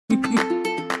Hi,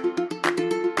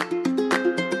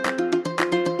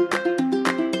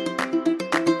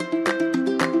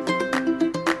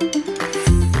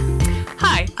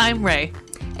 I'm Ray.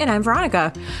 And I'm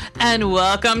Veronica. And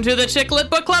welcome to the Chick Lit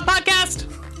Book Club podcast,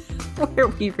 where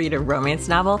we read a romance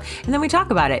novel and then we talk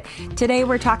about it. Today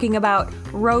we're talking about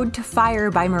Road to Fire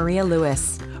by Maria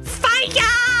Lewis. Fire!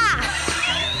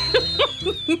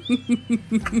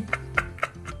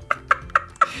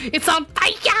 It's on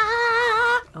fire!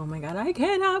 Oh my god, I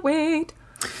cannot wait.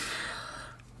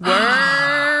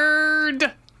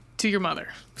 Word to your mother.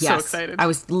 Yes, so excited. I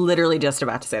was literally just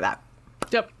about to say that.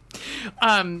 Yep.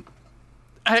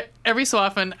 Every so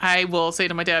often I will say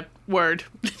to my dad, word.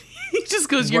 He just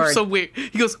goes, you're Word. so weird.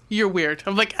 He goes, you're weird.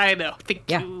 I'm like, I know. Thank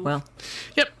Yeah, you. well.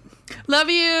 Yep. Love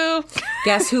you.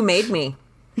 Guess who made me?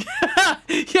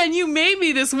 Yeah, and you made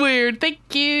me this weird.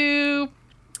 Thank you.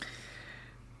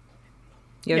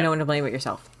 You have Yeah. no one to blame but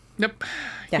yourself. Nope.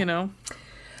 Yeah. You know.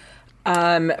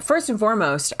 First and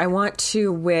foremost, I want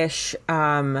to wish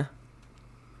my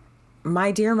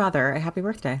dear mother a happy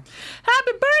birthday.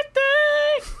 Happy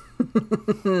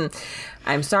birthday!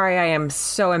 I'm sorry I am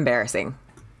so embarrassing.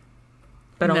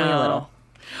 But only a little.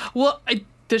 Well,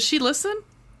 does she listen?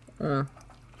 I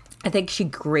think she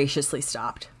graciously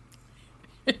stopped.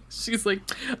 She's like,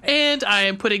 and I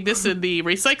am putting this in the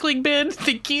recycling bin.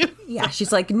 Thank you. Yeah,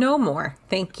 she's like, no more.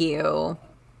 Thank you.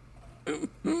 But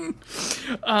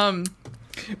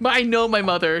I know my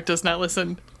mother does not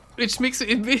listen, which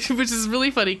is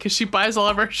really funny because she buys all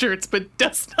of our shirts but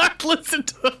does not listen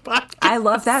to the podcast. I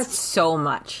love that so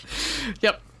much.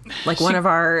 Yep. Like one of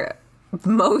our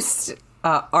most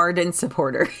ardent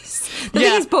supporters. The Yeah.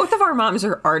 thing is, both of our moms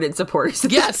are ardent supporters. Of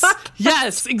this Yes. podcast.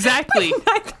 Yes. Exactly.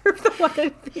 Neither of them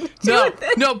wanted to do No. it.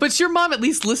 No. But your mom at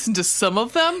least listened to some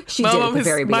of them. She did at the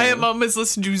very My beginning. mom has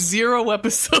listened to 0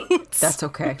 episodes. That's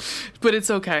okay. But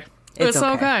it's okay. It's It's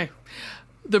okay. okay.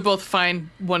 They're both fine,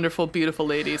 wonderful, beautiful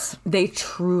ladies. They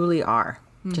truly are.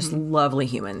 Just lovely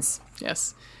humans.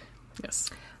 Yes. Yes.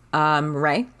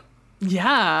 Ray?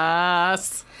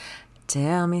 Yes.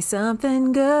 Tell me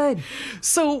something good.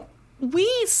 So we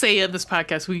say in this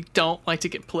podcast we don't like to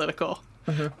get political.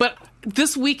 But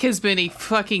this week has been a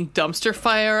fucking dumpster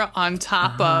fire on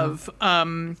top of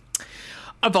a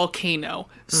volcano.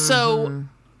 So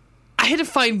I had to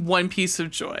find one piece of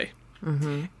joy.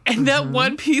 And that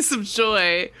one piece of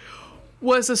joy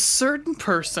was a certain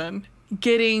person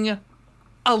getting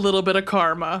a little bit of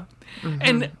karma.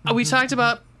 And we talked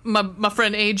about my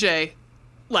friend AJ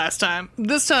last time.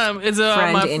 This time it's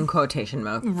Friend in quotation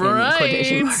marks. Right. In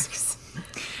quotation marks.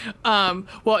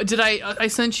 Well, did I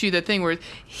sent you that thing where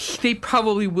they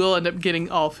probably will end up getting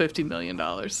all $50 million.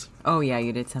 Oh, yeah,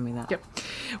 you did send me that. Yep.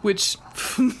 Which,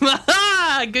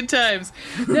 good times.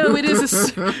 No, it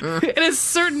is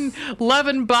certain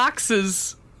 11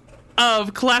 boxes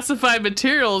of classified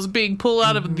materials being pulled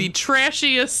out of the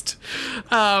trashiest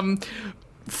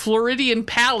Floridian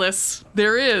palace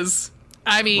there is.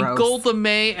 I mean, Gross. gold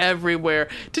lame everywhere.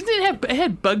 Didn't it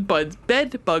had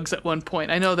bed bugs at one point?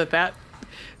 I know that.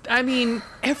 I mean,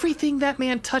 everything that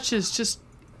man touches just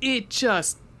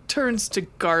turns to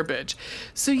garbage.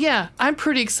 So yeah, I'm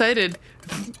pretty excited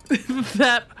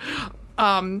that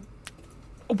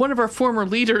one of our former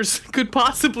leaders could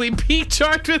possibly be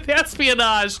charged with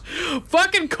espionage.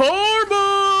 Fucking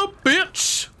karma,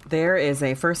 bitch. There is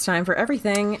a first time for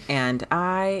everything, and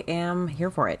I am here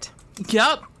for it.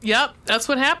 Yep. That's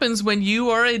what happens when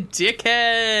you are a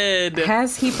dickhead.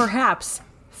 Has he perhaps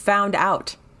found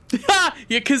out? Yeah,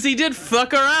 because he did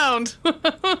fuck around.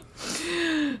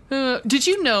 Did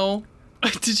you know?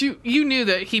 You knew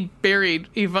that he buried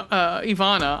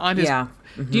Ivana on his? Yeah.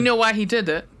 Do you know why he did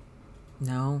it?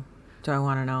 No. Do I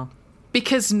want to know?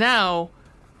 Because now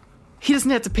he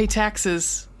doesn't have to pay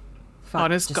taxes Fuck,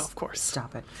 on his just golf course.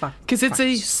 Stop it. Fuck. Because it's Fuck,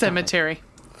 a just stop it. cemetery.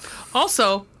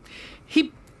 Also,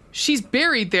 she's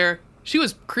buried there. She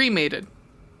was cremated.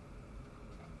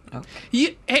 Oh.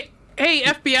 Hey,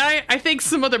 FBI, I think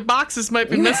some other boxes might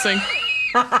be missing.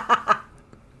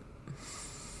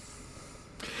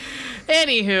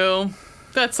 Anywho,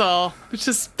 that's all. It's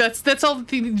just that's all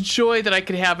the joy that I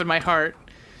could have in my heart.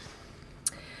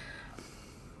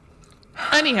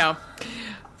 Anyhow,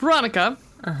 Veronica.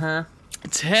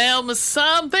 Tell me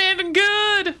something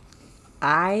good.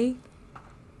 I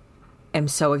am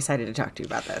so excited to talk to you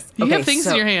about this. You have things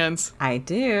in your hands. I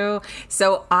do.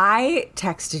 So I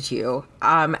texted you.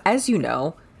 As you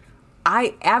know,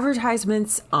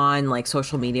 advertisements on like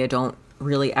social media don't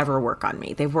really ever work on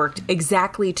me. They've worked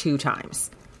exactly 2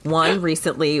 times. One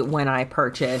recently when I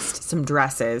purchased some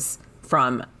dresses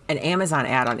from an Amazon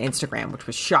ad on Instagram, which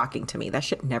was shocking to me. That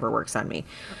shit never works on me.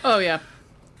 Oh, yeah.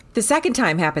 The second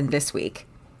time happened this week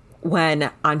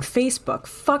when on Facebook,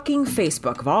 fucking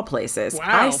Facebook of all places, Wow.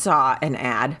 I saw an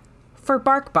ad for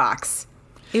BarkBox.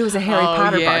 It was a Harry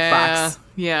Potter BarkBox.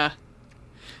 Yeah.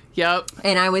 Yep.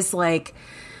 And I was like,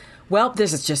 well,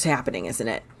 this is just happening, isn't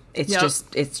it?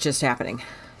 It's just happening.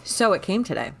 So it came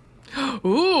today.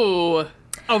 Ooh.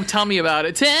 Oh, tell me about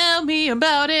it. Tell me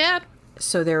about it.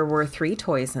 So there were 3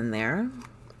 toys in there.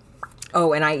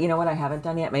 Oh, and you know what I haven't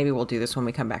done yet? Maybe we'll do this when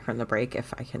we come back from the break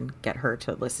if I can get her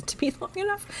to listen to me long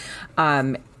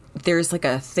enough. There's like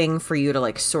a thing for you to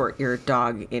like sort your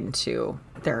dog into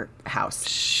their house.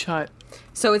 Shut.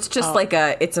 So it's just like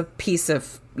it's a piece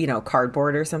of,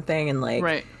 cardboard or something. And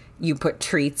like you put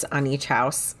treats on each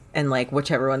house and like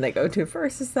whichever one they go to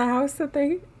first is the house that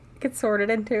they get sorted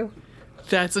into.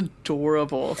 That's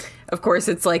adorable. Of course,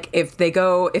 it's like if they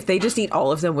just eat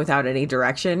all of them without any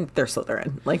direction, they're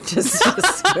Slytherin. Like just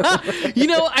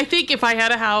I think if I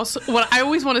had a house, I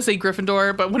always want to say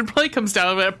Gryffindor, but when it probably comes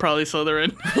down to it, probably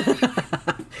Slytherin.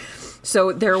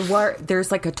 So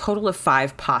there's like a total of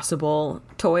 5 possible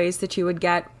toys that you would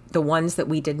get. The ones that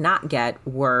we did not get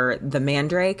were the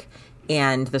Mandrake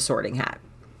and the Sorting Hat.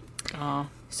 Oh.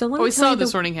 So let me we saw the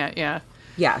Sorting Hat, yeah.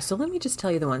 Yeah, so let me just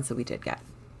tell you the ones that we did get.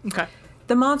 Okay.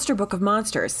 The Monster Book of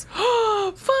Monsters.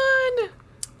 Oh,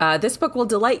 fun! This book will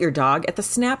delight your dog at the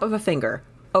snap of a finger.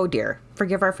 Oh dear,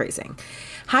 forgive our phrasing.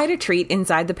 Hide a treat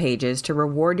inside the pages to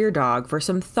reward your dog for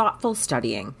some thoughtful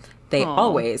studying. They've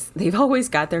always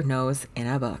got their nose in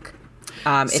a book.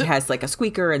 It has like a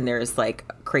squeaker and there's like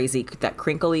that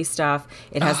crinkly stuff.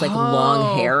 It has like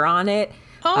long hair on it.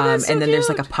 Oh, that's so and then cute. there's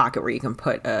like a pocket where you can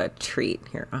put a treat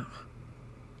here. Oh.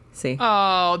 See?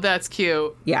 Oh, that's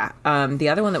cute. Yeah. The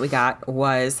other one that we got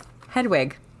was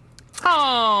Hedwig.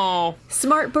 Oh.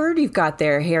 Smart bird you've got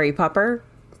there, Harry Pupper.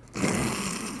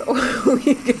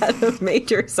 We got a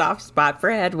major soft spot for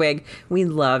Hedwig. We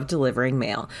love delivering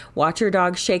mail. Watch your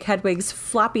dog shake Hedwig's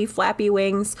floppy, flappy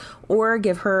wings or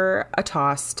give her a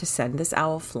toss to send this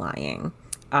owl flying.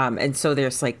 And so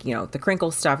there's like, the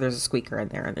crinkle stuff. There's a squeaker in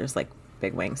there and there's like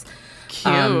big wings.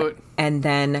 Cute. And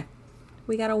then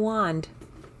we got a wand.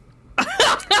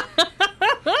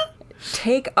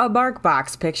 Take a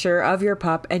BarkBox picture of your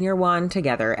pup and your wand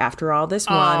together. After all, this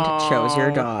wand chose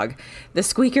your dog. The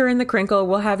squeaker and the crinkle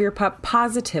will have your pup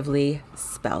positively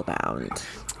spellbound.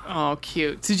 Oh,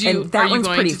 cute. And that one's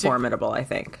pretty formidable, I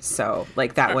think. So,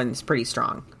 like, that one's pretty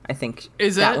strong. I think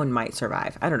that one might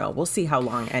survive. I don't know. We'll see how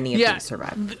long any of these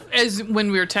survive. As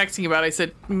when we were texting about it, I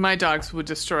said, my dogs would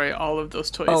destroy all of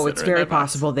those toys. Oh, it's very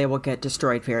possible they will get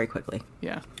destroyed very quickly.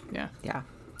 Yeah.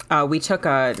 We took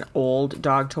an old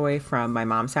dog toy from my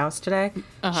mom's house today.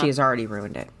 She has already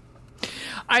ruined it.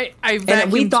 And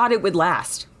we thought it would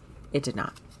last. It did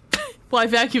not. Well, I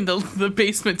vacuumed the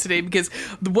basement today because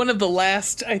one of the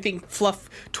last, I think, fluff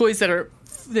toys that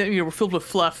were filled with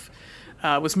fluff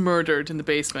was murdered in the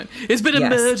basement. It's been a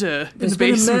murder in the basement. There's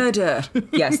been a murder.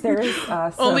 Yes, there is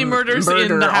some only murders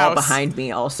in the house. All behind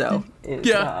me also.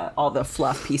 All the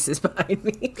fluff pieces behind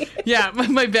me. Yeah,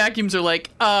 my vacuums are like,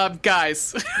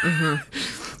 guys.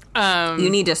 You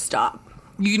need to stop.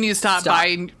 You need to stop.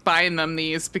 Buying them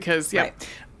these because, I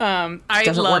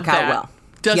doesn't love work that. out well.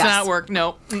 Does not work.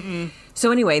 No. Mm-mm.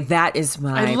 So anyway, that is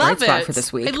my bright spot for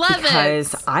this week. I love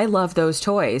because I love those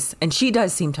toys, and she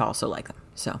does seem to also like them.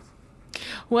 So.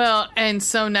 Well, and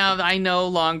so now I no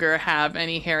longer have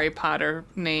any Harry Potter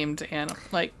named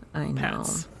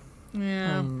pets.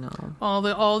 Yeah. I know. All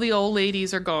the old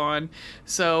ladies are gone.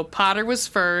 So Potter was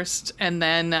first, and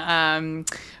then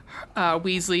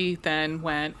Weasley then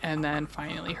went, and then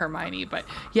finally Hermione. But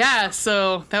yeah,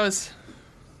 so that was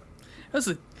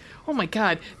oh my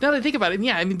God. Now that I think about it,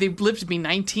 they lived to be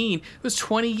 19. It was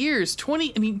 20 years.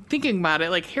 Thinking about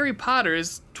it, like Harry Potter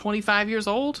is 25 years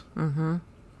old. Mm-hmm.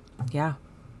 Yeah.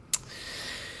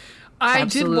 I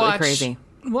Absolutely did watch crazy.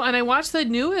 Well, and I watched the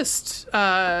newest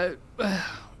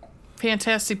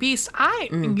Fantastic Beasts.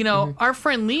 Our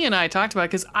friend Lee and I talked about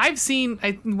it because I've seen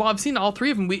all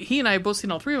 3 of them. He and I have both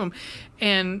seen all 3 of them,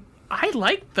 and I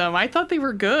liked them. I thought they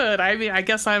were good. I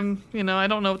guess I'm, I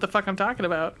don't know what the fuck I'm talking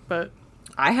about, but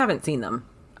I haven't seen them.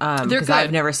 They're because good.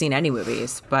 I've never seen any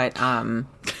movies, but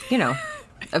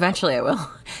eventually I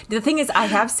will. The thing is, I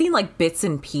have seen like bits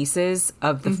and pieces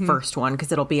of the first one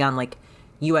because it'll be on like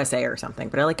USA or something,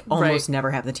 but I like almost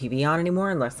never have the TV on anymore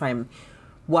unless I'm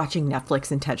watching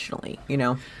Netflix intentionally,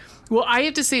 Well, I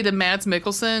have to say the Mads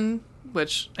Mikkelsen,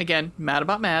 which again, mad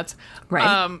about Mads,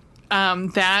 right?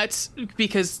 That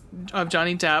because of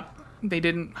Johnny Depp, they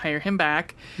didn't hire him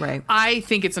back. Right. I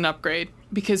think it's an upgrade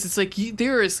because it's like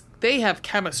they have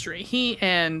chemistry. He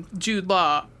and Jude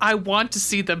Law. I want to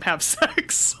see them have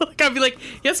sex. Like I'd be like,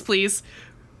 yes, please.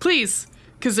 please,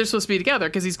 because they're supposed to be together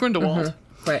because he's Grindelwald. Mm-hmm.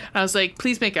 Right. I was like,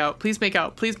 please make out, please make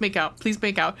out, please make out, please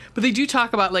make out. But they do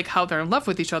talk about like how they're in love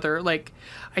with each other. Like,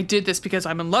 I did this because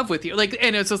I'm in love with you. Like,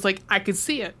 and it's just like, I could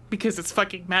see it because it's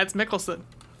fucking Mads Mikkelsen.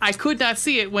 I could not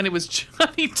see it when it was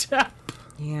Johnny Depp.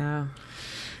 Yeah.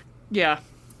 Yeah.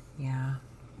 Yeah.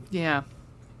 Yeah.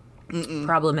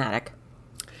 Problematic.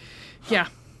 Yeah.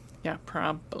 Yeah.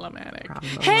 Problematic.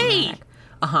 Hey!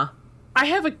 Uh-huh. I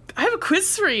have a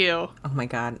quiz for you. Oh my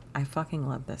God. I fucking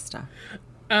love this stuff.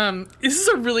 This is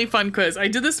a really fun quiz. I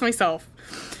did this myself.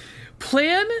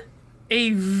 Plan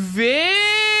a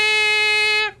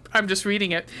I'm just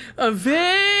reading it. A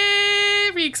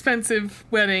very expensive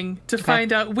wedding to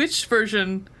find out which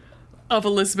version of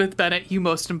Elizabeth Bennet you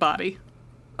most embody.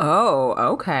 Oh,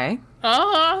 okay.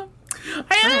 I love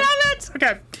it.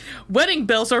 Okay. Wedding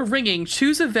bells are ringing.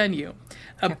 Choose a venue.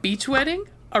 A beach wedding,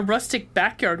 a rustic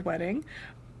backyard wedding.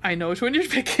 I know which one you're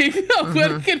picking. A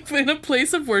wedding in a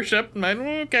place of worship.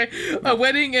 Okay. A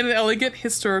wedding in an elegant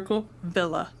historical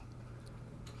villa.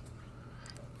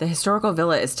 The historical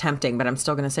villa is tempting, but I'm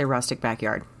still going to say rustic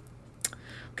backyard.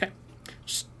 Okay.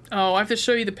 Oh, I have to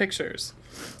show you the pictures.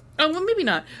 Oh, well, maybe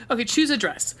not. Okay, choose a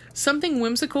dress. Something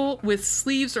whimsical with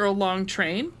sleeves or a long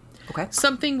train. Okay.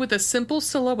 Something with a simple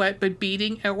silhouette but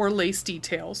beading or lace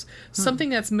details. Something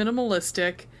that's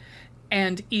minimalistic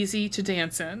and easy to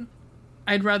dance in.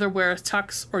 I'd rather wear a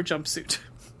tux or jumpsuit.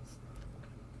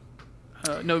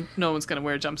 No one's going to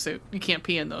wear a jumpsuit. You can't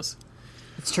pee in those.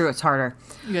 It's true. It's harder.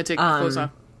 You got to take your clothes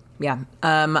off. Yeah.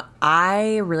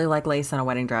 I really like lace on a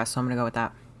wedding dress, so I'm going to go with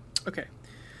that. Okay.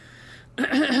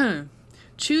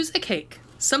 Choose a cake.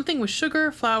 Something with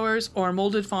sugar, flowers, or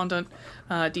molded fondant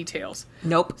details.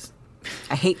 Nope.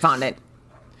 I hate fondant.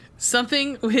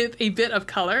 Something with a bit of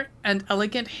color and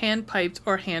elegant hand-piped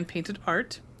or hand-painted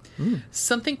art.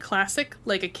 Something classic,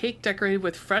 like a cake decorated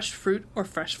with fresh fruit or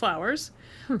fresh flowers.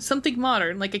 Something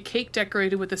modern, like a cake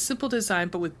decorated with a simple design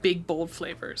but with big, bold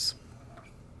flavors.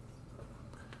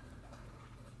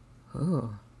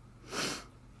 Ooh.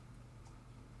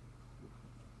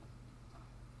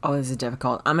 Oh, this is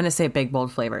difficult. I'm going to say big,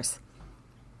 bold flavors.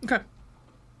 Okay.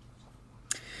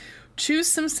 Choose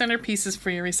some centerpieces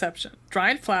for your reception.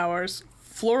 Dried flowers,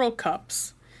 floral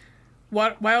cups,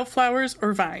 wildflowers,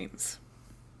 or vines.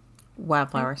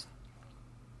 Wildflowers.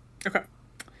 Okay.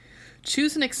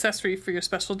 Choose an accessory for your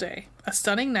special day. A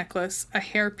stunning necklace, a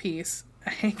hairpiece, a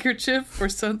handkerchief, or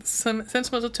some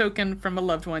sentimental token from a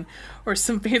loved one, or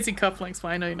some fancy cufflinks.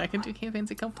 Well, I know you're not going to do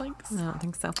fancy cufflinks. I don't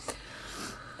think so.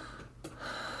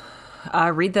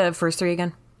 Read the first three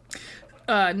again.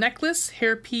 Necklace,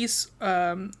 hairpiece,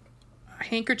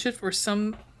 handkerchief, or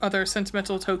some other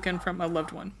sentimental token from a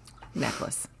loved one.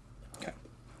 Necklace. Okay.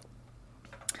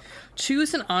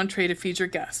 Choose an entree to feed your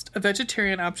guest. A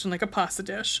vegetarian option like a pasta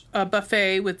dish. A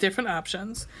buffet with different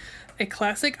options. A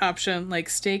classic option like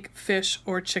steak, fish,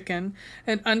 or chicken.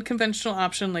 An unconventional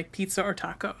option like pizza or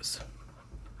tacos.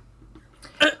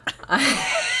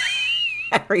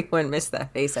 Everyone missed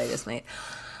that face I just made.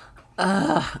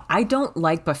 I don't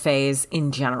like buffets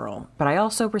in general, but I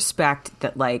also respect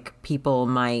that, like, people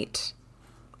might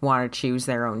want to choose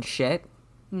their own shit.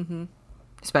 Mm-hmm.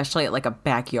 Especially at, like, a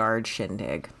backyard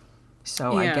shindig.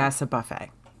 So I guess a buffet.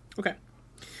 Okay.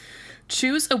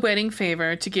 Choose a wedding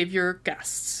favor to give your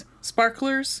guests.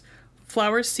 Sparklers,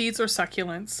 flower seeds or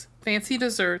succulents, fancy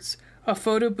desserts, a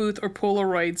photo booth or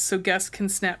Polaroids so guests can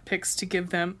snap pics to give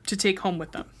them to take home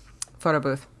with them. Photo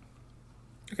booth.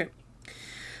 Okay.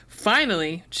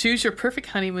 Finally, choose your perfect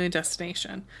honeymoon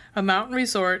destination. A mountain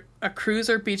resort, a cruise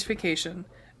or beach vacation,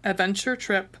 adventure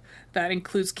trip that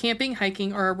includes camping,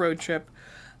 hiking, or a road trip,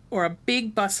 or a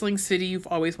big bustling city you've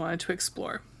always wanted to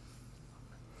explore.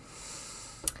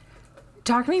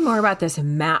 Talk to me more about this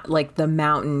the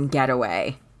mountain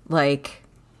getaway. Like,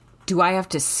 do I have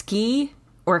to ski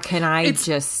or can I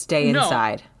just stay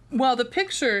inside? Well, the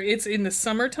picture, it's in the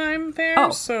summertime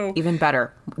there, so... even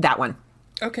better. That one.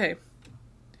 Okay.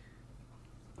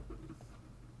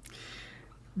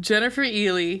 Jennifer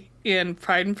Ely in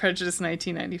Pride and Prejudice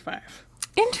 1995.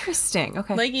 Interesting.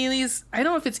 Okay. Like Ely's, I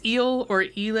don't know if it's Eel or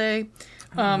Ely,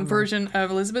 version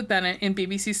of Elizabeth Bennet in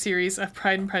BBC series of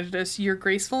Pride and Prejudice. You're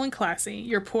graceful and classy.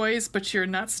 You're poised, but you're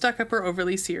not stuck up or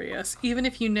overly serious. Even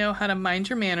if you know how to mind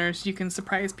your manners, you can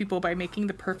surprise people by making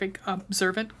the perfect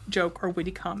observant joke or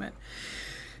witty comment.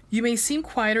 You may seem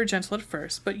quiet or gentle at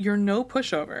first, but you're no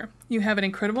pushover. You have an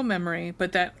incredible memory,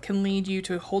 but that can lead you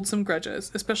to hold some grudges,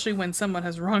 especially when someone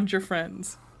has wronged your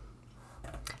friends.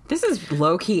 This is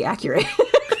low-key accurate.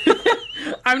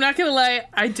 I'm not gonna lie,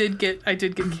 I did get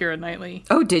Keira Knightley.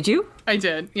 Oh, did you? I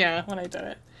did, yeah, when I did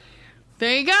it.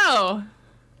 There you go.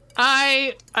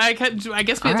 I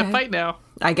guess we have to right. fight now.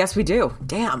 I guess we do.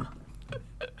 Damn.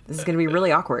 This is going to be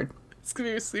really awkward. It's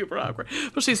gonna be super awkward,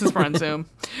 especially since we're on Zoom.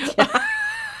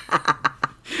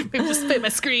 Maybe just split my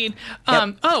screen.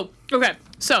 Yep. Oh, okay.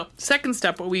 So, second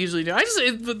step, what we usually do.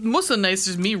 Most of the nights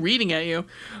is me reading at you.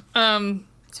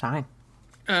 It's fine.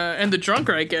 And the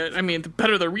drunker I get, I mean, the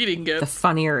better the reading The gets.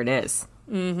 funnier it is.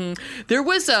 There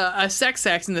was a sex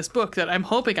act in this book that I'm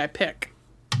hoping I pick.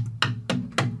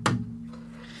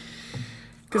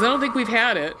 Because I don't think we've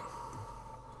had it.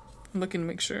 I'm looking to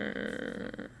make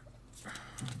sure.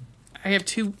 I have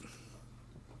two.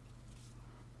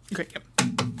 Okay, yep.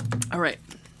 All right.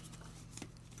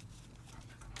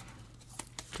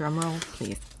 Drum roll,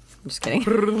 please. I'm just kidding.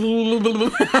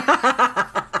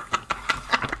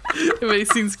 Everybody's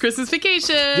seen Christmas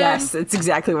Vacation. Yes, it's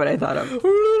exactly what I thought of.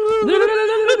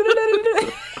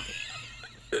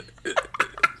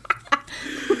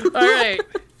 All right.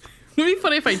 It'd be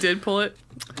funny if I did pull it.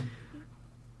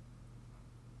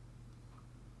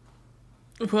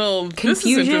 Well, this is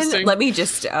Confusion. interesting. Let me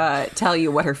just tell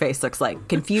you what her face looks like.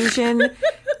 Confusion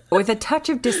with a touch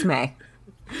of dismay.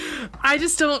 I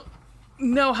just don't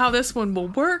know how this one will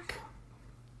work.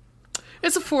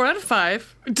 It's a 4 out of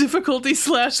 5. Difficulty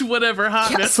 / whatever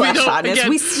hotness. Slash don't- hotness. again,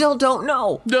 We still don't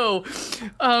know. No.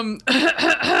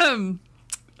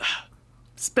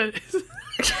 Spend.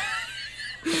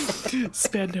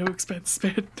 Spend no expense.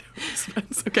 Spend no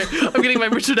expense. Okay, I'm getting my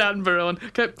Richard Attenborough on.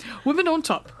 Okay, women on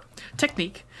top.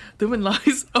 Technique. The woman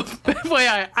lies. Oh,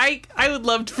 FYI, I would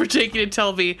love for Jakey to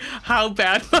tell me how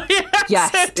bad my accent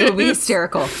Yes, it will be is.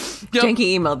 hysterical. Yep.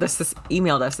 Janky emailed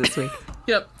us this week.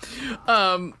 Yep.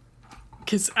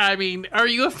 Because, I mean, are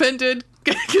you offended?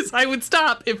 Because I would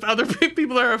stop if other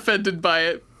people are offended by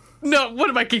it. No, what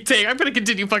am I saying? I'm going to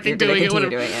continue fucking You're gonna doing continue it.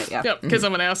 doing it, yeah. Yep, because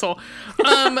I'm an asshole.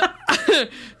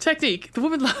 Technique. The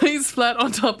woman lies flat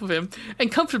on top of him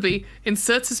and comfortably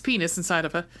inserts his penis inside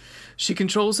of her. She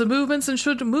controls her movements and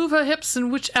should move her hips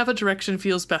in whichever direction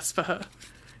feels best for her.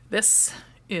 This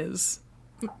is...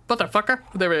 Motherfucker.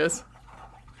 There it is.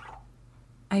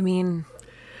 I mean,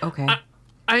 okay.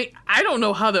 I don't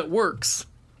know how that works.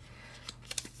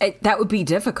 That would be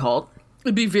difficult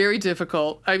It'd be very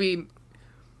difficult. I mean...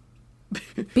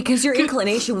 because your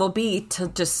inclination will be to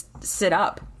just sit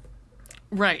up.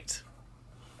 Right.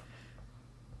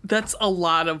 That's a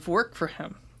lot of work for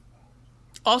him.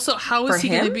 Also, how is For he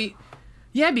going to him? be...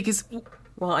 Yeah, because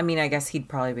Well, I mean, I guess he'd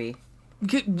probably be.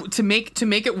 to make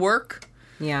it work.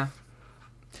 Yeah.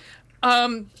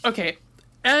 Okay,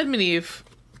 Adam and Eve,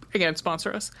 again,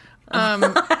 sponsor us.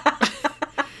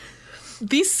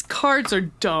 These cards are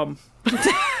dumb.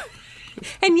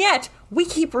 And yet, we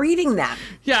keep reading them.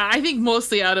 Yeah, I think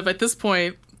mostly out of, at this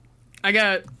point, I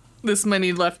got this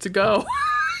many left to go.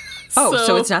 Oh,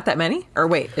 so it's not that many? Or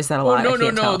wait, is that a lot? No, I no,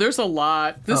 can't no. tell. There's a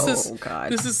lot. Oh,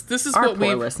 God. This is Our what poor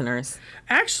we listeners.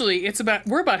 actually.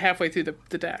 We're about halfway through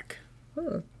the deck.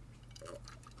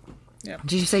 Yeah,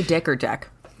 Did you say dick or deck?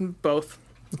 both.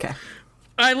 Okay.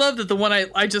 I love that the one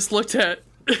I just looked at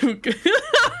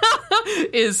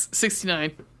is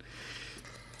 69.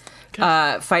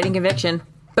 Fighting conviction.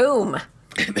 Boom.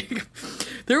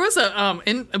 There was a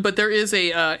but there is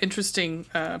a interesting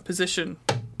position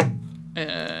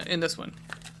in this book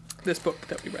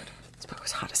that we read. This book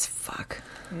was hot as fuck.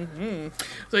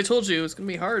 So I told you it was gonna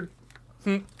be hard.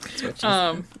 That's what she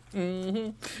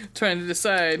said. Trying to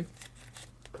decide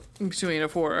between a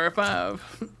 4 or a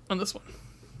 5 on this one.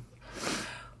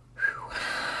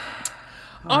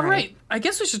 All right. I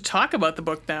guess we should talk about the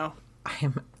book now. I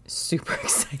am super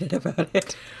excited about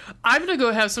it. I'm gonna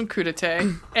go have some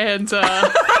crudité and what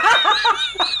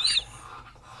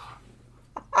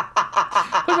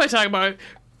am I talking about?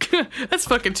 That's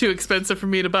fucking too expensive for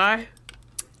me to buy.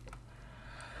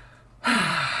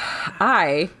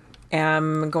 I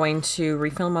am going to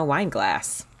refill my wine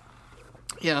glass.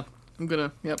 Yeah, I'm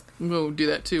gonna do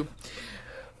that too.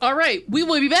 All right, we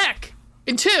will be back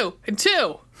in 2 and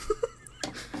 2.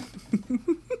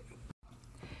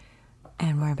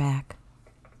 And we're back.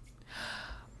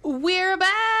 We're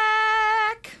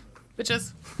back,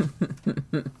 bitches.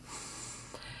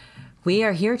 We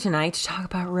are here tonight to talk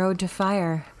about Road to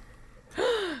Fire.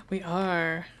 We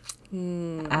are.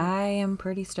 I am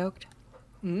pretty stoked.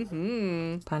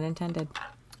 Mm-hmm. Pun intended.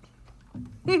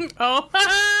 Oh,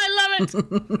 I love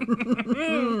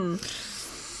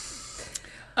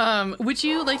it. Would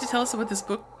you like to tell us about this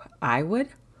book? I would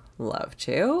love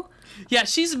to. Yeah,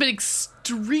 she's been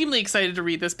extremely excited to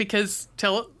read this because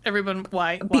tell everyone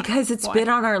why. Because it's been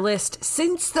on our list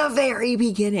since the very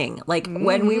beginning. Like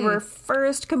when we were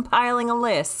first compiling a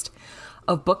list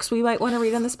of books we might want to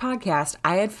read on this podcast,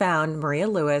 I had found Maria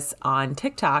Lewis on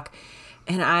TikTok,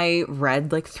 and I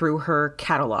read like through her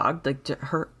catalog, like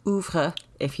her oeuvre,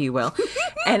 if you will.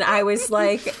 And I was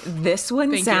like, this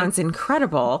one sounds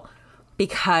incredible,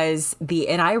 because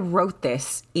and I wrote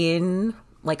this in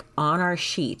like on our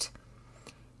sheet.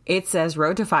 It says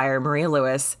Road to Fire, Maria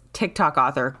Lewis, TikTok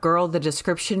author. Girl, the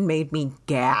description made me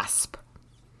gasp.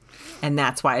 And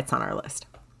that's why it's on our list.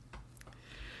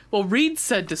 Well, read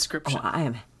said description.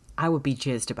 Oh, I would be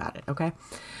jizzed about it, okay?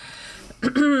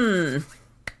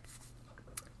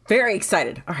 Very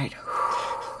excited. All right.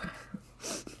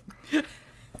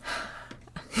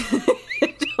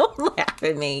 Don't laugh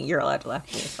at me. You're allowed to laugh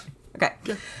at me. It's fine.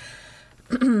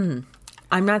 Okay.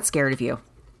 I'm not scared of you.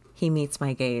 He meets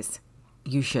my gaze.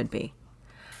 You should be.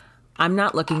 I'm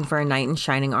not looking for a knight in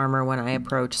shining armor when I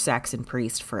approach Saxon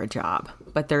Priest for a job,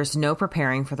 but there's no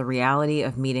preparing for the reality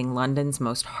of meeting London's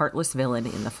most heartless villain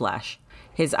in the flesh.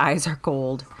 His eyes are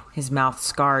cold, his mouth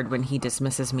scarred when he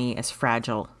dismisses me as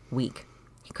fragile, weak.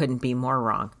 He couldn't be more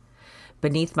wrong.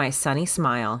 Beneath my sunny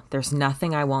smile, there's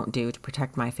nothing I won't do to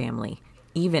protect my family,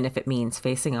 even if it means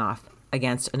facing off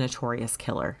against a notorious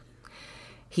killer.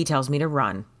 He tells me to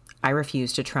run. I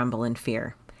refuse to tremble in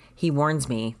fear. He warns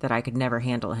me that I could never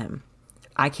handle him.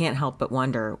 I can't help but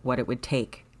wonder what it would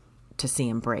take to see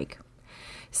him break.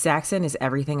 Saxon is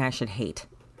everything I should hate,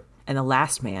 and the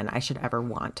last man I should ever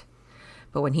want.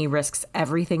 But when he risks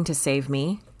everything to save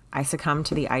me, I succumb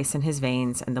to the ice in his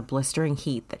veins and the blistering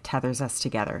heat that tethers us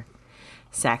together.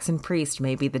 Saxon Priest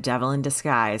may be the devil in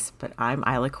disguise, but I'm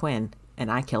Isla Quinn,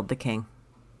 and I killed the king.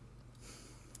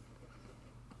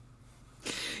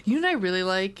 You know what I really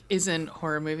like is in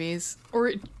horror movies,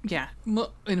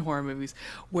 in horror movies,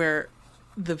 where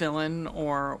the villain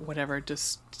or whatever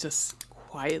just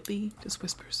quietly just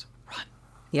whispers, "Run."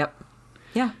 Yep.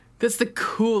 Yeah. That's the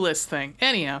coolest thing.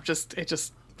 Anyhow,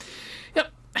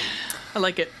 yep. I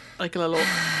like it. Like a little.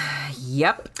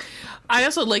 Yep. I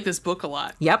also like this book a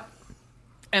lot. Yep.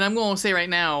 And I'm going to say right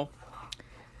now,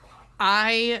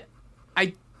 I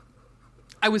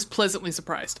was pleasantly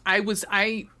surprised.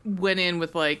 I went in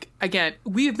with like, again,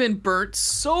 we have been burnt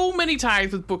so many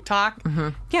times with book talk. Mm-hmm.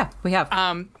 Yeah, we have.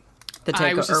 The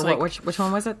takeover, which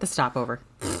one was it? The stopover.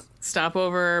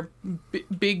 Stopover,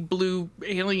 big blue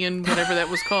alien, whatever that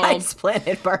was called. Ice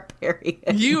Planet Barbarian.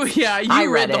 You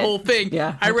read the whole thing.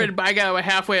 Yeah, I read it. I got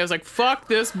halfway. I was like, "Fuck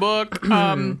this book."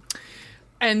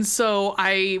 And so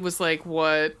I was like,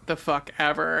 "What the fuck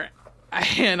ever."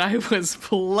 And I was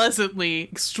pleasantly,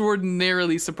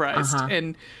 extraordinarily surprised.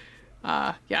 And,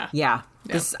 Yeah.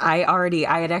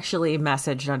 I had actually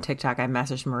messaged on TikTok. I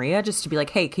messaged Maria just to be like,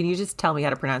 hey, can you just tell me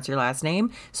how to pronounce your last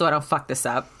name so I don't fuck this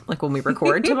up, like when we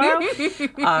record tomorrow?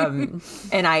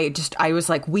 And I was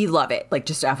like, we love it. Like,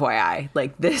 just FYI,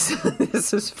 like this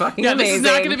is fucking amazing. This is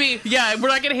not going to be, we're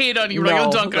not going to hate on you. We're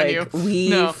not going to dunk on you.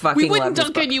 We wouldn't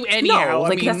dunk on you anyhow.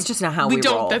 No, that's just not how we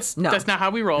roll. That's not how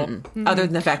we roll. Mm-hmm. Other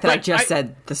than the fact that I just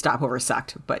said the stopover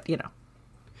sucked, but you know.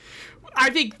 I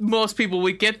think most people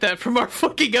would get that from our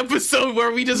fucking episode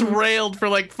where we just railed for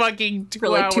like fucking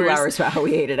 2 hours. 2 hours about how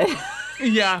we hated it.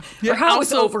 Yeah. Or how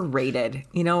it's overrated.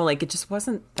 You know, like it just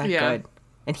wasn't that good.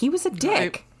 And he was a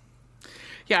dick.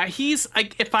 He's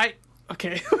like, because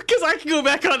I can go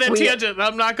back on that tangent.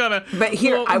 I'm not gonna. But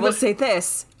here, I will say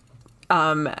this.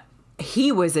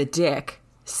 He was a dick.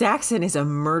 Saxon is a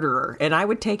murderer, and I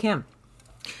would take him.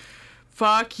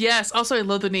 Fuck yes. Also, I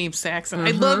love the name Saxon. I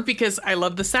love because I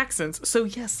love the Saxons. So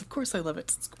yes, of course I love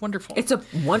it. It's wonderful. It's a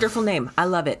wonderful name. I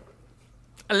love it.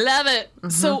 I love it. Mm-hmm.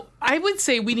 So I would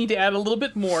say we need to add a little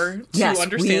bit more to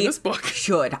understand this book.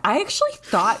 Should. I actually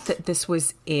thought that this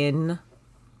was in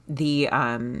the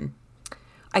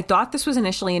I thought this was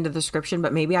initially in the description,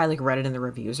 but maybe I like read it in the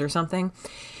reviews or something.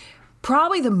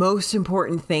 Probably the most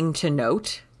important thing to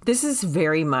note. This is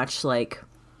very much like,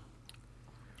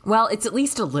 well, it's at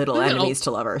least a little enemies to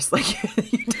lovers. Like,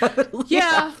 you definitely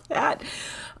have that.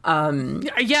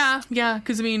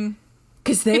 Because I mean,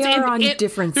 because they are on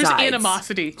different sides. There's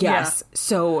animosity. Yes. Yeah.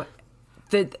 So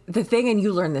the thing, and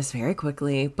you learn this very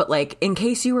quickly, but like in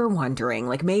case you were wondering,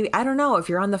 like maybe I don't know if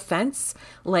you're on the fence,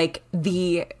 like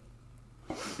it's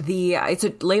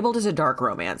labeled as a dark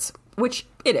romance, which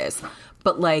it is,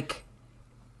 but like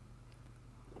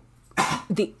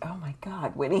oh my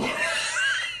God, Winnie.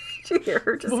 You hear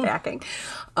her just hacking.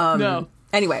 No.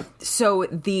 Anyway, so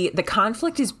the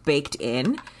conflict is baked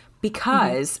in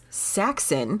because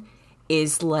Saxon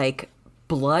is like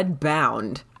blood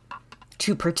bound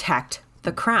to protect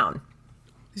the crown.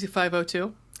 Is he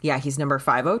 502? Yeah, he's number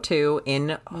 502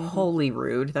 in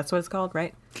Holyrood. That's what it's called,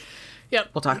 right?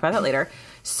 Yep. We'll talk about that later.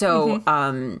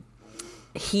 So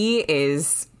he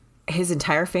is his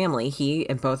entire family, he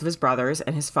and both of his brothers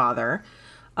and his father,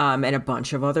 and a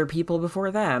bunch of other people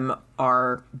before them,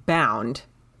 are bound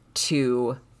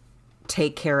to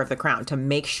take care of the crown, to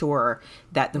make sure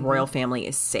that the royal family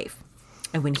is safe.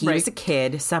 And when he was a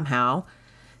kid, somehow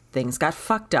things got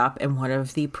fucked up and one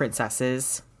of the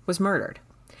princesses was murdered.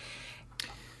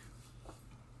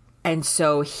 And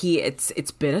so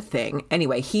it's been a thing.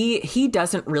 Anyway, he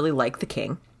doesn't really like the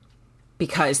king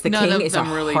because the king is a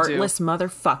heartless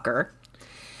motherfucker.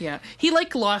 Yeah, he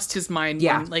lost his mind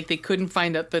when they couldn't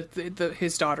find out that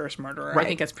his daughter's murderer. Right. I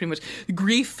think that's pretty much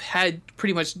grief had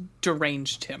pretty much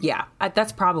deranged him. Yeah,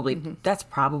 that's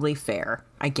probably fair,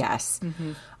 I guess.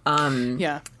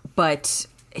 But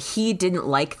he didn't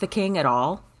like the king at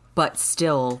all, but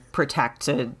still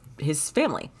protected his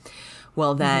family.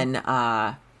 Well, then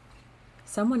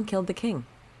someone killed the king,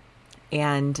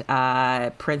 and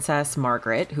Princess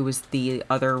Margaret, who was the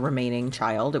other remaining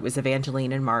child, it was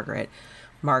Evangeline and Margaret.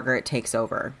 Margaret takes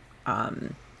over.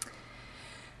 And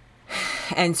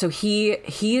so he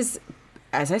is,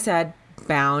 as I said,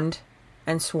 bound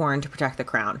and sworn to protect the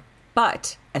crown.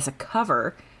 But as a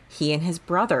cover, he and his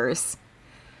brothers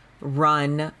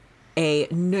run a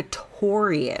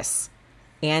notorious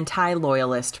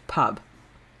anti-loyalist pub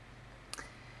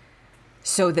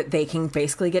so that they can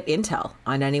basically get intel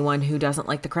on anyone who doesn't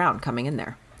like the crown coming in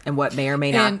there and what may or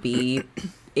may not be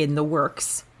in the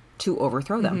works to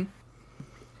overthrow them.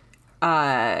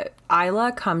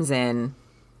 Isla comes in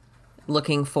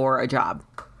looking for a job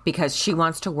because she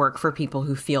wants to work for people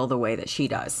who feel the way that she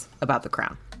does about the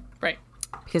crown. Right.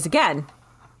 Because again,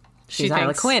 she's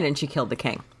Isla Quinn and she killed the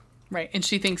king. Right. And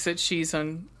she thinks that she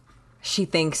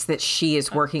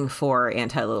is working for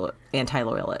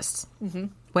anti-loyalists.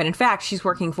 When in fact, she's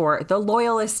working for the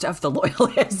loyalist of the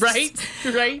loyalists. Right.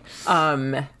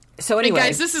 So anyway. And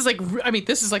guys, this is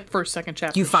like first, second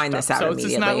chapter. You find this out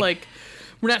immediately. It's not like...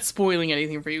 We're not spoiling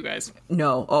anything for you guys.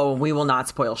 No. Oh, we will not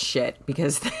spoil shit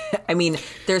because, I mean,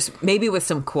 there's maybe with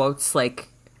some quotes like,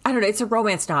 I don't know, it's a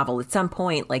romance novel. At some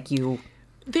point, like you...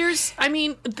 There's, I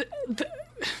mean,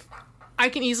 I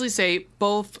can easily say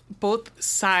both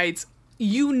sides,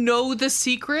 you know the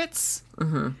secrets.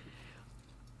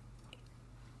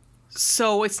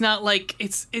 So it's not like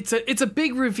it's a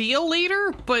big reveal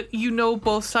later, but you know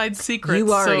both sides' secrets.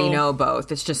 You already know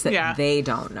both. It's just that they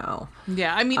don't know.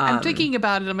 Yeah, I mean, I'm thinking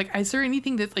about it. I'm like, is there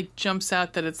anything that like jumps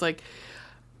out that it's like,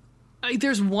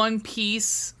 there's one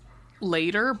piece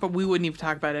later, but we wouldn't even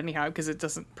talk about it anyhow because it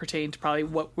doesn't pertain to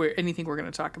probably anything we're going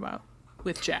to talk about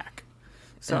with Jack.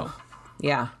 So,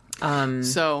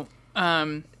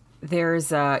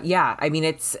 there's I mean,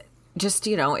 it's just,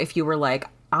 you know, if you were like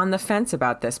on the fence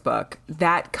about this book,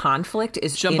 that conflict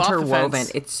is interwoven.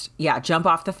 It's jump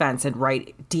off the fence and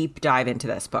deep dive into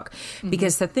this book.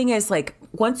 Because the thing is, like,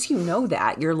 once you know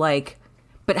that, you're like,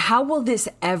 but how will this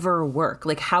ever work?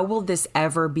 Like, how will this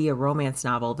ever be a romance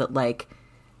novel that, like,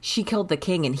 she killed the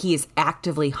king and he is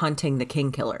actively hunting the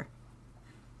king killer?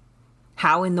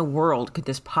 How in the world could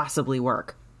this possibly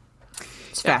work?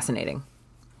 It's fascinating.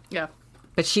 Yeah.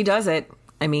 But she does it.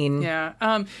 I mean,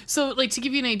 so like to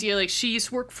give you an idea, like she used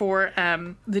to work for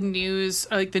the news,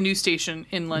 like the news station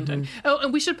in London. Oh,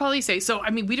 and we should probably say, so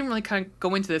I mean, we didn't really kind of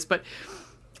go into this, but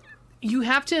you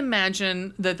have to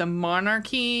imagine that the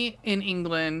monarchy in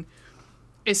England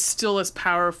is still as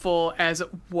powerful as it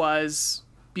was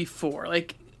before.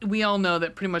 Like we all know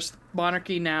that pretty much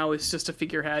monarchy now is just a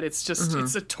figurehead. It's just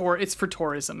it's for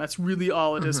tourism. That's really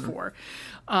all it is for.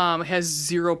 It has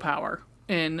zero power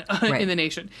in the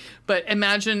nation. But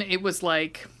imagine it was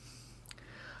like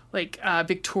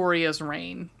Victoria's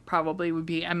reign probably would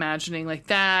be imagining like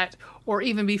that, or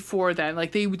even before then,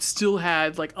 like they would still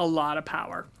had like a lot of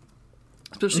power,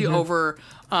 especially over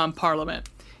Parliament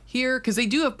here, because they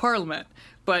do have Parliament,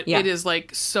 but it is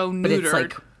like so neutered. But it's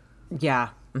like,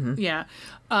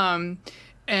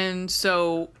 and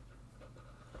so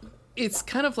it's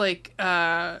kind of like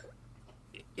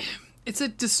it's a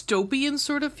dystopian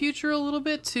sort of future a little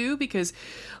bit too, because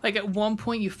like at one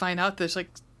point you find out there's like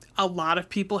a lot of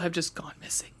people have just gone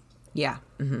missing.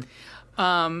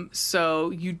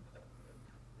 So you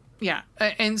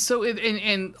and so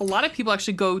and a lot of people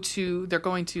actually they're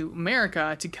going to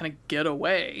America to kind of get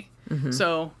away.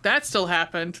 So that still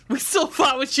happened. We still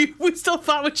fought with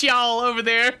y'all over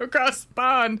there across the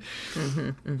pond.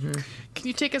 Can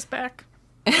you take us back?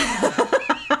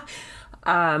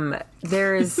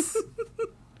 There's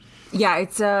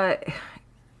it's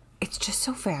just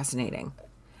so fascinating.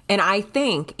 And I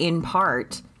think in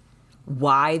part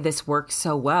why this works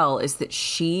so well is that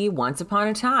she once upon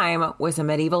a time was a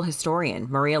medieval historian.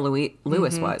 Maria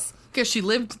Lewis was, because she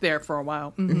lived there for a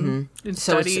while and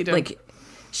studied. Like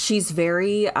she's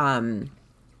very,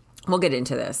 we'll get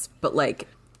into this, but like,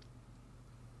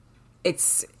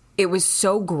 it was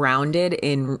so grounded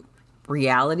in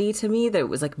reality to me that it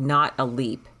was like not a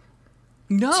leap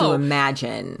to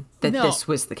imagine that this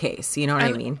was the case. You know what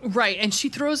I mean? Right. And she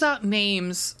throws out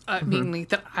names, mainly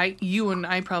that you and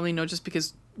I probably know just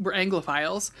because we're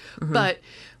Anglophiles, but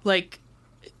like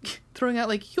throwing out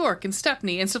like York and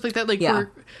Stepney and stuff like that. Like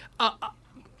we're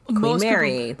Queen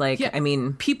Mary. I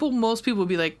mean, most people would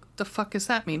be like, the fuck does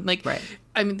that mean? Like,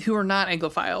 I mean, who are not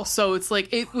Anglophile. So it's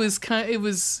like,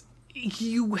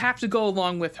 you have to go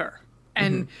along with her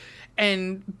and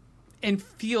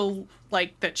feel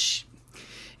like that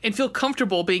and feel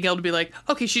comfortable being able to be like,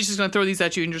 okay, she's just going to throw these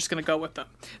at you and you're just going to go with them.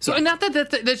 So, and not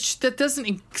that doesn't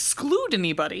exclude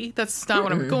anybody. That's not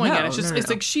what I'm going at. It's just, it's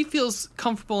like she feels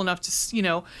comfortable enough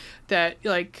to, that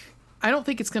like, I don't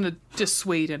think it's going to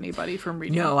dissuade anybody from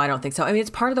reading. No, I don't think so. I mean, it's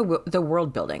part of the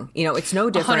world building. It's no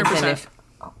different 100%. than if,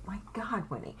 oh my God,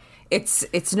 Winnie.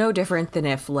 It's no different than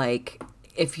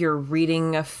if you're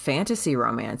reading a fantasy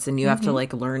romance and you have to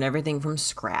like learn everything from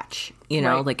scratch,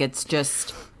 Right. like it's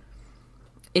just,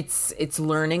 it's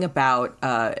learning about,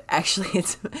 actually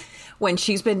it's when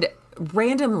she's been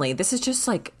randomly, this is just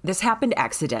like, this happened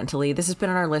accidentally. This has been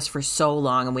on our list for so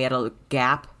long and we had a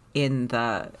gap in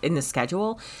the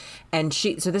schedule. And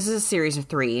so this is a series of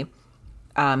 3,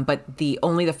 but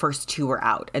only the first 2 were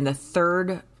out. And the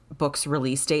third book's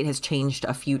release date has changed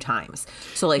a few times.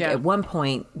 So like at one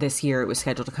point this year it was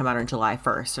scheduled to come out on July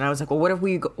 1st. And I was like, well, what if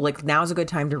we like, now's a good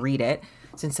time to read it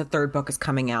since the third book is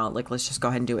coming out. Like, let's just go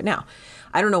ahead and do it now.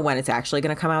 I don't know when it's actually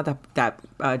going to come out.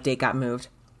 That date got moved.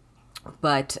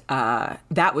 But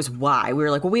that was why we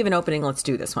were like, well, we have an opening. Let's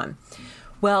do this one.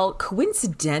 Well,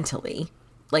 coincidentally,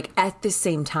 like at the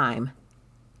same time,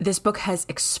 this book has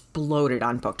exploded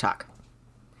on Book Talk.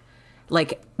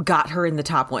 Like, got her in the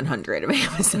top 100 of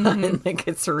Amazon. Like,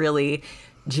 it's really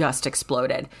just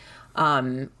exploded.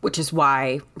 Which is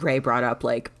why Ray brought up,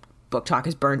 like, Book Talk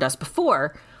has burned us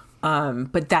before.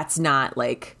 But that's not,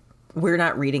 like, we're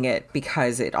not reading it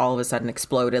because it all of a sudden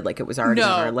exploded like it was already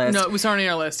on our list. No, it was already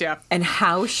on our list, yeah. And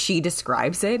how she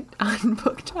describes it on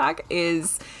Book Talk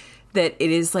is that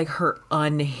it is, like, her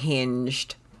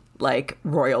unhinged, like,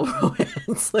 royal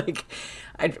romance. Like,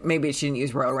 maybe she didn't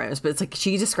use royal romance, but it's like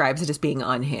she describes it as being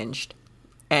unhinged.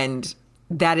 And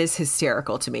that is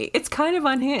hysterical to me. It's kind of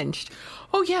unhinged.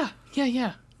 Oh, yeah.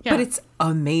 Yeah. But it's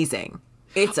amazing.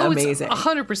 It's amazing.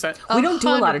 100%. We don't do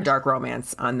a lot of dark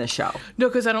romance on this show. No,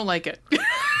 because I don't like it.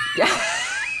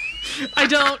 I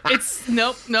don't. It's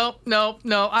nope.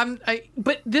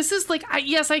 But this is like,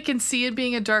 yes, I can see it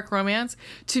being a dark romance.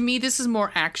 To me, this is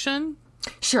more action.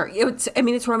 Sure.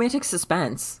 It's romantic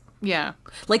suspense. Yeah.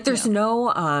 Like, there's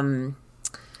no, and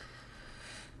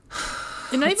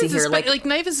not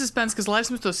even suspense, because a lot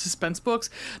of those suspense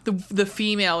books, the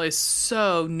female is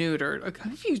so neutered. I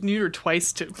think you've neutered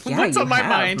twice too. Yeah, What's on my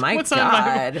mind? My What's God. on my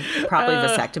mind? Probably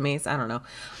vasectomies. I don't know.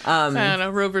 I don't know.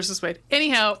 Roe versus Wade.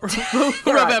 Anyhow,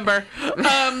 November.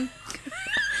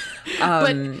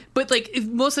 But like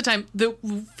most of the time, the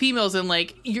females in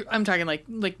like I'm talking like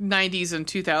 90s and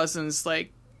 2000s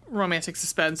like romantic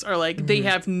suspense are like they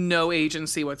have no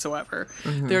agency whatsoever.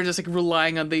 They're just like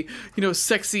relying on the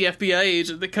sexy FBI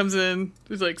agent that comes in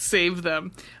to like save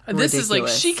them. And this is like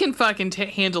she can fucking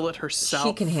handle it herself.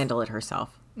 She can handle it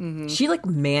herself. She like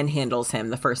manhandles him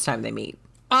the first time they meet.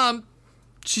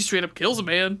 She straight up kills a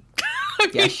man.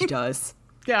 Yeah, she does.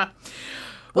 Yeah.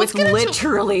 With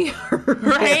literally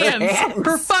her hands.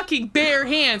 Her fucking bare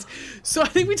hands. So I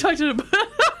think we talked about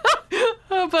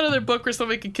another book where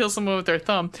somebody could kill someone with their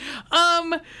thumb.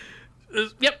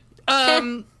 Yep.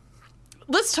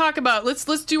 Let's talk about let's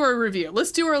do our review.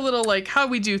 Let's do our little like how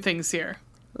we do things here.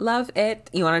 Love it.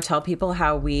 You want to tell people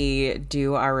how we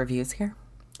do our reviews here?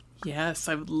 Yes,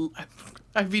 I'd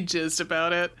be jizzed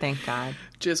about it. Thank God.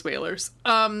 Jizz whalers.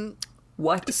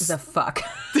 What the fuck?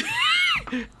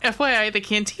 FYI, the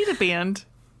Cantina Band,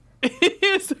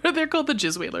 they're called the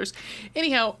Jizz Whalers.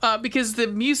 Anyhow, because the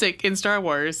music in Star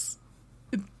Wars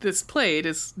that's played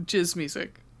is jizz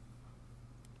music.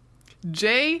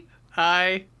 Jizz.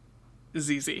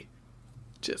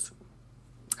 Jizz.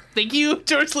 Thank you,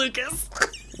 George Lucas.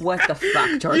 What the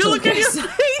fuck, George You Lucas? look at your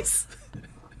face.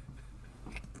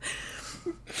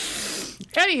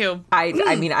 Anywho.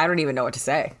 I mean, I don't even know what to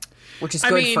say. Which is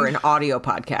good for an audio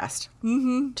podcast.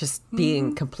 Just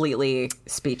being completely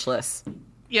speechless.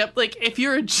 Yep, like if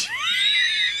you're a jizz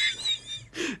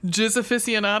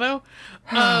aficionado,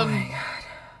 Oh my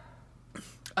God.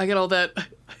 I got all that.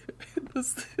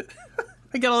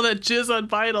 I got all that jizz on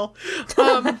vinyl.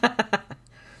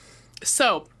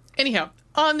 So, anyhow,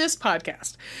 on this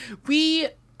podcast, we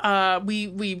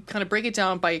we kind of break it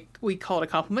down by, we call it a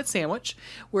compliment sandwich,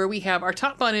 where we have our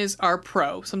top bun is our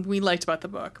pro, something we liked about the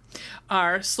book.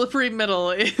 Our slippery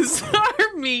middle is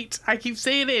our meat. I keep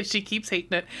saying it and she keeps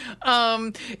hating it.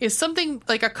 Is something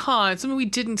like a con, something we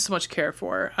didn't so much care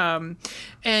for.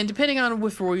 And depending on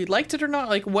if we liked it or not,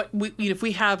 like if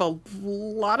we have a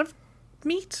lot of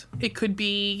meat, it could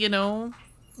be, you know,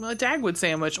 a Dagwood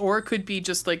sandwich, or it could be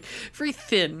just like very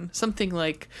thin, something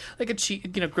like a cheese,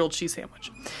 you know, grilled cheese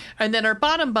sandwich. And then our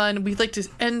bottom bun, we'd like to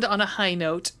end on a high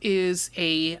note, is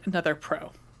another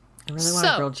pro. I really want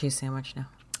a grilled cheese sandwich now.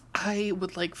 I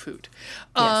would like food.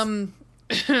 Yes.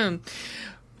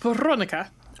 Veronica.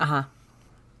 Uh-huh.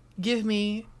 Give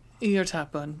me your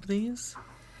top bun, please.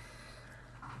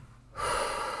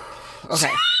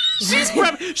 Okay. She's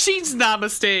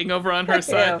namasteing over on her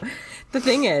side. The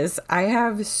thing is, I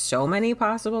have so many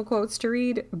possible quotes to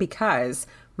read because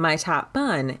my top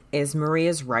bun is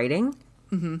Maria's writing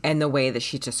and the way that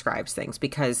she describes things,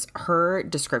 because her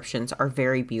descriptions are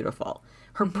very beautiful.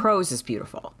 Her prose is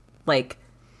beautiful. Like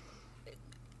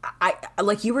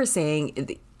you were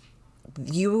saying,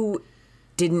 you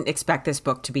didn't expect this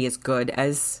book to be as good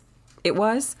as it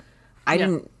was. I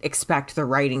didn't expect the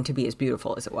writing to be as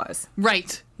beautiful as it was.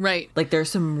 Right. Like, there's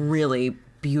some really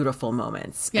beautiful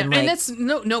moments. Yeah, and that's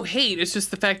no hate. It's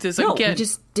just the fact is, again, we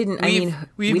just didn't.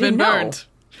 We've been burned.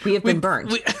 We have been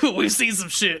burned. We've seen some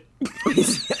shit.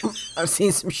 I've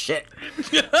seen some shit.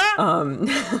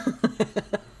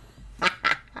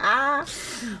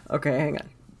 Okay, hang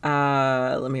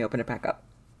on. Let me open it back up.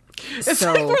 It's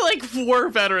like we're like war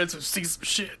veterans who see some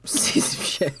shit. See some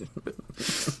shit.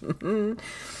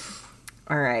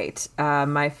 All right.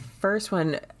 My first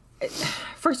one.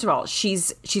 First of all,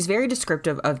 she's very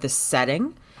descriptive of the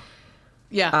setting.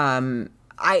 Yeah.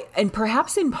 And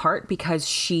perhaps in part because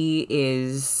she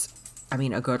is, I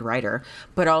mean, a good writer,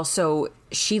 but also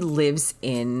she lives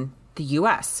in the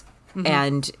U.S.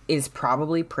 and is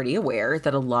probably pretty aware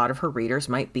that a lot of her readers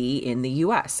might be in the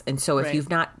U.S. And so if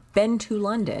you've not been to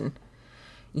London,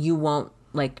 you won't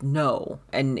like know.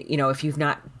 And, you know, if you've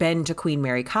not been to Queen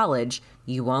Mary College,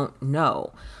 you won't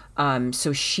know.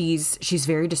 So she's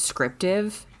very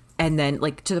descriptive, and then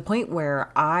like to the point where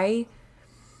I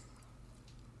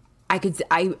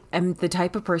am the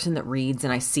type of person that reads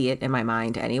and I see it in my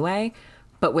mind anyway,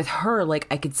 but with her, like,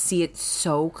 I could see it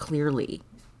so clearly.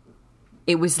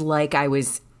 It was like I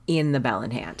was in the Bell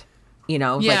in Hand, you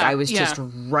know, like I was just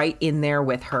right in there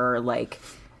with her, like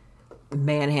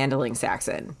manhandling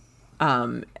Saxon,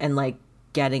 and like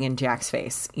getting in Jack's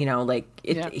face, you know, like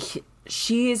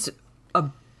she's a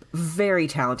very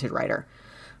talented writer.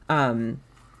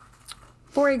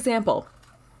 For example,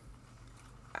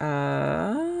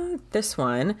 this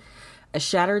one, A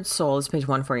Shattered Soul, is page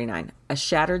 149. A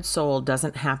shattered soul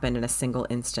doesn't happen in a single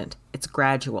instant. It's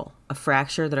gradual, a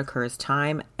fracture that occurs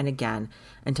time and again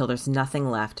until there's nothing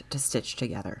left to stitch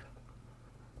together.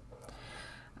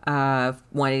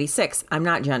 186. I'm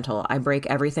not gentle. I break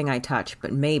everything I touch,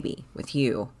 but maybe with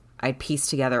you, I'd piece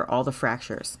together all the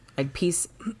fractures. I'd piece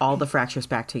all the fractures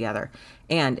back together.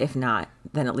 And if not,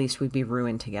 then at least we'd be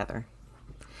ruined together.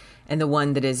 And the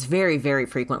one that is very, very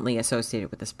frequently associated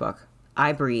with this book,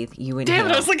 I breathe, you inhale. Damn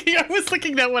it, I was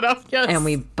looking that one up. Yes. And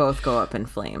we both go up in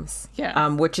flames. Yeah.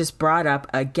 Which is brought up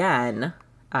again.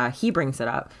 He brings it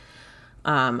up.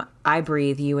 I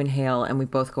breathe, you inhale, and we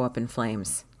both go up in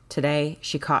flames. Today,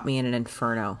 she caught me in an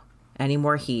inferno. Any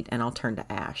more heat, and I'll turn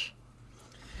to ash.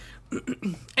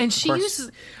 And she uses,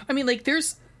 I mean, like,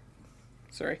 there's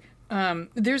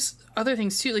other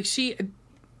things too. Like,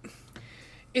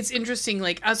 it's interesting,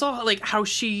 like, as all, like, how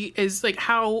she is, like,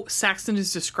 how Saxon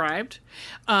is described,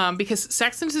 because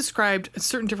Saxon is described in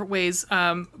certain different ways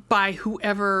by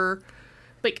whoever,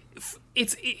 like,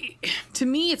 to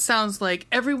me it sounds like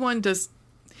everyone does.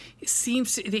 It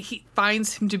seems that he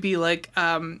finds him to be like,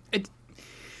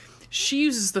 she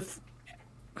uses the.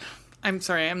 I'm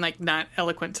sorry, I'm like not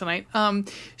eloquent tonight.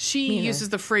 She uses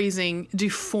the phrasing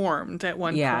 "deformed" at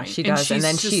one point. Yeah, she does, and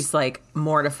then she's like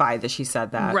mortified that she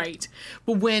said that. Right,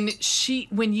 but when she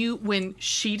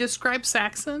describes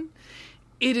Saxon,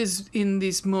 it is in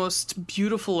these most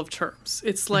beautiful of terms.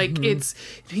 It's like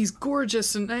he's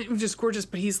gorgeous, and not even just gorgeous,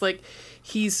 but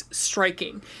he's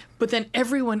striking. But then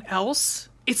everyone else,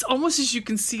 it's almost as you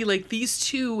can see, like these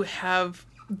two have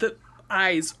the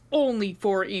eyes only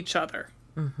for each other.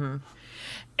 Mm-hmm.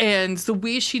 And the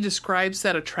way she describes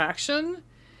that attraction,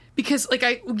 because like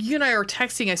you and I are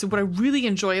texting, I said what I really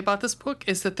enjoy about this book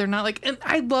is that they're not like, and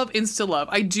I love insta love,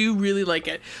 I do really like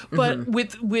it, but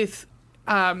with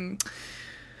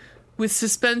with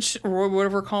suspense or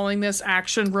whatever we're calling this,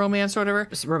 action, romance, or whatever.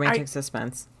 Romantic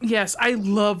suspense. Yes, I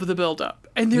love the buildup.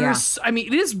 And there's, I mean,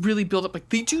 it is really built up. Like,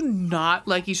 they do not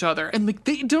like each other. And, like,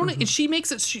 they don't, and she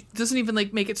doesn't even,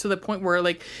 like, make it to the point where,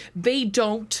 like, they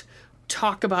don't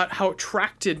talk about how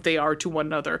attracted they are to one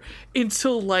another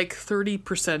until, like,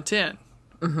 30% in.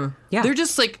 Yeah. They're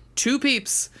just, like, two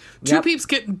peeps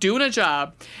doing a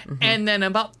job. And then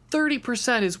about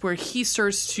 30% is where he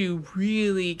starts to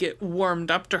really get warmed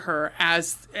up to her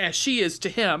as she is to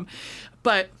him.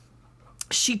 But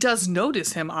she does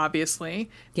notice him, obviously.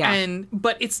 Yeah.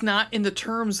 But it's not in the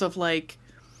terms of, like,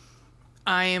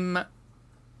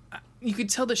 you could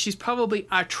tell that she's probably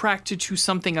attracted to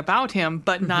something about him,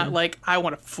 but not like, I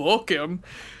want to fuck him.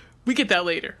 We get that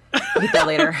later. Get that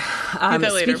later.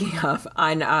 Speaking of,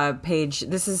 on page,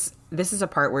 this is a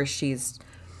part where she's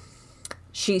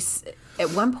at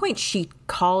one point she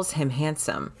calls him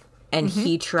handsome, and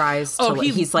he tries to.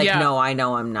 He's like, no, I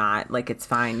know I'm not. Like, it's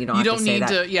fine. You don't have to say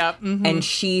that. Yeah. And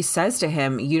she says to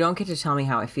him, you don't get to tell me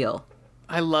how I feel.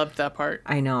 I loved that part.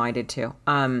 I know, I did too.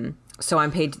 So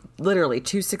on page literally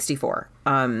 264.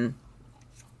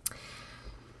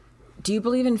 Do you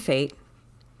believe in fate?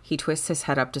 He twists his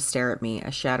head up to stare at me,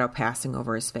 a shadow passing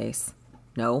over his face.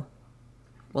 No?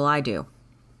 Well, I do.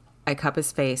 I cup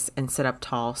his face and sit up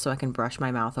tall so I can brush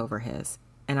my mouth over his.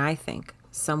 And I think,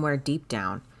 somewhere deep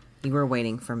down, you were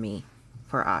waiting for me,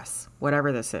 for us,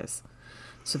 whatever this is,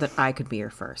 so that I could be your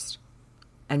first.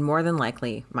 And more than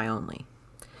likely, my only.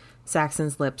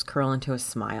 Saxon's lips curl into a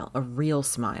smile, a real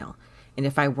smile. And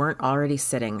if I weren't already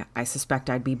sitting, I suspect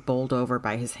I'd be bowled over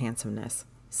by his handsomeness.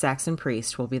 Saxon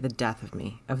Priest will be the death of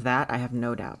me. Of that, I have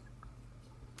no doubt.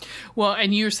 Well,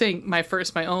 and you're saying my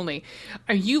first, my only.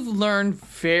 You've learned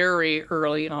very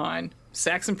early on,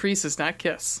 Saxon Priest does not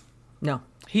kiss. No.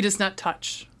 He does not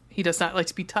touch. He does not like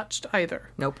to be touched either.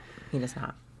 Nope, he does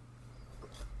not.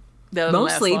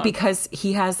 Mostly because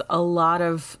he has a lot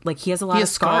of, scarring.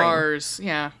 Scars.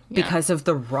 Yeah. Because of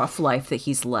the rough life that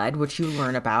he's led, which you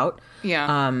learn about.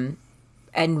 Yeah.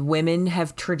 And women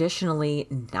have traditionally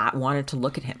not wanted to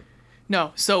look at him.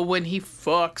 No. So when he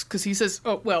fucks, because he says,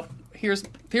 oh, well, here's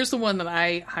the one that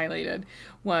I highlighted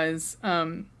was,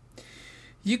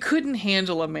 you couldn't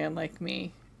handle a man like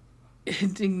me.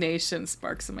 Indignation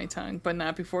sparks in my tongue, but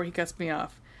not before he cuts me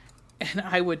off. And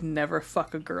I would never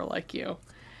fuck a girl like you.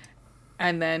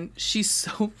 And then she's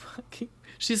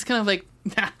kind of like,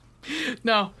 nah,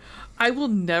 no, I will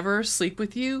never sleep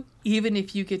with you, even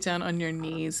if you get down on your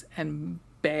knees and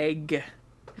beg.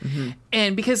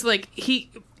 And because, like, he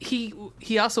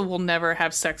also will never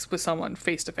have sex with someone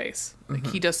face to face. Like,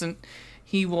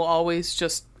 he will always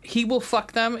just, he will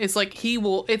fuck them. It's like,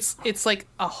 it's like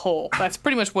a hole. That's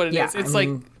pretty much what it is.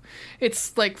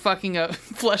 It's like fucking a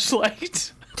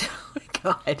fleshlight. Oh my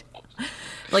God.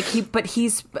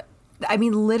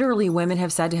 Literally women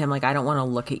have said to him, like, I don't want to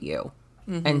look at you.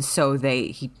 And so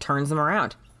he turns them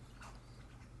around.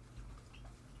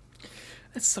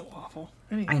 That's so awful.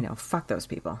 Anyway. I know. Fuck those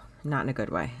people. Not in a good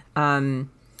way. Oh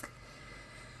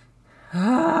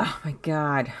my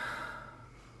God.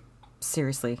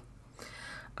 Seriously.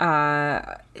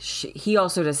 He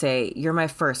also to say, you're my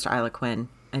first, Isla Quinn,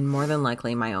 and more than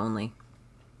likely my only.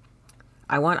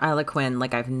 I want Isla Quinn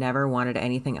like I've never wanted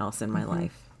anything else in my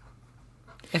life.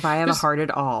 If I have a heart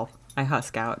at all, I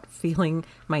husk out, feeling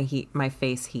my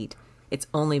face heat. It's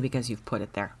only because you've put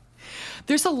it there.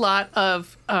 There's a lot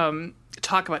of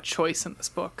talk about choice in this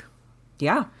book.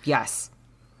 Yeah. Yes.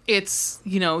 It's,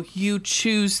 you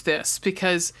choose this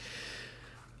because,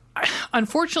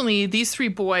 unfortunately, these three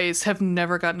boys have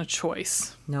never gotten a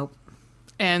choice. Nope.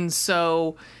 And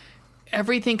so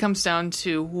everything comes down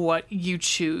to what you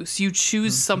choose. You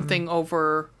choose something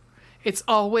over. It's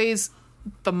always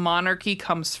the monarchy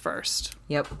comes first.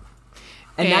 Yep.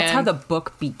 And that's how the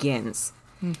book begins.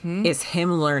 Is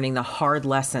him learning the hard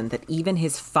lesson that even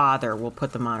his father will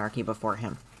put the monarchy before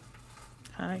him.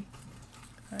 Hi.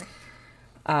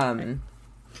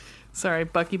 Sorry,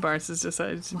 Bucky Barnes has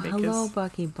decided to make his... Hello,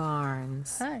 Bucky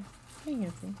Barnes. Hi. Hey,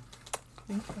 Anthony.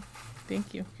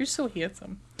 Thank you. You're so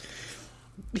handsome.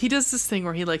 He does this thing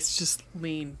where he likes to just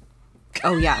lean.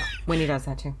 Oh, yeah. When he does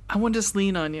that, too. I want to just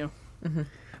lean on you.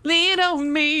 Lean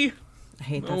on me. I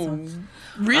hate that song.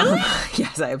 Really?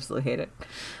 Yes, I absolutely hate it.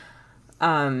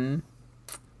 Oh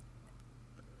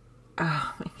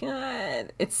my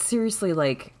God. It's seriously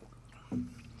like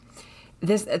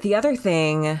this. The other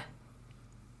thing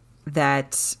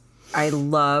that I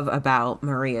love about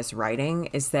Maria's writing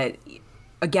is that,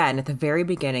 again, at the very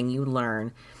beginning, you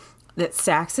learn that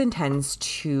Saxon tends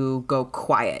to go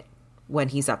quiet when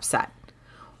he's upset,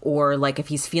 or like if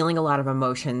he's feeling a lot of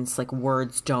emotions, like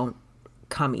words don't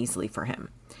come easily for him.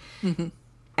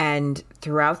 And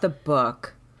throughout the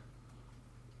book,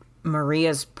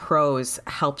 Maria's prose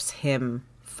helps him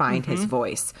find his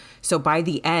voice. So by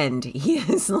the end, he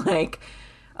is like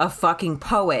a fucking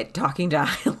poet talking to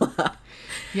Isla.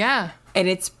 Yeah. And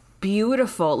it's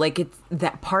beautiful. Like, it's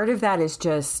that part of that is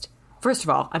just, first of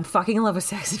all, I'm fucking in love with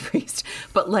Saxon Priest,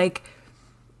 but like,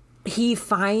 he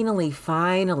finally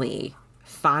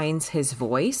finds his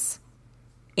voice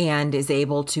and is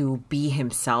able to be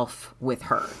himself with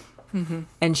her.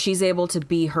 And she's able to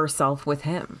be herself with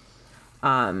him.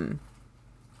 But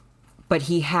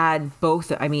he had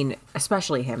both, I mean,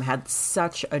 especially him, had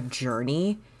such a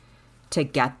journey to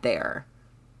get there.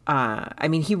 I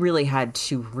mean, he really had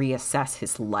to reassess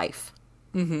his life.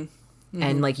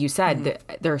 And like you said,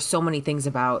 there are so many things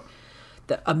about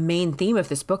a main theme of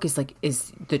this book is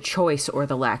the choice or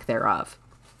the lack thereof.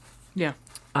 Yeah.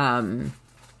 And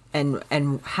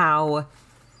how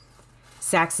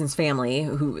Saxon's family,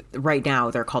 who right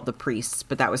now they're called the Priests,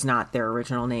 but that was not their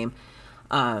original name,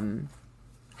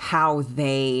 how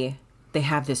they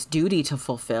have this duty to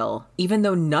fulfill, even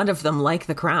though none of them like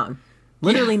the crown.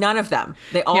 Literally none of them.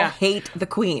 They all hate the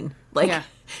queen. Like,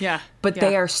 but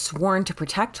they are sworn to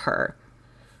protect her.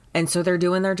 And so they're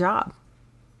doing their job.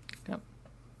 Yep.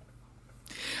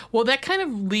 Well, that kind of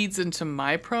leads into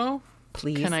my pro.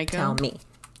 Please Can I go? tell me.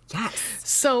 Yes.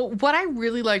 So what I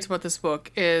really liked about this book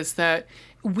is that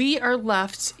we are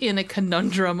left in a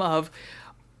conundrum of,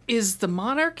 is the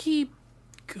monarchy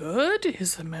good?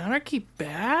 Is the monarchy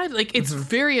bad? Like, it's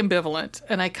very ambivalent,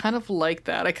 and I kind of like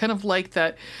that. I kind of like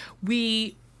that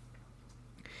we,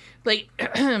 like,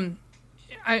 I'm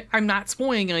not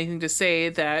spoiling anything to say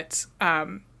that,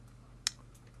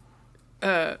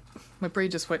 my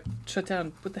brain just went shut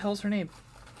down. What the hell's her name?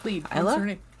 Lead. Isla? What's her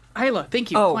name? Isla.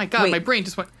 Thank you. Oh, my God, wait. my brain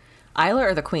just went. Isla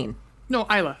or the queen? No,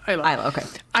 Isla. Isla, okay.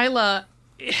 Isla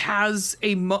has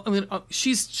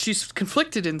she's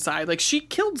conflicted inside. Like, she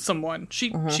killed someone.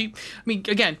 She I mean,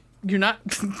 again, you're not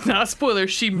a spoiler.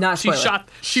 She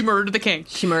murdered the king.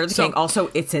 She murdered the king.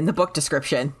 Also, it's in the book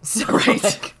description. So,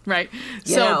 right. Right.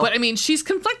 So, know. but I mean, she's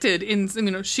conflicted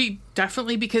she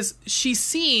definitely, because she's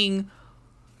seeing,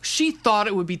 she thought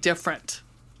it would be different.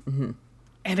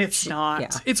 And it's not. Yeah.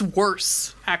 It's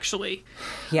worse, actually.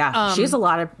 Yeah. she has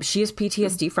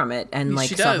PTSD from it and like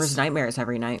she suffers does. nightmares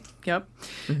every night. Yep.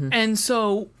 And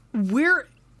so there's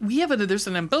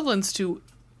an ambivalence to,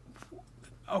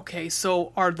 okay,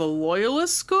 so are the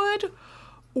loyalists good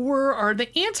or are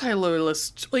the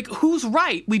anti-loyalists, like, who's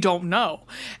right? We don't know.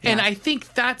 And Yeah. I think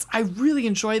I really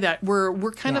enjoy that.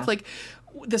 We're kind of like,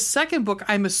 the second book,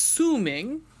 I'm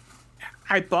assuming,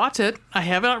 I bought it. I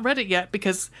haven't read it yet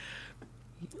because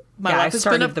my life has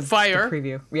been a fire. The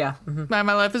preview. Yeah. My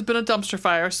life has been a dumpster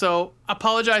fire, so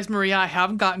apologize, Maria. I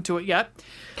haven't gotten to it yet.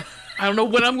 I don't know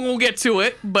when I'm going to get to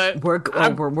it, but We're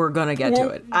gonna get to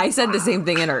it. I said the same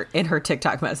thing in her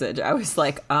TikTok message. I was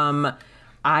like, I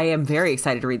am very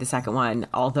excited to read the second one,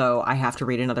 although I have to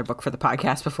read another book for the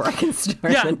podcast before I can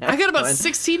start. yeah, the next I got about one.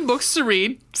 16 books to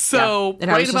read, so and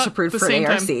I right was just about approved the for same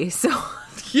ARC. time. So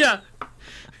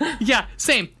Yeah,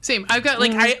 same. I've got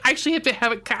I actually have to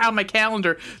have it on my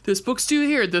calendar. This book's due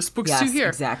here. This book's due here.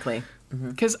 Exactly.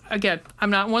 Because again, I'm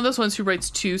not one of those ones who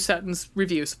writes 2-sentence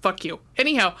reviews. Fuck you.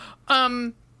 Anyhow,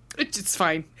 it's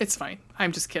fine. It's fine.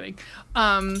 I'm just kidding.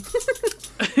 I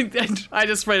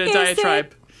just write a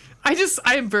diatribe. I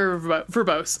am very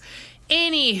verbose.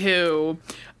 Anywho,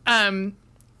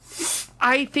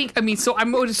 I think, so I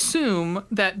would assume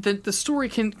that the story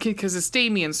can, because it's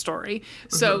Damien's story,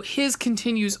 so his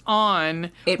continues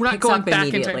on. It we're not picks going up back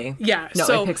immediately. into, yeah. No,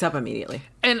 so, it picks up immediately.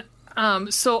 And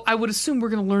so I would assume we're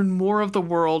going to learn more of the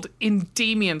world in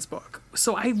Damien's book.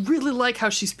 So I really like how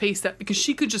she's paced that, because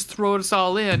she could just throw us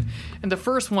all in the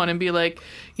first one and be like,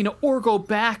 or go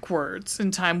backwards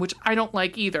in time, which I don't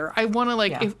like either. I want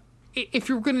to if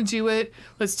you're going to do it,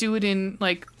 let's do it in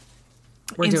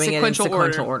We're doing it in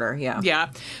sequential order. Yeah.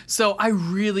 Yeah. So I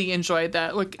really enjoyed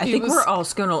that. Like, I think we're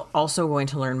also going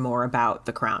to learn more about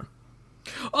the crown.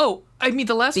 Oh,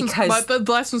 the last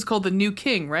one's called The New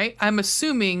King, right? I'm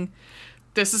assuming,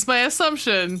 this is my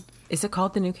assumption. Is it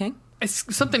called The New King?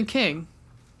 It's something King.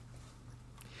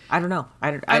 I don't know.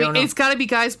 I don't know. It's got to be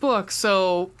Guy's book.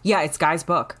 So yeah, it's Guy's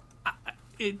book.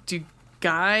 Do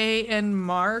Guy and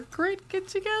Margaret get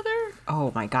together?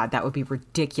 Oh my God, that would be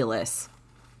ridiculous.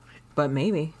 But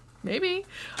maybe. I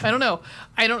don't know.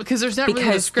 Because there's not really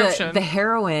a description. The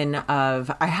heroine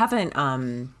of, I haven't,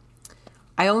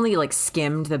 I only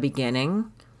skimmed the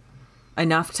beginning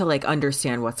enough to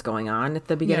understand what's going on at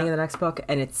the beginning of the next book.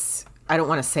 And I don't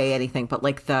want to say anything, but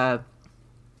the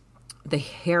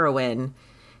heroine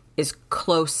is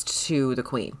close to the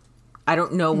queen. I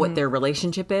don't know what their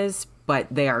relationship is, but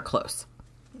they are close.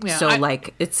 Yeah, So,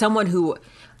 like, it's someone who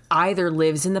either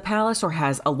lives in the palace or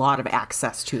has a lot of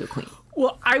access to the queen.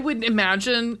 Well, I would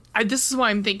imagine, this is why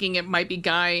I'm thinking it might be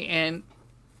Guy and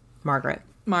Margaret,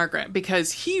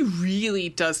 because he really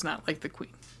does not like the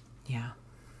queen. Yeah.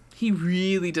 He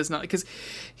really does not, because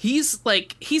he's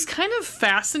kind of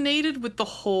fascinated with the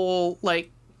whole,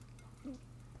 like,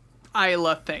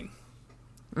 Isla thing.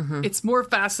 It's more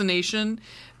fascination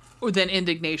than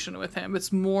indignation with him.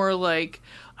 It's more like,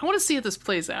 I want to see how this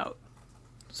plays out,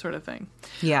 sort of thing.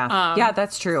 Yeah. Yeah,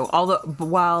 that's true. Although,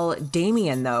 while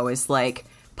Damien, though, is like,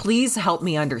 please help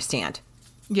me understand.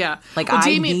 Yeah. Like, well,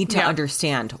 I need to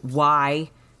understand why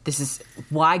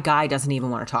Guy doesn't even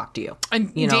want to talk to you.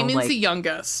 And Damien's the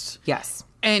youngest. Yes.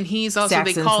 And he's also,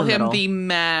 Saxon's they call the him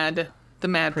middle. the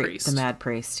mad priest. The mad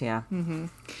priest, yeah.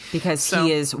 Because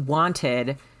he is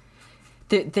wanted.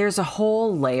 There's a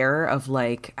whole layer of,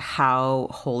 like, how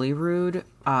Holyrood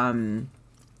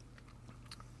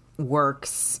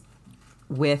works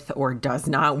with or does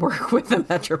not work with the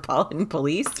Metropolitan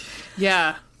Police.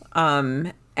 Yeah.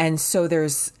 And so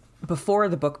before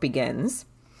the book begins,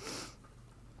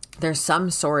 there's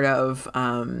some sort of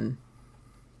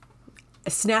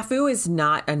snafu is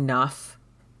not enough.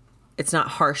 It's not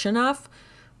harsh enough.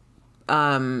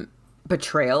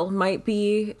 Betrayal might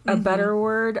be a better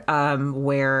word,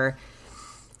 where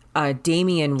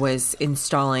Damien was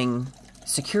installing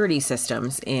security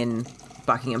systems in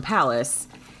Buckingham Palace,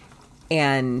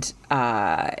 and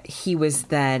he was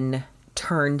then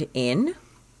turned in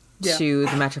to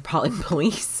the Metropolitan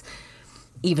Police,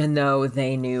 even though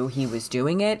they knew he was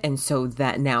doing it. And so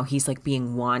that now he's like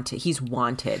being wanted. He's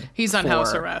wanted. He's on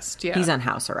house arrest. Yeah. He's on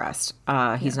house arrest.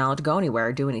 He's not allowed to go anywhere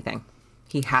or do anything.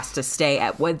 He has to stay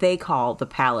at what they call the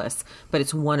palace, but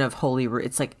it's one of Holyrood.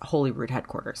 It's like Holyrood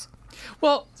headquarters.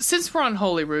 Well, since we're on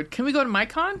Holyrood, can we go to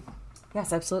MyCon?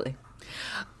 Yes, absolutely.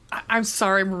 I'm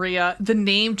sorry, Maria. The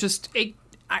name just,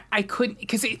 I couldn't,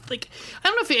 because I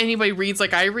don't know if anybody reads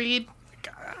like I read.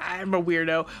 I'm a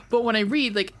weirdo. But when I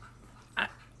read, like,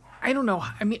 I don't know.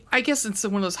 I mean, I guess it's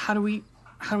one of those, how do we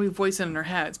voice it in our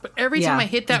heads? But every time I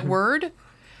hit that word,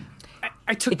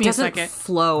 it took me a second. It doesn't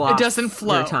flow off. It doesn't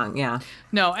flow. Your tongue, yeah.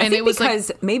 No, and it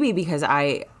was maybe because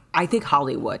I think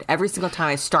Hollywood. Every single time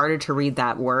I started to read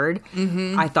that word,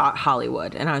 I thought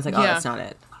Hollywood, and I was like, oh, that's not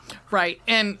it. Right,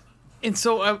 and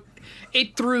so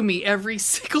it threw me every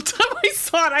single time I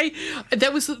saw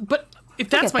it. But if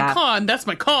that's my con, that's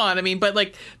my con. I mean, but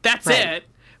like that's it.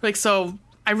 Like, so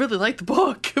I really like the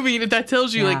book. I mean, if that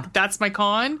tells you like that's my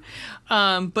con.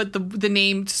 But the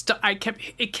name,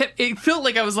 it felt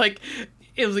like it was like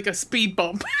a speed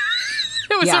bump.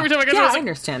 It was every time I got I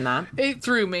understand that. It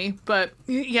threw me, but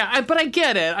but I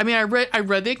get it. I mean, I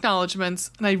read the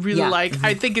acknowledgments, and I really like.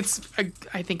 I think it's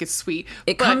sweet.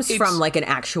 It comes from like an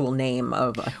actual name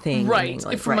of a thing,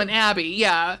 right? From an abbey,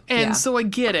 and so I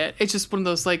get it. It's just one of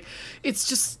those like, it's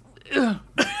just. I'm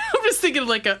just thinking of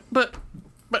like but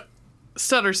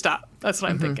stutter stop. That's what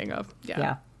I'm thinking of.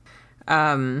 Yeah.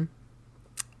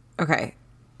 Okay,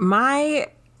 my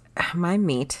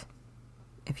meat,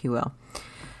 if you will.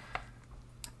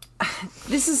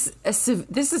 This is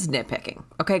nitpicking,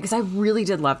 okay? Because I really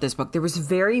did love this book. There was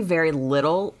very, very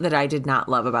little that I did not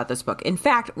love about this book. In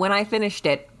fact, when I finished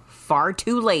it far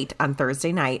too late on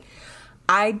Thursday night,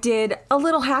 I did a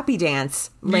little happy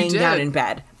dance laying down in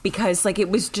bed because, like, it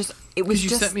was just. You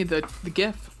sent me the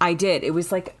GIF. I did. It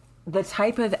was like the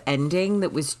type of ending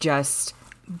that was just.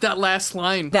 That last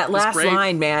line. That last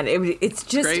line, man. It's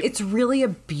just. Great. It's really a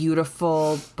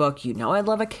beautiful book. You know, I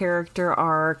love a character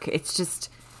arc. It's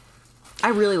just. I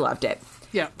really loved it.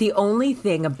 Yeah. The only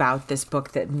thing about this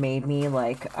book that made me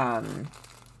like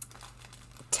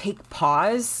take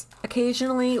pause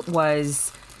occasionally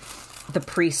was the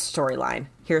priest storyline.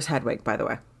 Here's Hedwig, by the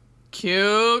way.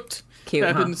 Cute.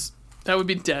 That would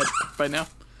be dead by now.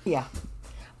 Yeah.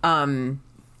 The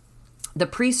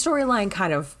priest storyline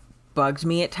kind of bugged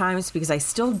me at times because I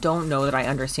still don't know that I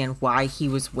understand why he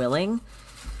was willing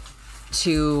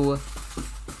to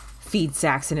feed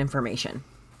Saxon information.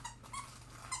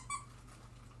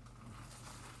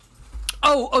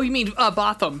 Oh, you mean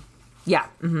Botham? Yeah.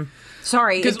 Mm-hmm.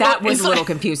 Sorry, that was a little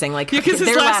confusing. Like, because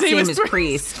their last name is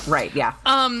Priest. Right, yeah.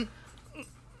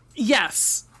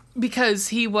 Yes, because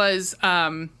he was,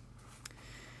 I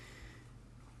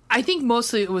think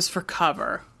mostly it was for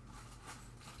cover.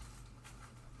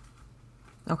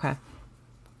 Okay.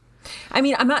 I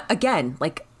mean, I'm not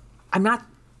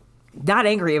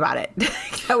angry about it.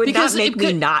 That would not make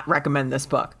me not recommend this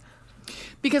book.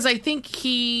 Because I think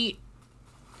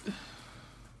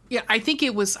Yeah, I think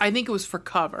it was for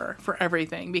cover for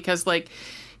everything, because like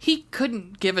he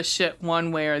couldn't give a shit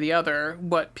one way or the other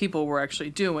what people were actually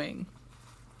doing.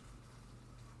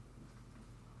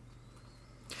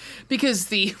 Because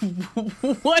the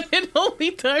one and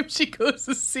only time she goes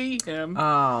to see him.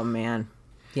 Oh man.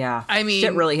 Yeah. I mean,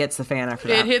 shit really hits the fan after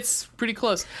that. It hits pretty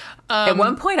close. At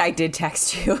one point I did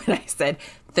text you and I said,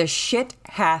 "The shit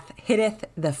hath hitteth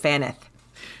the fanneth."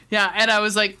 Yeah, and I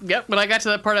was like, yep, when I got to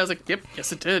that part I was like, yep,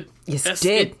 yes it did. Yes,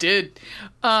 it did.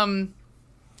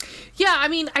 Yeah, I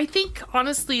mean, I think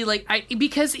honestly, like,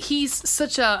 because he's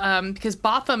such a because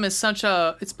Botham is such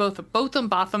a, it's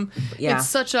Botham. Yeah. It's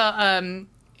such a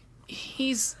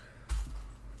he's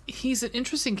an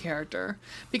interesting character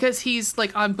because he's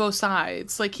like on both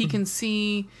sides. Like he can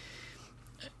see.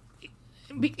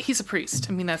 He's a priest.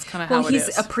 I mean, that's kind of how it is.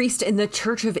 He's a priest in the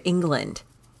Church of England.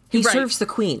 He serves the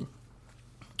Queen.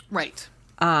 Right.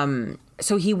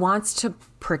 So he wants to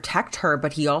protect her,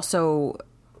 but he also,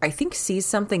 I think, sees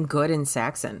something good in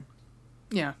Saxon.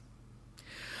 Yeah.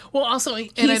 Well, also,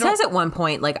 and he says at one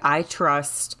point, like, I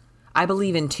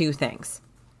believe in two things: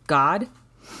 God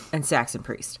and Saxon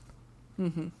priest.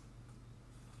 Mm-hmm.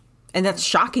 And that's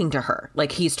shocking to her.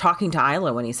 Like, he's talking to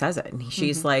Isla when he says it, and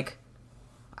she's like,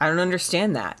 I don't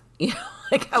understand that. You know,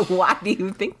 like, why do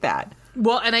you think that?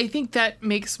 Well, and I think that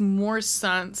makes more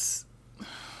sense.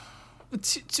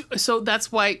 So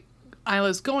that's why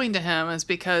Isla's going to him, is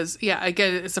because, yeah,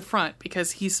 again, it's a front,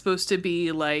 because he's supposed to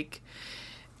be like,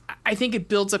 I think it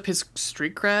builds up his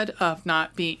street cred of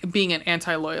not being an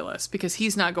anti-loyalist, because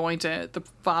he's not going to the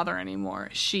father anymore.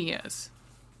 She is.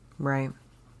 Right.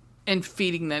 And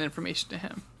feeding that information to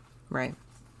him. Right.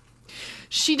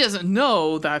 She doesn't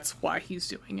know that's why he's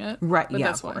doing it. Right, but yeah,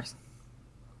 that's of course.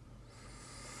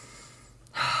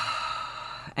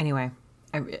 Anyway,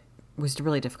 it was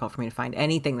really difficult for me to find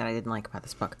anything that I didn't like about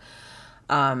this book.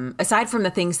 Aside from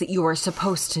the things that you were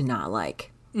supposed to not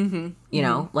like. Mm-hmm. You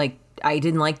know, like, I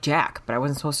didn't like Jack, but I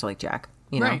wasn't supposed to like Jack.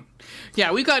 You know? Right.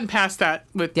 Yeah, we've gotten past that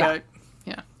with the...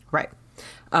 Yeah. Right.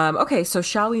 Okay, so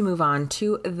shall we move on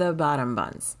to the bottom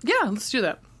buns? Yeah, let's do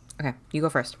that. Okay, you go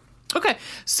first. Okay,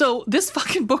 so this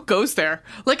fucking book goes there.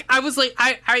 Like, I was like,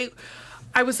 I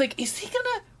was like, is he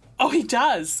gonna... Oh, he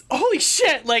does. Holy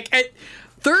shit. Like,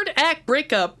 third act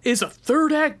breakup is a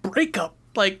third act breakup.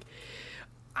 Like...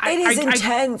 It is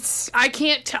intense. I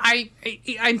can't...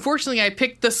 unfortunately, I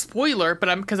picked the spoiler,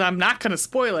 but because I'm not going to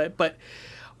spoil it. But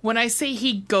when I say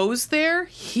he goes there,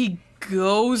 he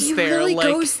goes there. He really like,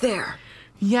 goes there.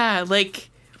 Yeah, like...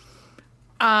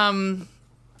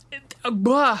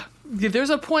 there's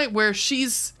a point where she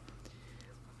hasn't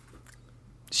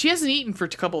eaten for a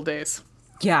couple of days.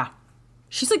 Yeah.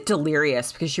 She's like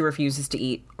delirious because she refuses to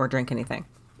eat or drink anything.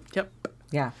 Yep.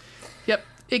 Yeah. Yep.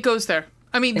 It goes there.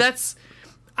 I mean, that's...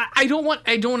 I don't want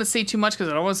to say too much because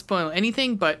I don't want to spoil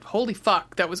anything, but holy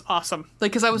fuck, that was awesome.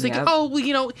 Like, because I was thinking, oh, well,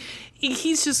 you know,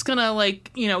 he's just gonna, like,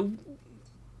 you know,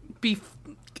 be,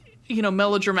 you know,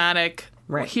 melodramatic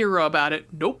hero about it.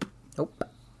 Nope.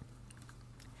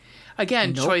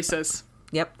 Again, choices.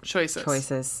 Yep.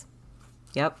 Choices.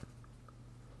 Yep.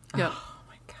 Yep. Oh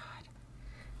my god.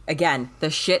 Again,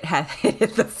 the shit hath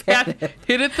hit the fan. Yeah,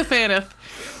 hit it the faneth.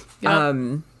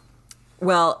 Yep.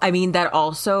 Well, I mean, that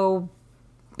also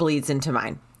bleeds into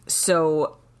mine.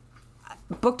 So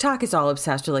Book Talk is all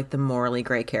obsessed with, like, the morally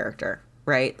gray character,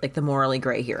 right? Like, the morally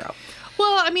gray hero.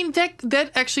 Well, I mean,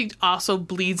 that actually also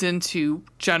bleeds into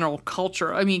general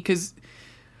culture. I mean, because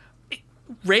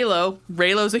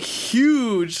Raylo's a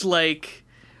huge, like,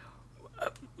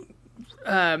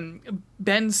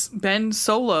 Ben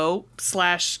Solo /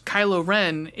 Kylo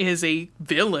Ren is a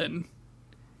villain.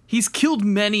 He's killed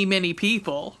many, many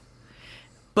people.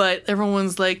 But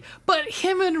everyone's like, but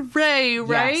him and Rey,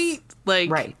 right? Yes. Like,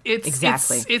 right. It's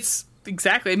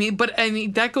exactly. I mean, but I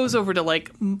mean, that goes over to,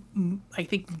 like, I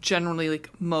think generally, like,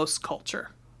 most culture.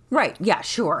 Right. Yeah,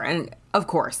 sure. And of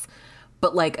course.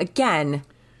 But, like, again,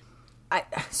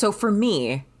 so for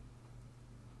me,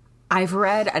 I've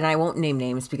read, and I won't name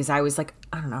names because I was, like,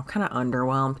 I don't know, kind of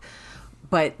underwhelmed.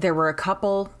 But there were a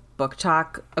couple Book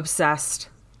Talk obsessed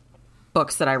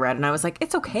books that I read, and I was like,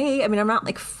 it's okay. I mean, I'm not,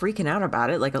 like, freaking out about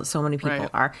it like so many people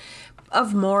are,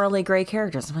 of morally gray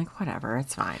characters. I'm like, whatever,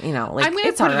 it's fine. You know, like, I'm going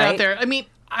to put it out there. I mean,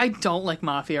 I don't like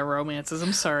mafia romances.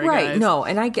 I'm sorry, guys. No,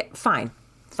 and I get fine.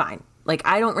 Like,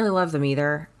 I don't really love them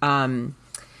either.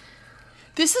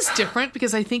 This is different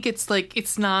because I think it's like,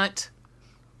 it's not...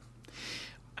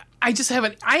 I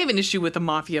have an issue with the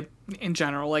mafia in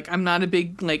general. Like, I'm not a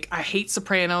big, like, I hate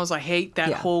Sopranos. I hate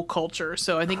that whole culture.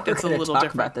 So I think that's a little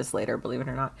different. About this later, believe it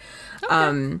or not.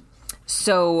 Okay.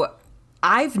 So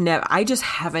I just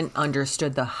haven't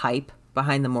understood the hype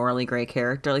behind the morally gray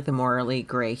character, like the morally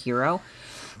gray hero.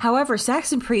 However,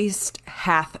 Saxon Priest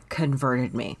hath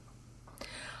converted me.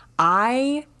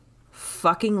 I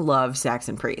fucking love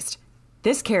Saxon Priest.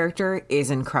 This character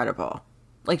is incredible.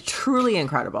 Like, truly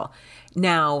incredible.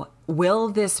 Now, will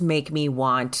this make me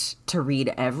want to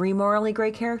read every morally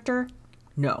gray character?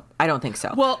 No, I don't think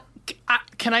so. Well,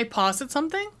 can I posit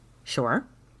something? Sure.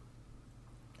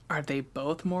 Are they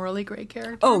both morally gray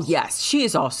characters? Oh, yes. She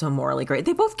is also morally great.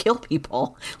 They both kill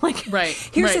people. Like, right.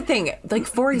 Here's the thing. Like,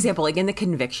 for example, like in the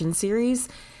Conviction series,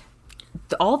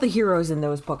 all the heroes in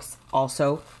those books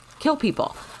also kill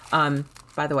people.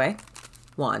 By the way,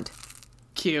 Wand.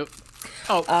 Cute.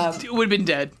 Oh, it would have been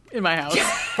dead in my house.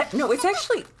 No, it's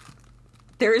actually...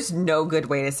 There is no good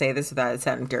way to say this without it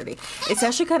sounding dirty. It's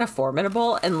actually kind of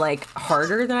formidable and, like,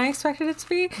 harder than I expected it to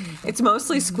be. It's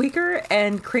mostly Squeaker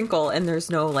and Crinkle, and there's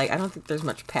no, like, I don't think there's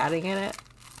much padding in it.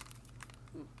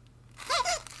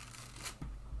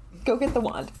 Go get the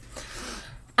wand.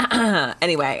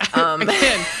 Anyway.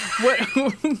 Again, what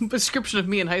description of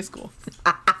me in high school?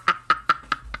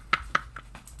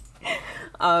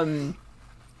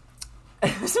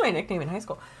 This is my nickname in high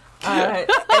school.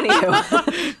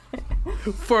 Anywho.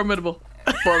 Formidable.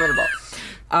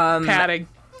 Padding. Padding.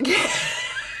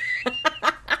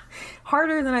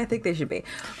 Harder than I think they should be.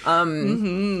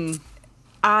 Where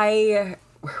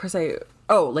was I?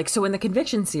 Oh, like, so in the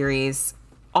Conviction series,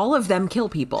 all of them kill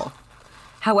people.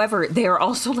 However, they are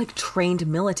also, like, trained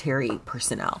military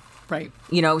personnel. Right.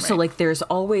 You know, so, like, there's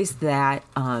always that,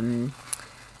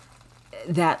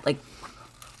 like,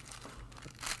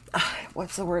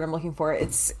 what's the word I'm looking for?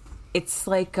 It's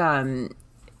like,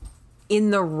 in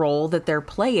the role that they're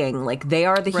playing, like, they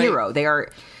are the hero.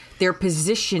 They're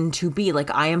positioned to be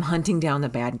like, I am hunting down the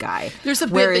bad guy. There's a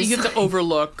bit that you have to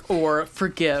overlook or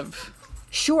forgive.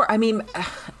 Sure. I mean,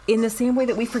 in the same way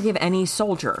that we forgive any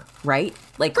soldier, right?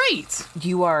 Like, right.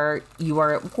 You are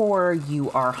at war,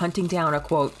 you are hunting down a,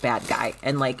 quote, bad guy.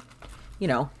 And, like, you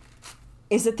know,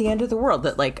 is it the end of the world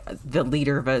that, like, the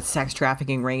leader of a sex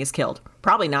trafficking ring is killed?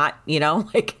 Probably not, you know?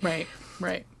 Like,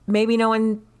 right. Maybe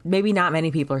not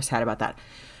many people are sad about that.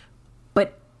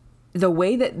 But the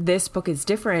way that this book is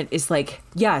different is, like,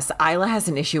 yes, Isla has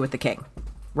an issue with the king,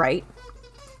 right?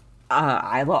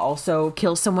 Isla also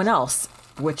kills someone else,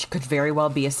 which could very well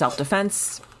be a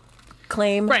self-defense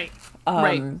claim. Right.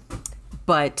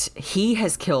 But he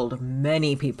has killed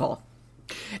many people.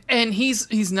 And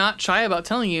he's not shy about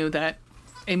telling you that.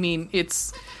 I mean,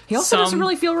 it's... He also doesn't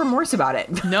really feel remorse about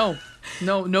it. No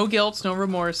guilt, no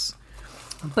remorse.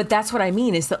 But that's what I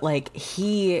mean, is that, like,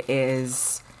 he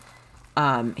is...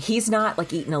 he's not,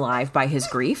 like, eaten alive by his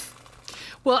grief.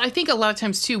 Well, I think a lot of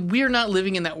times, too, we're not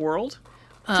living in that world.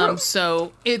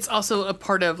 So it's also a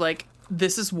part of, like,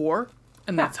 this is war,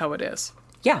 and that's how it is.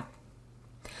 Yeah.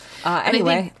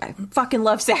 Anyway, I fucking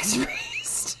love Saxon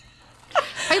Priest.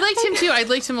 I liked him, too. I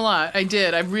liked him a lot. I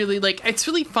did. I really, like, it's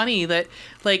really funny that,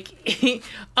 like,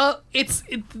 it's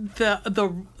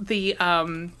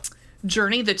the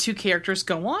journey the two characters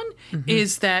go on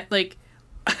is that, like,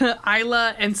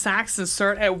 Isla and Saxon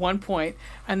start at one point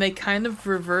and they kind of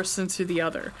reverse into the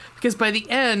other, because by the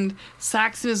end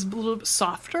Saxon is a little bit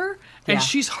softer and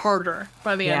she's harder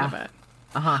by the end of it.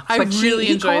 I but really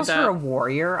he enjoyed calls that. her a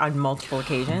warrior on multiple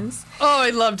occasions. Oh, I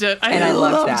loved it. I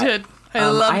loved it. I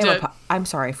loved it. I'm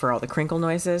sorry for all the crinkle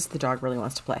noises. The dog really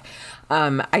wants to play.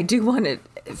 I do want to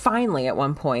finally at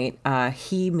one point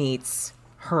he meets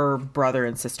her brother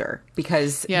and sister,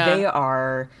 because they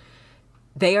are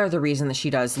the reason that she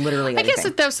does literally anything. I guess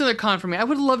that was another con for me. I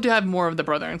would love to have more of the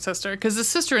brother and sister, because the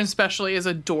sister especially is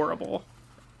adorable.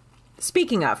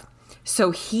 Speaking of, so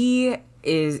he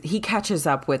catches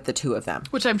up with the two of them,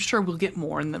 which I'm sure we'll get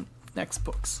more in the next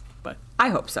books, but I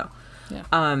hope so.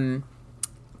 Yeah.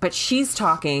 But she's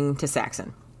talking to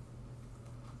Saxon,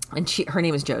 and her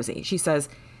name is Josie. She says,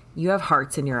 "You have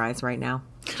hearts in your eyes right now."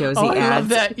 Josie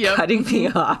adds, cutting me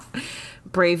off.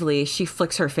 Bravely, she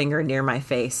flicks her finger near my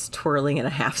face, twirling in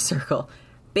a half circle.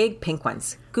 Big pink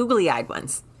ones, googly-eyed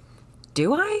ones.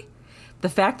 Do I? The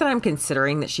fact that I'm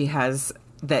considering that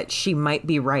she might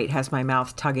be right has my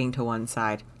mouth tugging to one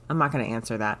side. I'm not going to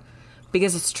answer that,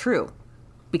 because it's true.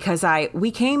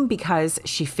 We came because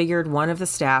she figured one of the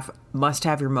staff must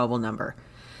have your mobile number.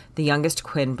 The youngest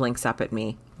Quinn blinks up at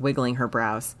me, wiggling her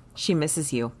brows. She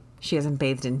misses you. She hasn't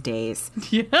bathed in days.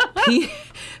 Yeah.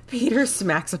 Peter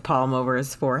smacks a palm over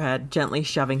his forehead, gently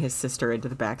shoving his sister into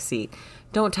the back seat.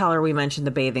 Don't tell her we mentioned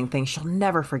the bathing thing. She'll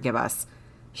never forgive us.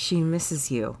 She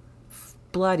misses you.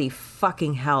 Bloody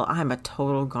fucking hell, I'm a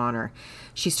total goner.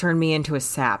 She's turned me into a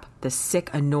sap, the sick,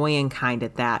 annoying kind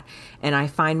at that, and I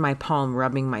find my palm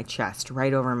rubbing my chest,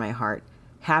 right over my heart.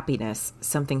 Happiness,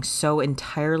 something so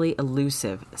entirely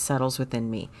elusive, settles within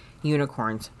me.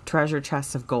 Unicorns, treasure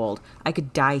chests of gold. I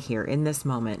could die here in this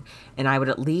moment, and I would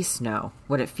at least know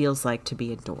what it feels like to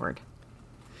be adored.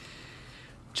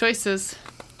 Choices.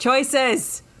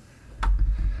 Choices!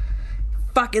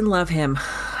 Fucking love him.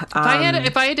 If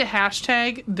I had to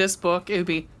hashtag this book, it would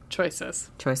be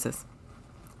choices. Choices.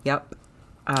 Yep.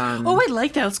 I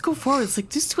like that. Let's go forward. It's like,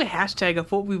 just do a hashtag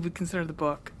of what we would consider the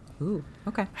book. Ooh,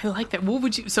 okay. I like that. What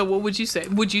would you say?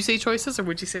 Would you say choices, or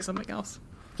would you say something else?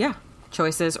 Yeah.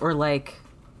 Choices, or like,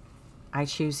 I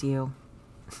choose you.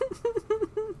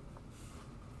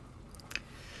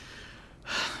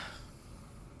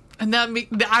 And now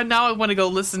I want to go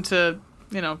listen to,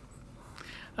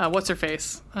 what's her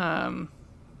face?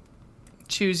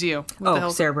 Choose You.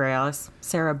 Sarah Bareilles.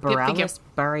 Sarah Bareilles? Yep,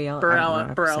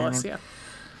 Bareilles, yeah.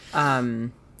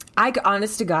 I,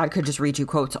 honest to God, could just read you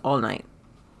quotes all night.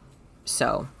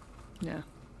 So, yeah.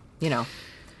 The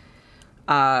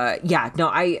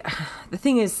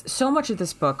thing is, so much of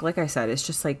this book, like I said, is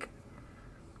just like,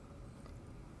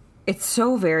 it's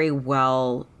so very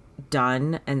well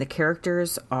done, and the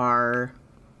characters are,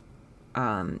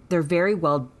 they're very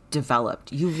well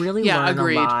developed. You really learn a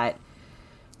lot.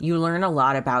 You learn a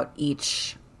lot about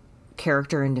each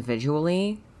character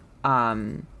individually.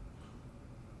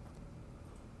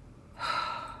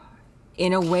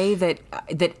 In a way that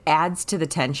adds to the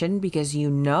tension, because you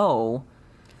know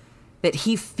that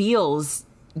he feels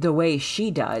the way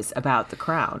she does about the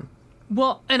crown.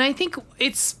 Well, and I think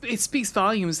it speaks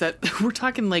volumes that we're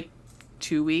talking like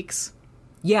 2 weeks.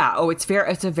 Yeah. Oh, it's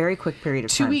a very quick period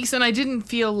of time. 2 weeks, and I didn't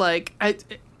feel like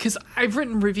because I've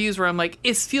written reviews where I'm like,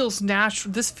 it feels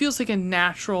natural. This feels like a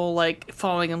natural, like,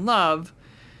 falling in love,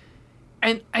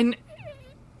 and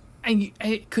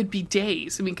it could be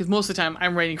days. I mean, because most of the time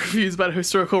I'm writing reviews about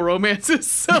historical romances,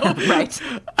 so right.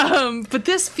 But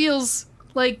this feels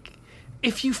like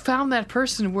if you found that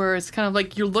person where it's kind of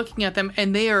like you're looking at them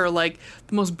and they are like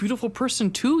the most beautiful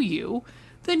person to you,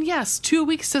 then yes, 2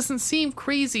 weeks doesn't seem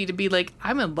crazy to be like,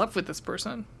 I'm in love with this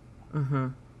person. Mm-hmm.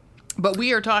 But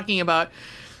we are talking about,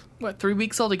 3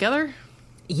 weeks altogether?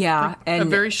 Yeah. Like and a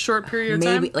very short period of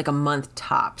time? Maybe like a month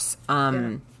tops.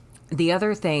 The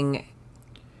other thing,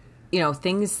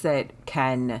 things that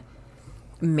can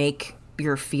make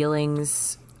your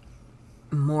feelings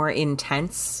more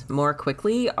intense more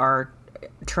quickly are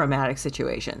traumatic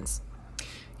situations.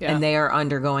 Yeah. And they are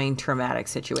undergoing traumatic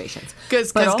situations.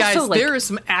 Because guys, there is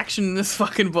some action in this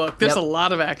fucking book. There's a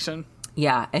lot of action.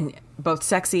 Yeah, and both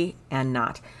sexy and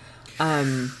not.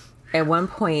 At one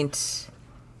point,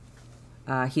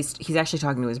 he's actually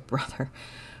talking to his brother.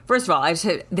 First of all,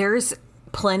 there's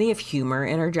plenty of humor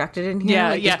interjected in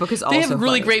here. Yeah, This book is also they have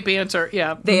really funny. great banter.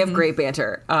 Yeah, they have great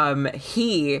banter.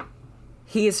 He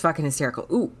is fucking hysterical.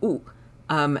 Ooh.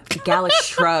 Gallic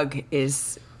Shrug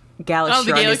is. Gallic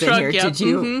Shrug is in here. Yeah. Did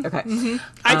you? Mm-hmm. Okay. Mm-hmm.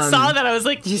 I saw that. I was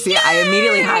like, did you see it? I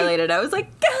immediately highlighted. I was like,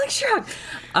 Gallic Shrug.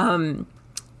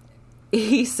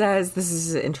 He says, this is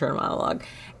his internal monologue,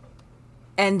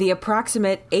 and the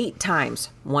approximate 8 times,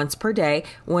 once per day,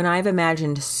 when I've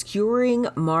imagined skewering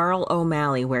Marl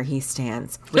O'Malley where he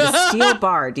stands, with a steel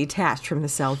bar detached from the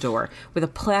cell door, with a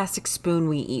plastic spoon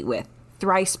we eat with,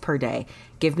 thrice per day.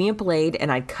 Give me a blade,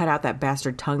 and I'd cut out that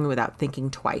bastard tongue without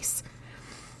thinking twice.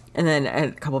 And then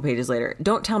a couple pages later,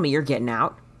 don't tell me you're getting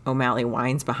out. O'Malley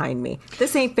whines behind me.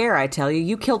 This ain't fair, I tell you.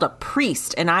 You killed a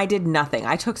priest, and I did nothing.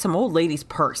 I took some old lady's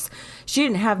purse. She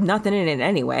didn't have nothing in it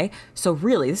anyway. So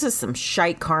really, this is some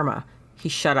shite karma. He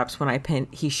shuts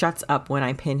up when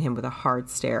I pin him with a hard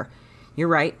stare. You're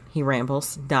right, he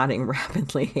rambles, nodding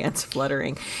rapidly, hands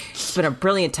fluttering. It's been a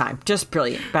brilliant time. Just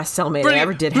brilliant. Best cellmate I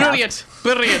ever did have.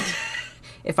 Brilliant.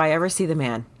 If I ever see the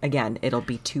man again, it'll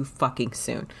be too fucking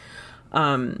soon.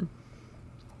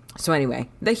 So anyway,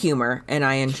 the humor, and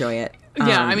I enjoy it.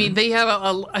 Yeah, I mean, they have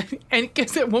and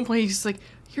because at one point he's just like,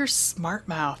 "You're smart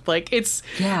mouth." Like it's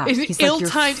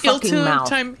ill-timed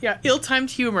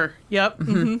humor. Yep.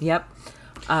 Mm-hmm. Yep.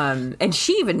 And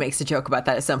she even makes a joke about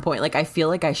that at some point. Like, I feel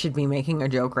like I should be making a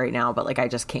joke right now, but like I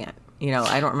just can't.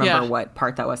 I don't remember what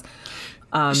part that was.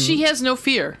 She has no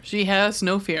fear. She does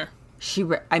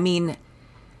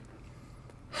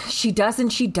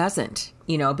and she doesn't,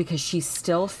 because she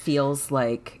still feels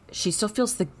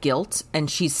the guilt, and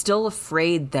she's still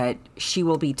afraid that she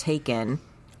will be taken.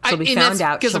 She'll be found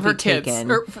out because she'll of her be kids,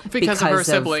 taken or because of her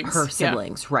siblings. Her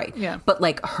siblings, right. Yeah. But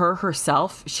like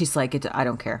herself, she's like, I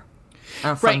don't care. I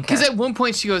don't fucking care. Because at one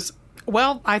point she goes,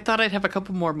 well, I thought I'd have a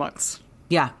couple more months.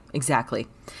 Yeah, exactly.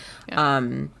 Yeah.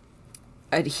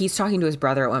 He's talking to his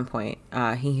brother at one point.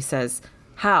 He says,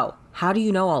 How do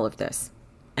you know all of this?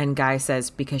 And Guy says,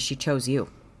 because she chose you.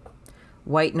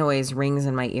 White noise rings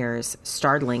in my ears,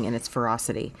 startling in its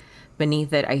ferocity.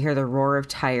 Beneath it, I hear the roar of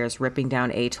tires ripping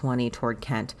down A20 toward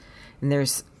Kent. And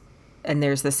there's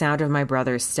the sound of my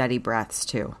brother's steady breaths,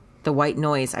 too. The white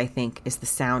noise, I think, is the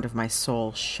sound of my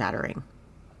soul shattering.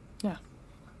 Yeah.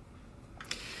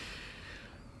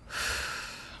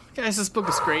 Guys, this book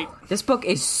is great. This book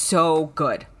is so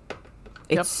good.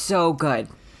 It's so good.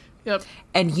 Yep.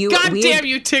 And God damn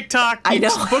you, TikTok. I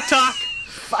know. Book talk.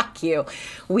 Fuck you.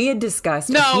 We had discussed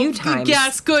a few times.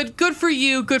 Yes, good for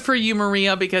you. Good for you,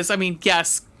 Maria, because, I mean,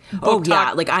 yes. Oh,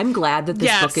 yeah. Like, I'm glad that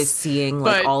this book is seeing,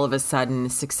 like, all of a sudden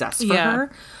success for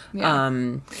her. Yeah.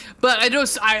 But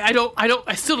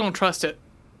I still don't trust it.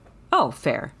 Oh,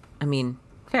 fair. I mean,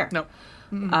 fair. No.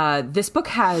 This book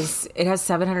has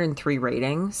 703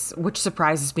 ratings, which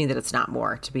surprises me that it's not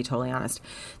more, to be totally honest.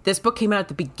 This book came out at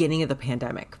the beginning of the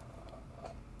pandemic.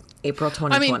 April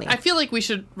 2020. I mean, I feel like we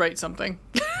should write something.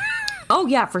 Oh,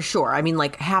 yeah, for sure. I mean,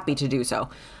 like, happy to do so.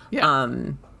 Yeah.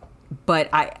 But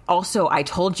I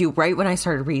told you right when I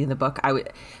started reading the book,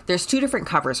 there's two different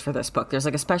covers for this book. There's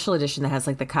like a special edition that has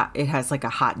like it has like a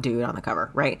hot dude on the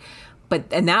cover, right?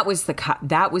 And that was the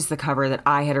cover that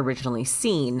I had originally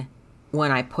seen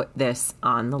when I put this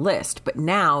on the list. But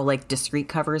now, like, discrete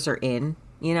covers are in,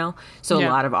 you know? So a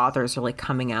lot of authors are like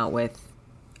coming out with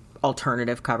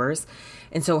alternative covers.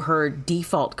 And so her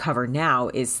default cover now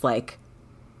is like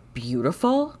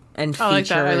beautiful and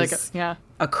features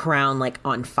a crown like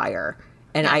on fire.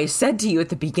 And I said to you at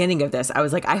the beginning of this, I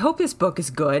was like, I hope this book is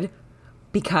good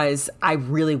because I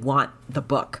really want the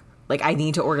book. Like, I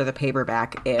need to order the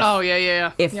paperback if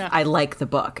I like the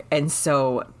book. And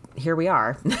so here we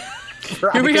are.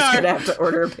 Veronica's going to have to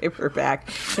order a paperback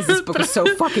because this book is so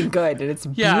fucking good and it's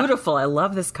beautiful. I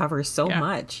love this cover so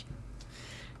much.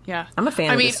 Yeah. I'm a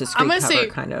fan of this discrete cover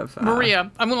kind of.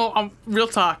 Maria, I'm real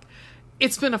talk.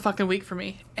 It's been a fucking week for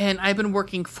me, and I've been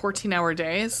working 14-hour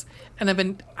days,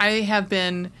 and I have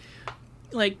been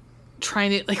like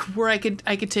trying to, like, where I could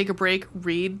take a break,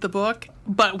 read the book,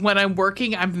 but when I'm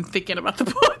working, I'm thinking about the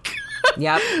book.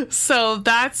 Yep. So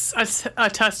that's a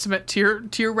testament to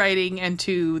your writing and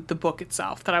to the book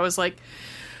itself. That I was like,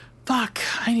 fuck,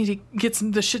 I need to get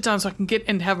the shit done so I can get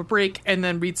and have a break and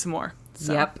then read some more.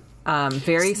 So. Yep.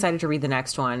 Very excited to read the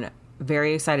next one.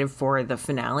 Very excited for the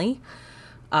finale.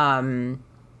 And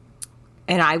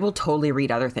I will totally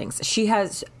read other things. She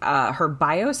has, her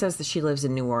bio says that she lives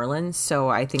in New Orleans, so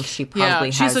I think she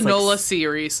probably has... she's a NOLA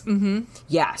series. Mm-hmm.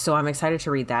 Yeah, so I'm excited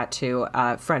to read that too.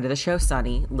 Friend of the show,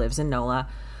 Sunny, lives in NOLA.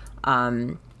 So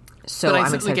I'm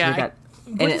excited to read that.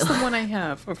 What is the one I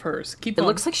have of hers? Keep going. It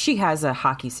looks like she has a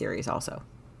hockey series also.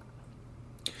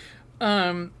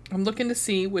 I'm looking to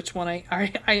see which one I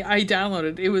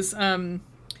downloaded. It was,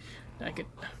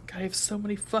 I have so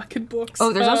many fucking books.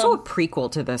 Oh, there's also a prequel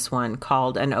to this one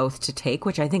called An Oath to Take,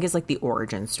 which I think is like the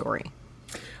origin story.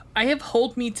 I have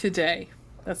Hold Me Today.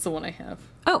 That's the one I have.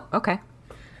 Oh, okay.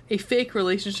 A fake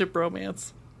relationship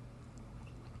romance.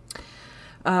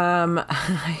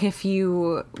 If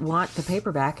you want the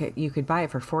paperback, you could buy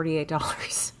it for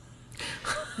 $48.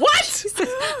 What?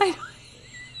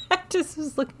 I just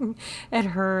was looking at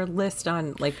her list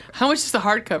on like... How much is the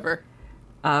hardcover?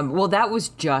 Well, that was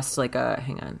just like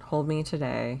hang on, Hold Me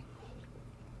Today.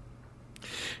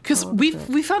 Because we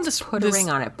found this... Put a ring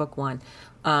on it, book one.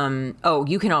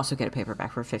 You can also get a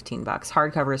paperback for $15.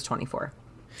 Hardcover is $24.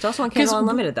 It's also on Kindle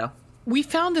Unlimited, though. We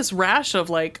found this rash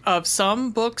of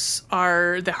some books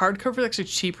are the hardcover is actually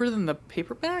cheaper than the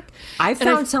paperback. I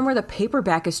found some where the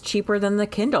paperback is cheaper than the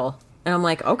Kindle. And I'm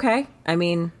like, okay, I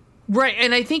mean... Right,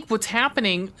 and I think what's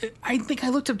happening, I think I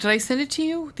looked up, did I send it to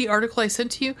you? The article I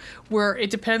sent to you, where it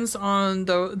depends on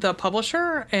the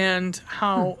publisher and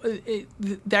how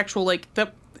the actual, like,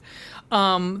 the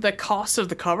cost of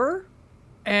the cover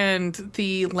and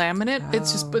the laminate.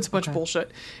 It's a bunch of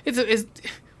bullshit.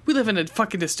 We live in a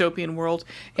fucking dystopian world.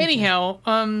 Anyhow,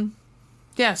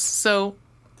 yes, so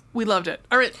we loved it.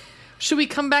 All right. Should we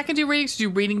come back and do ratings? Do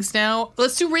ratings now?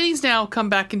 Let's do ratings now. Come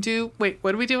back and do... Wait,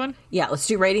 what are we doing? Yeah, let's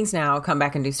do ratings now. Come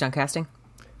back and do stunt casting.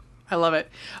 I love it.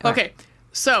 Okay,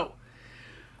 so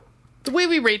the way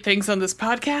we rate things on this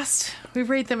podcast, we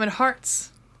rate them in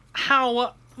hearts.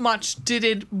 How much did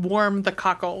it warm the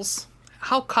cockles?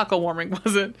 How cockle warming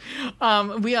was it?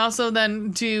 We also then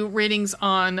do ratings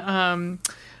on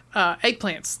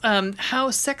eggplants. How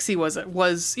sexy was it?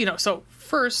 So...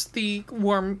 First, the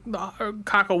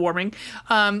cockle warming.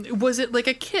 Was it like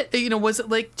a kid? Was it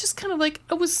like just kind of like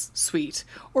it was sweet,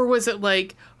 or was it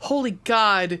like holy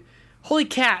God, holy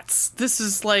cats? This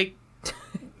is like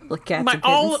cats my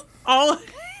all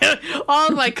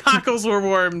of my cockles were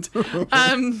warmed.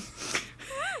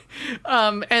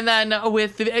 And then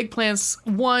with the eggplants,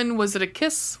 1, was it a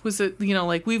kiss? Was it,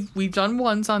 like we've done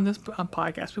ones on this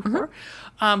podcast before.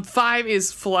 5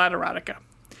 is full out erotica.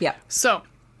 Yeah. So,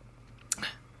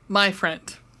 my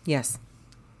friend. Yes.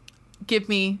 Give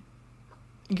me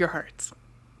your hearts.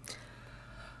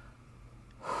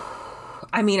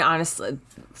 I mean, honestly,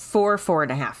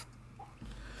 4.5.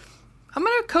 I'm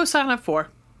going to co-sign on 4.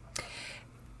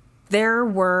 There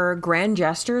were grand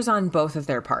gestures on both of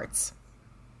their parts.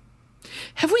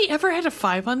 Have we ever had a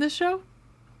 5 on this show?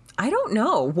 I don't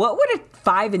know. What would a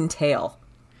 5 entail?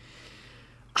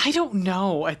 I don't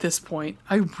know at this point.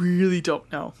 I really don't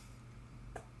know.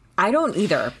 I don't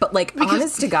either. But,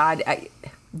 honest to God,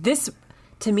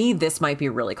 to me, this might be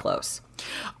really close.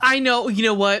 I know. You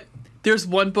know what? There's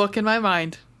one book in my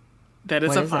mind that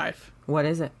is a 5. What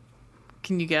is it?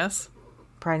 Can you guess?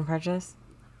 Pride and Prejudice?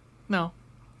 No.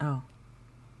 Oh.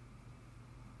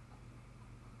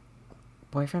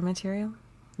 Boyfriend Material?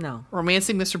 No.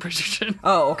 Romancing Mr. Bridgerton.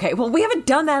 Oh, okay. Well, we haven't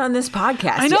done that on this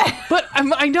podcast I know, yet. but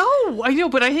I know,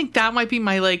 but I think that might be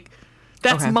my,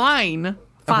 that's Okay. mine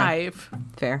 5.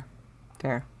 Okay.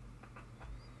 Fair.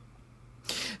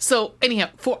 So, anyhow,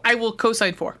 4. I will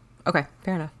co-sign 4. Okay,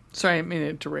 fair enough. Sorry, I didn't mean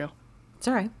to derail. It's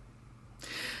all right.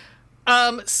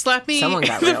 Slap me Someone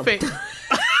got in the railed. face.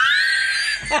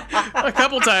 A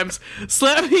couple times.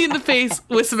 Slap me in the face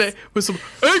with some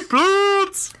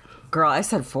eggplants. Girl, I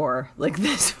said 4.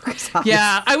 This was on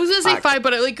Yeah, I was gonna say Fuck. 5,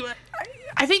 but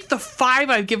I think the 5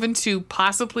 I've given to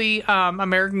possibly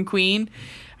American Queen,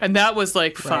 and that was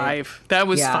 5. Right. That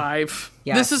was Yeah. 5.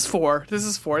 Yes. This is 4. This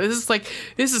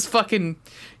is fucking.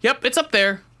 Yep, it's up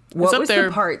there. What it's up was there.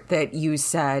 the part that you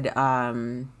said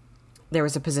there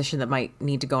was a position that might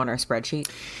need to go on our spreadsheet?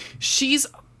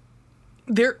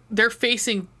 They're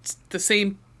facing the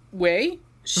same way.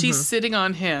 She's sitting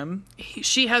on him.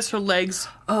 She has her legs.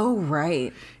 Oh,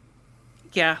 right.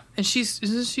 Yeah, and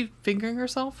isn't she fingering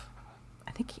herself?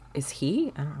 I think, is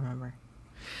he? I don't remember.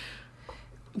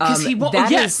 Because he won't.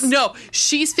 that Yes, is- no.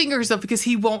 She's fingering herself because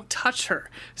he won't touch her.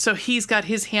 So he's got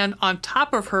his hand on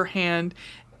top of her hand,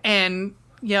 and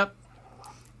yep.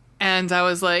 And I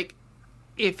was like,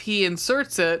 if he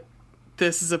inserts it,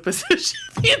 this is a position.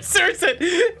 If he inserts it,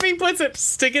 if he puts it,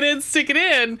 stick it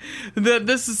in, then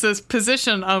this is his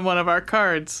position on one of our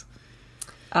cards.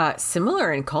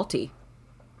 Similar in Culty.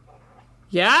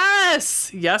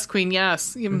 Yes, Queen.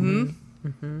 Yes.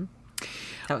 Mm-hmm.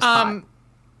 That was hot.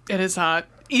 It is hot.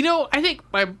 I think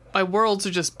my worlds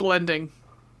are just blending.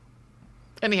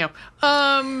 Anyhow,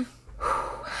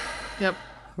 yep,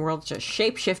 World's just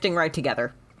shape-shifting right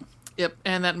together. yep,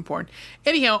 and that in porn.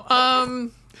 Anyhow,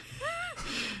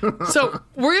 so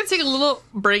we're gonna take a little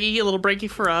breaky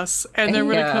for us, and then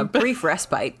we're gonna come back. brief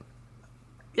respite.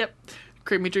 Yep,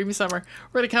 creamy, dreamy summer.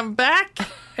 We're gonna come back,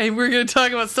 and we're gonna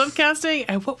talk about subcasting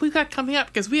and what we've got coming up,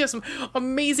 because we have some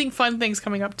amazing, fun things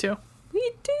coming up too.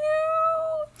 We do.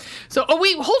 So,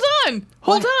 wait, hold on.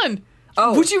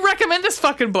 Oh. Would you recommend this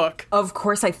fucking book? Of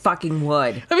course I fucking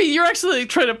would. I mean, you're actually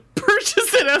trying to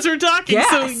purchase it as we're talking. Yes,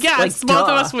 So, yes, like, both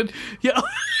duh. of us would. Yeah.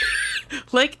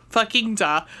 Like fucking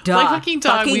duh. Duh. Like fucking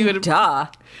duh. We would. Duh.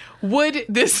 Would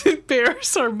this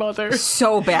embarrass our mother?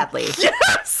 So badly.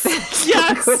 Yes. It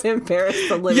Yes. would embarrass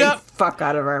the living Yep. fuck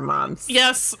out of our moms.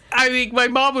 Yes. I mean, my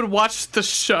mom would watch the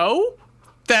show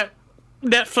that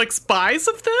Netflix buys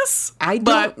of this. I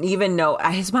but, don't even know.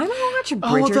 Has my mom watched Although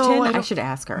Bridgerton? I I don't- should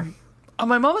ask her. Oh,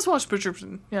 my mom has watched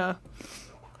Bridgerton. Yeah.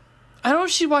 I don't know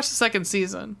if she watched the second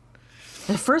season.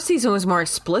 The first season was more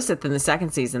explicit than the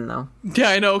second season, though. Yeah,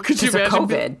 I know. Could you Because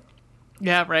of imagine? COVID.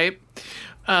 Yeah, right.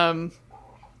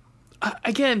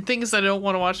 Again, things I don't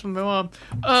want to watch with my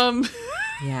mom.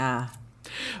 Yeah.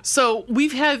 So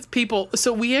we've had people.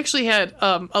 So we actually had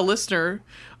a listener.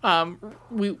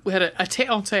 We had a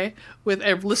tete with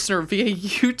a listener via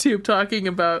YouTube talking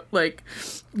about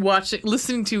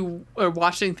listening to or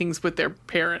watching things with their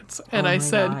parents. And Oh I my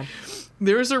said, God.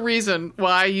 there's a reason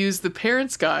why I use the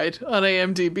Parents Guide on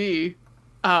IMDb.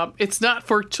 It's not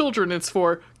for children. It's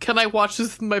for, can I watch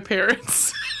this with my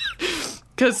parents?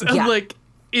 Because I'm Yeah. like,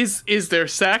 is there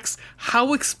sex?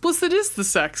 How explicit is the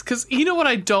sex? Because you know what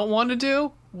I don't want to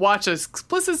do? Watch an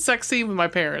explicit sex scene with my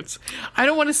parents. I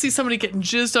don't want to see somebody getting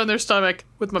jizzed on their stomach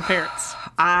with my parents.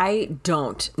 I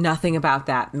don't. Nothing about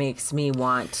that makes me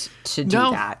want to do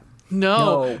that.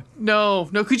 No.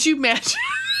 Could you imagine?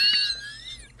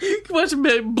 Watch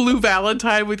Blue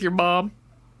Valentine with your mom.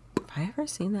 Have I ever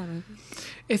seen that movie?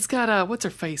 It's got what's her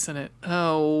face in it?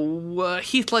 Oh,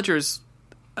 Heath Ledger's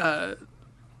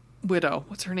widow.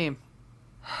 What's her name?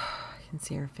 I can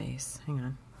see her face. Hang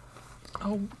on.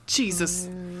 Oh, Jesus.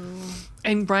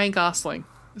 And Ryan Gosling.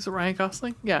 Is it Ryan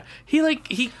Gosling? Yeah.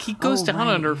 He goes down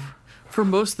on her for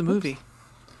most of the movie.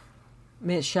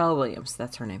 Michelle Williams,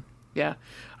 that's her name. Yeah.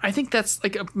 I think that's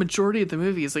like a majority of the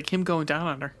movie is like him going down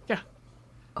on her. Yeah.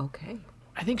 Okay.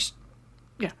 I think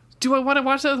yeah. Do I want to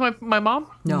watch that with my mom?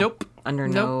 No. Nope. Under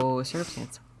no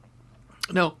circumstance.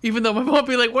 No. Even though my mom would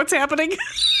be like, what's happening?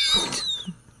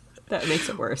 That makes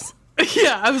it worse.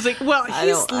 Yeah. I was like, well,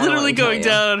 he's literally going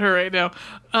down on her right now.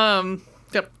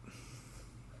 Yep.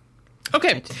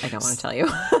 Okay. I don't want to tell you.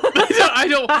 I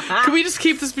don't. Can we just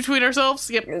keep this between ourselves?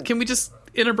 Yep. Can we just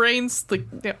in our brains? Like,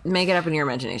 yep. Make it up in your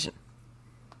imagination.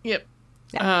 Yep.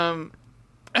 Yeah.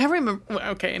 I remember.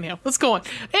 Okay. Anyhow, let's go on.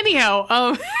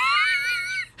 Anyhow,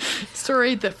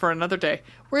 story that for another day.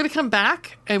 We're gonna come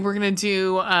back and we're gonna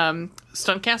do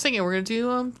stunt casting and we're gonna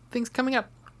do things coming up.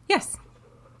 Yes.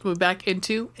 We'll be back in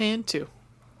 2 and 2.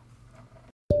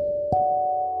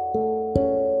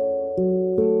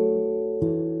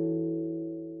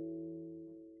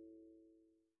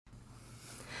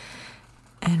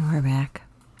 And we're back.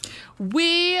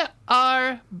 We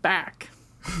are back.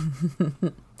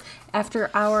 After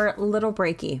our little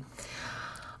breaky.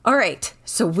 All right.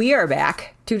 So we are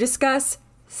back to discuss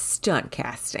stunt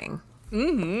casting.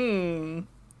 Mm-hmm.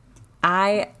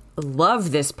 I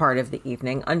love this part of the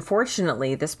evening.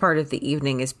 Unfortunately, this part of the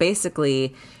evening is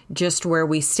basically just where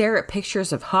we stare at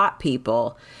pictures of hot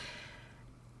people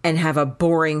and have a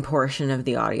boring portion of of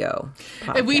the audio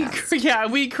podcast. And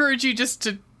we encourage you just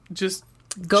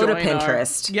go to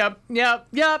Pinterest. Yep.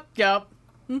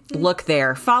 Mm-hmm. Look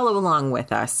there. Follow along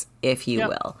with us, if you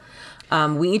will.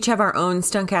 We each have our own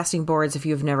stunt casting boards if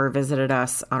you've never visited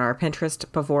us on our Pinterest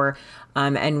before.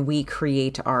 And we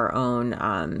create our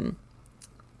own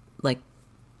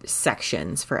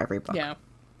sections for every book. Yeah.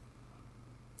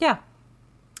 Yeah.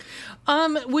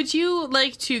 Would you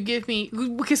like to give me,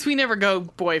 because we never go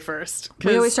boy first.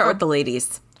 We always start with the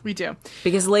ladies. We do.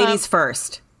 Because ladies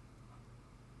first.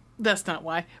 That's not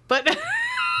why. But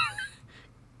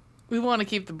we want to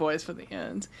keep the boys for the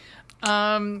end.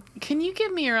 Can you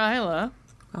give me your Isla?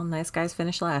 Well, nice guys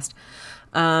finish last.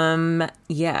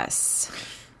 Yes.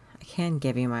 I can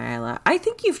give you my Isla. I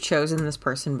think you've chosen this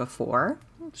person before.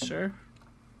 Sure.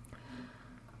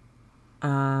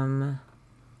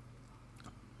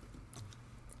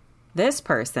 This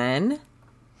person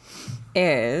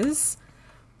is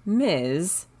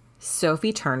Ms.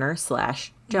 Sophie Turner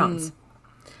 / Jones.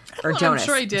 Or Jonas. I'm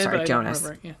sure I did, sorry, but Jonas. I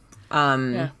don't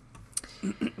remember. Yeah.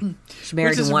 She's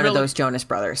married to one of those Jonas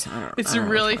brothers. It's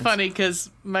really funny because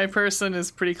my person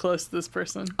is pretty close to this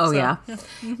person. Oh, so, yeah?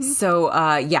 Mm-hmm. So,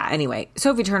 anyway.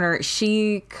 Sophie Turner,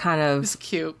 she kind of... It's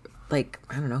cute. Like,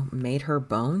 I don't know, made her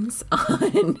bones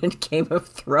on Game of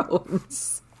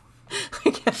Thrones.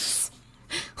 I guess.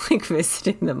 Like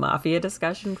visiting the mafia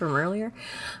discussion from earlier.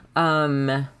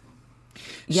 Yeah,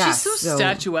 she's so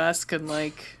statuesque and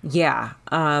like... Yeah.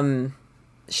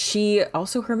 She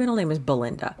also, her middle name is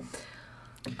Belinda.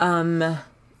 What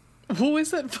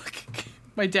was that?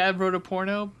 My dad wrote a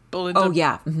porno. Belinda. Oh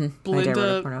yeah. Mm-hmm. Belinda. My dad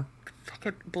wrote a porno.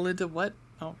 Belinda what?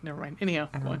 Oh, never mind. Anyhow,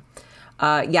 go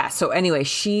on. Yeah. So anyway,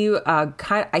 she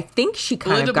I think she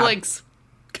kind of got. Blinks.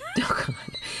 Oh God.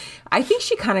 I think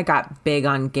she kind of got big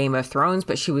on Game of Thrones,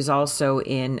 but she was also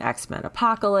in X-Men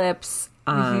Apocalypse.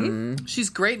 She's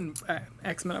great in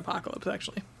X-Men Apocalypse,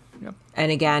 actually. Yep.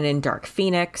 And again in Dark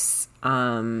Phoenix.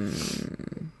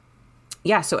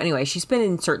 Yeah, so anyway, she's been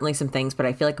in certainly some things, but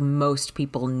I feel like most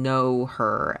people know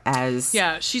her as...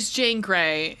 Yeah, she's Jane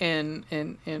Grey in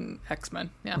X-Men.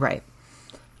 Yeah. Right.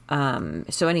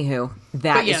 So anywho,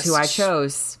 that is who I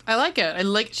chose. I like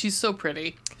it. She's so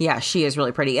pretty. Yeah, she is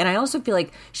really pretty. And I also feel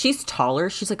like she's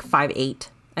taller. She's like 5'8",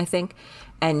 I think.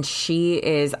 And she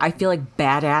is, I feel like,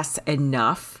 badass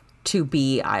enough to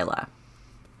be Isla.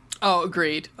 Oh,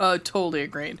 agreed. Totally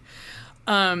agreed.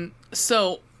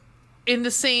 So, in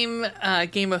the same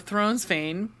Game of Thrones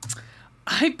vein,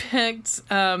 I picked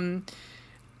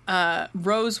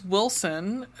Rose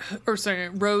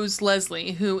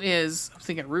Leslie, who is, I'm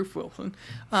thinking Ruth Wilson,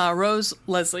 Rose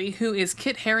Leslie, who is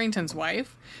Kit Harington's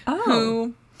wife,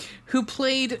 who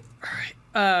played,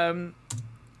 I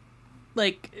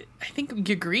think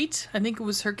Ygritte, I think it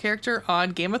was her character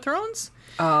on Game of Thrones.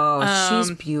 Oh,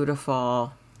 she's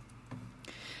beautiful.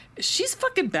 She's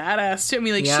fucking badass too. I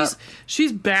mean,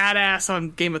 she's badass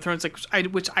on Game of Thrones,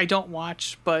 which I don't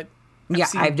watch, but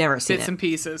I've never seen bits and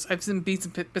pieces. I've seen bits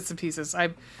and pieces.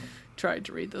 I've tried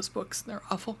to read those books, and they're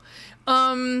awful.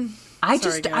 I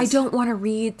don't want to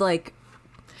read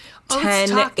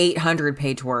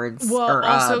 800-page words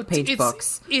page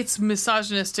books. It's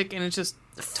misogynistic and it's just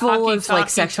full of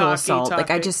sexual assault. Talking.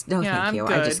 Thank you.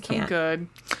 I just can't. I'm good.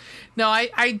 No,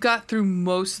 I got through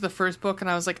most of the first book, and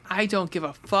I was like, I don't give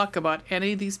a fuck about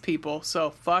any of these people,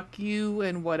 so fuck you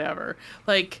and whatever.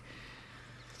 Like,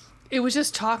 it was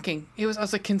just talking. I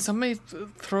was like, can somebody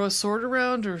throw a sword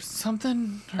around or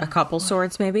something? A couple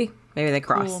swords, maybe? Maybe they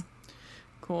cross.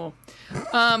 Cool.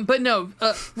 But no,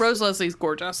 Rose Leslie's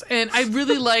gorgeous. And I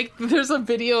really like, there's a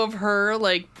video of her,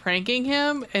 like, pranking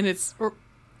him, and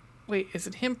wait, is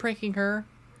it him pranking her?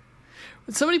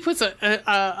 Somebody puts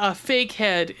a fake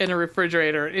head in a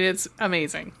refrigerator, and it's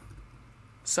amazing.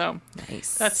 So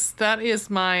nice. That is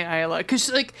my Isla,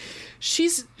 because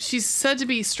she's said to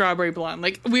be strawberry blonde.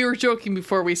 Like, we were joking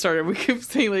before we started. We kept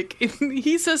saying, like,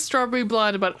 he says strawberry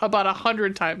blonde about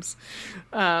 100 times.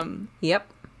 Yep.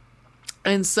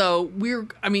 And so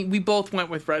we both went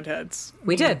with redheads.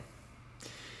 We did.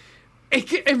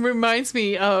 It reminds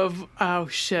me of, oh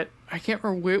shit, I can't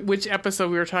remember which episode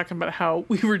we were talking about how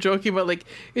we were joking about, like,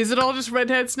 is it all just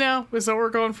redheads now? Is that what we're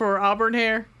going for, auburn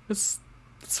hair? It's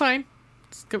fine.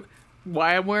 It's good.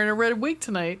 Why I'm wearing a red wig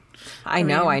tonight. I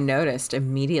know, I noticed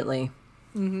immediately.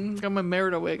 Mm-hmm. Got my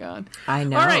Merida wig on. I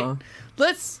know. All right,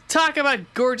 let's talk about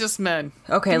gorgeous men.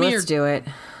 Okay, let's do it.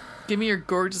 Give me your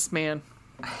gorgeous man.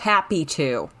 Happy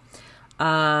to.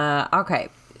 Okay,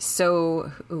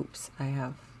 so,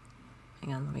 hang on,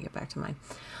 let me get back to mine.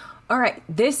 All right,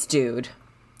 this dude,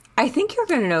 I think you're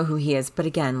going to know who he is, but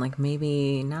again, like,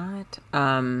 maybe not.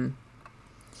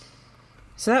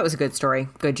 So that was a good story.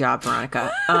 Good job,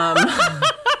 Veronica.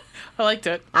 I liked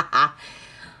it. I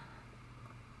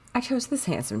chose this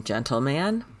handsome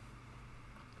gentleman.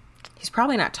 He's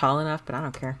probably not tall enough, but I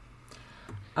don't care.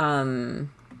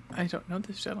 I don't know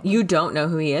this gentleman. You don't know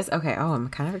who he is? Okay. Oh, I'm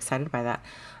kind of excited by that.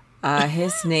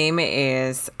 His name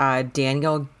is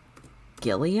Daniel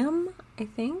Gilliam, I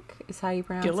think is how you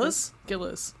pronounce it.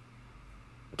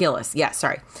 Gillis. Yeah,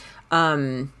 sorry.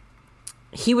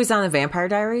 He was on the Vampire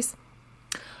Diaries.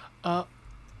 I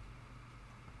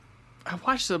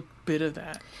watched a bit of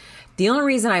that. The only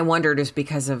reason I wondered is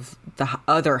because of the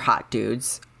other hot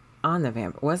dudes on the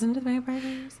Vampire. Wasn't it the Vampire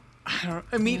Diaries?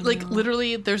 I mean, like,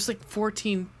 literally, there's like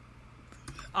 14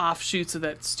 offshoots of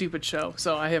that stupid show,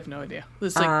 so I have no idea.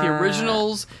 It's like the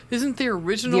originals. Isn't the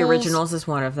originals? The originals is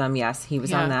one of them. Yes, he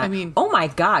was on that. I mean, oh my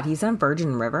God, he's on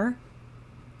Virgin River.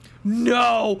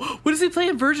 No, what does he play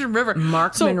in Virgin River?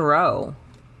 Mark Monroe.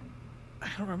 I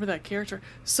don't remember that character.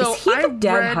 So is he the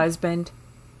dead husband?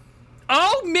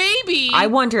 Oh, maybe. I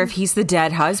wonder if he's the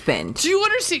dead husband. Do you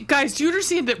understand, guys? Do you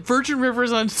understand that Virgin River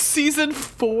is on season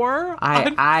 4?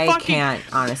 I can't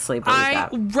honestly believe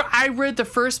that. I read the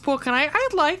first book, and I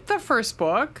liked the first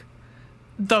book.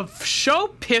 The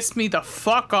show pissed me the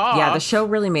fuck off. Yeah, the show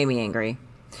really made me angry.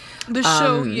 The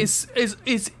show is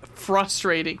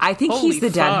frustrating. I think he's the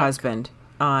dead husband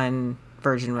on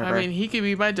Virgin River. I mean, he could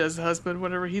be my dead husband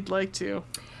whenever he'd like to.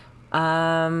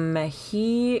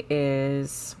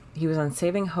 He was on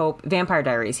Saving Hope, Vampire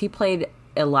Diaries. He played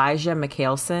Elijah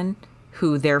McCalson,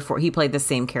 who therefore he played the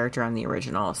same character on the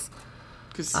originals.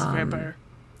 Because he's a vampire.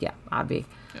 Yeah, Abby.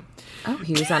 Yeah. Oh,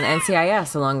 he was on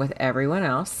NCIS along with everyone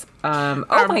else.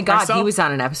 Oh my God, he was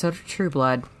on an episode of True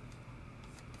Blood.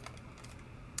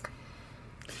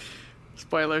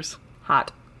 Spoilers.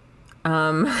 Hot.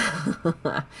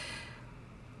 Yeah.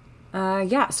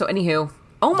 So, anywho,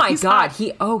 oh my God,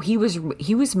 hot.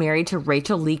 he was married to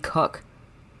Rachel Lee Cook.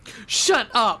 Shut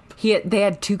up. They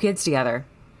had 2 kids together.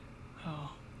 Oh.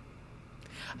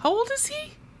 How old is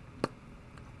he?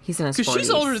 He's in his 40s. Because she's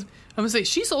older. I'm gonna say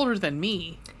she's older than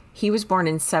me. He was born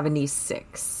in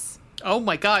 1976. Oh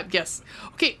my God! Yes.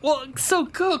 Okay. Well, so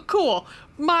cool.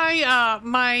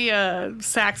 My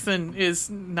Saxon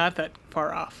is not that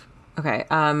far off. Okay.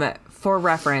 For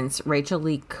reference, Rachel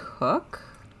Lee Cook.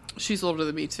 She's older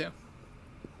than me too.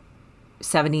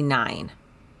 79.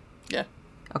 Yeah.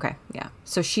 Okay. Yeah.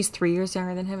 So she's 3 years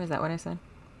younger than him. Is that what I said?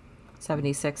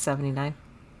 76, 79.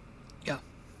 Yeah.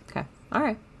 Okay. All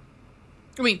right.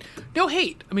 I mean, no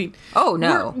hate. I mean, oh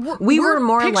no, we were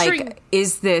more picturing... like,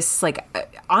 is this like?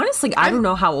 Honestly, I don't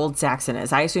know how old Saxon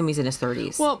is. I assume he's in his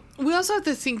 30s. Well, we also have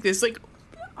to think this, like,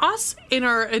 us in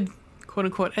our quote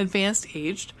unquote advanced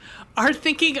age are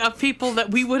thinking of people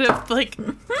that we would have like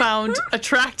found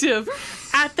attractive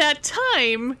at that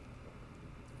time.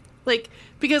 Like,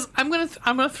 because I'm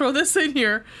gonna throw this in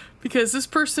here because this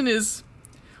person is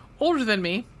older than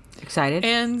me. Excited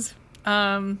and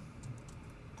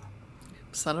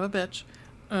son of a bitch.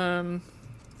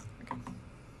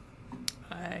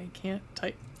 I can't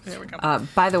type. There we go.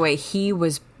 By the way, he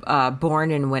was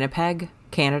born in Winnipeg,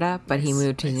 Canada, but he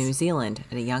moved to New Zealand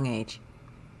at a young age.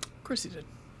 Of course he did.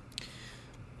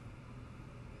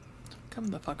 Come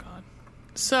the fuck on.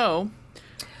 So,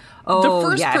 Oh, the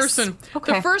first yes. person,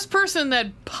 Okay. the first person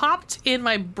that popped in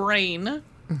my brain,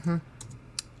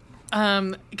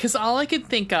 because all I could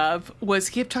think of was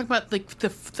he kept talking about like the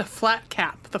flat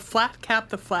cap, the flat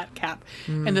cap,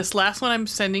 and this last one I'm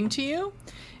sending to you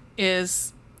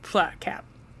is flat cap.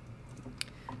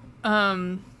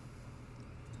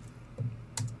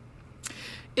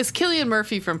 It's Cillian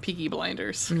Murphy from Peaky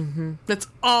Blinders. Mm-hmm. That's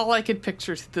all I could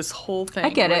picture this whole thing. I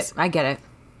get it.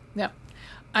 Yeah.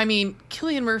 I mean,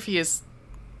 Cillian Murphy is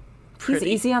pretty.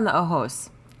 He's easy on the ojos.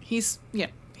 He's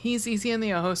easy on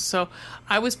the ojos. So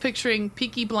I was picturing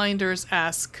Peaky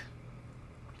Blinders-esque.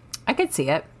 I could see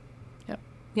it. Yep.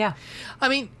 Yeah. I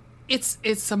mean,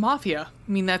 it's a mafia.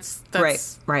 I mean, that's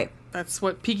right. That's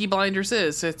what Peaky Blinders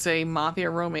is. It's a mafia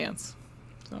romance.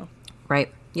 So.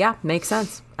 Right. Yeah, makes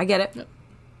sense. I get it.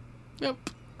 Yep.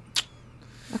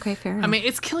 Okay, fair enough. I mean,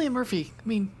 it's Cillian Murphy. I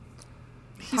mean,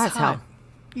 he's Hot as hot. hell.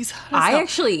 He's hot as hell.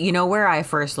 actually, you know where I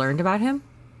first learned about him?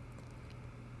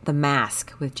 The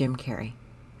Mask with Jim Carrey.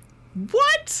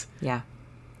 What? Yeah.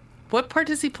 What part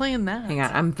does he play in that? Hang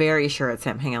on. I'm very sure it's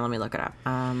him. Hang on, let me look it up.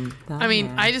 I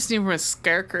mean, I just knew him as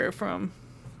Scarecrow from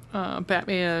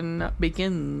Batman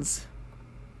Begins.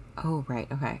 Oh, right.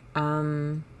 Okay.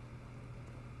 And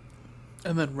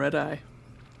then Red Eye.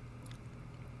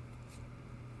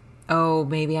 Oh,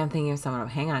 maybe I'm thinking of someone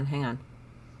else. Hang on.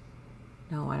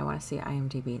 No, I don't want to see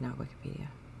IMDb, not Wikipedia.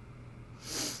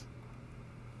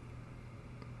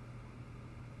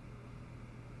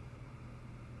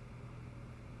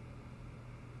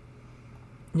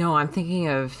 No, I'm thinking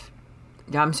of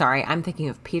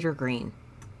Peter Green.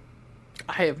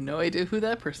 I have no idea who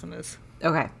that person is.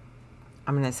 Okay.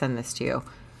 I'm going to send this to you.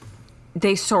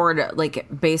 They sort of, like,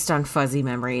 based on fuzzy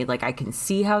memory, like, I can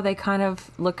see how they kind of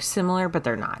look similar, but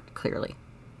they're not, clearly.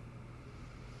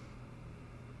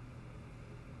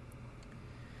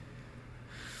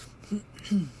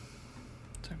 Sorry,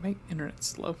 my internet's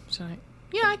slow tonight.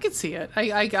 Yeah, I can see it.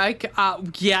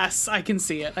 Yes, I can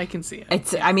see it.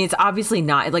 It's, I mean, it's obviously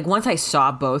not, like, once I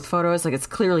saw both photos, like, it's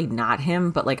clearly not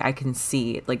him, but, like, I can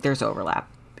see, like, there's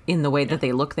overlap in the way that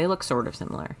they look. They look sort of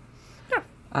similar.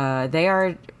 Yeah. They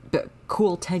are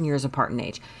cool 10 years apart in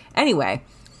age. Anyway,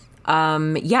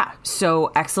 yeah,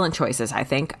 so excellent choices, I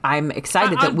think. I'm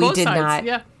excited that we did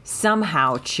not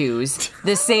somehow choose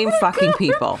the same fucking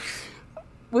people.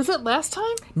 Was it last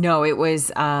time? No, it was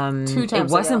 2 times it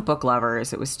wasn't ago. Book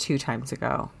Lovers, it was 2 times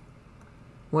ago.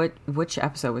 Which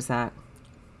episode was that?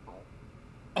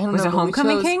 I don't was know, it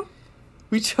Homecoming King?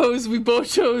 We both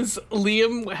chose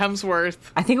Liam Hemsworth.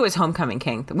 I think it was Homecoming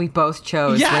King. We both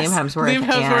chose Liam Hemsworth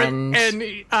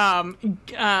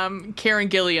and Karen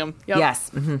Gilliam. Yep. Yes.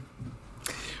 Mm-hmm.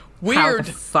 Weird. How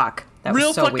the fuck? That Real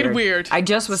was so fucking weird. I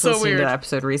just was So listening weird. to that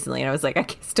episode recently, and I was like, I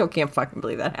still can't fucking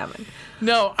believe that happened.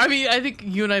 No, I mean, I think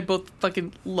you and I both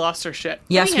fucking lost our shit.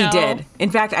 Yes, Anyhow, we did. In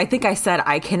fact, I think I said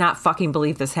I cannot fucking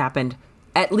believe this happened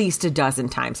at least 12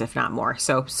 times, if not more.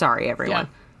 So sorry, everyone.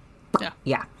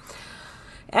 Yeah.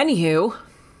 Anywho,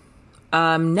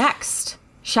 next,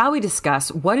 shall we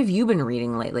discuss what have you been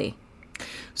reading lately?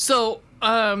 So,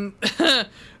 I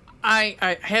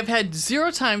have had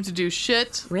 0 time to do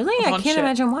shit. Really? I can't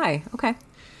imagine why. Okay.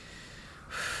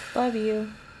 Love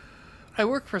you. I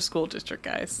work for a school district,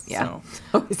 guys. Yeah.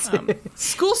 So,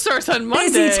 school starts on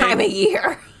Monday. Busy time of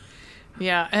year.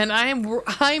 Yeah, and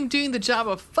I'm doing the job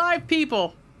of 5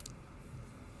 people.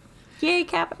 Yay,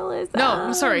 capitalism. No,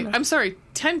 I'm sorry.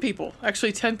 10 people.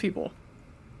 Actually, 10 people.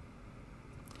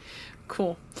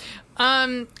 Cool.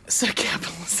 So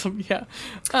capitalism, yeah.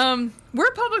 We're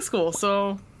a public school,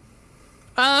 so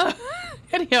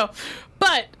anyhow.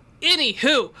 But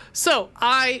anywho, so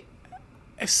I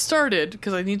started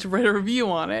because I need to write a review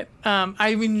on it.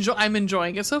 I'm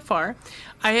enjoying it so far.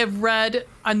 I have read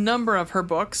a number of her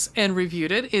books and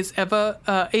reviewed it. Is Ava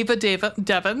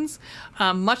Devon's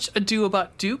Much Ado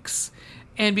About Dukes,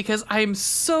 and because I'm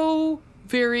so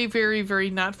very, very, very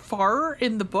not far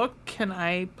in the book, can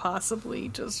I possibly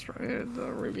just write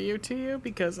the review to you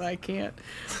because I can't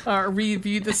read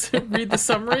the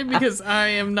summary because I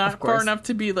am not far enough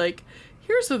to be like,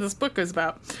 here's what this book is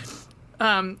about.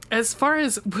 As far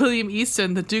as William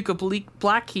Easton, the Duke of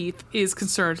Blackheath, is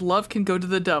concerned, love can go to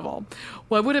the devil.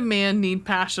 Why would a man need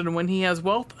passion when he has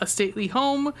wealth, a stately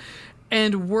home,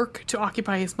 and work to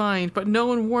occupy his mind, but no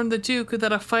one warned the Duke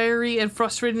that a fiery and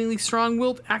frustratingly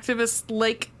strong-willed activist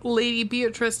like Lady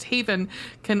Beatrice Haven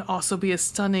can also be a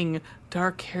stunning,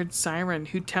 dark-haired siren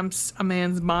who tempts a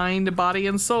man's mind, body,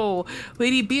 and soul.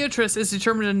 Lady Beatrice is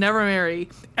determined to never marry,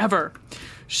 ever.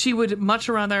 She would much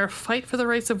rather fight for the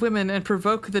rights of women and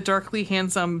provoke the darkly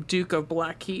handsome Duke of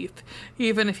Blackheath,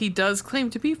 even if he does claim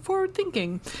to be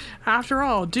forward-thinking. After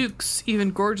all, dukes,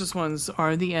 even gorgeous ones,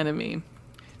 are the enemy.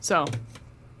 So,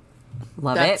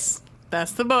 Love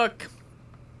that's the book.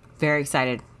 Very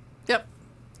excited. Yep.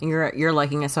 You're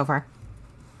liking it so far?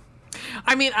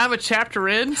 I mean, I'm a chapter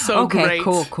in, so okay, great.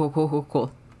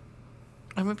 Cool.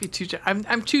 I might be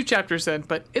I'm 2 chapters in,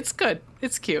 but it's good.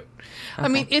 It's cute. Okay. I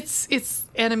mean, it's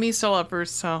enemies to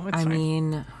lovers, so it's fine. I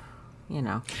mean, you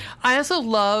know. I also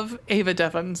love Ava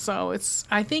Devon, so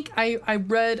I think I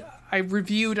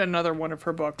reviewed another one of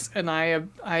her books, and I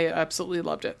absolutely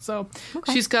loved it. So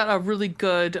she's got a really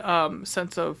good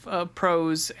sense of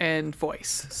prose and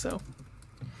voice. So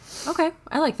okay,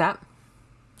 I like that.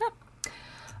 Yep.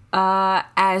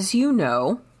 As you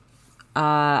know,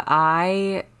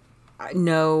 I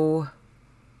know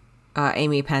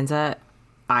Amy Penza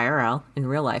IRL in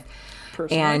real life.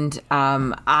 Personally. And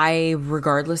I,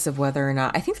 regardless of whether or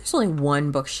not, I think there's only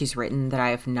one book she's written that I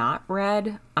have not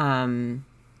read.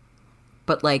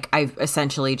 But like I've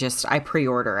essentially I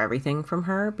pre-order everything from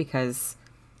her because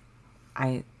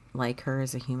I like her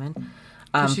as a human.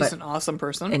 She's an awesome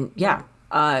person. And yeah.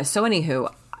 So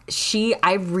anywho,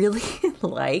 I really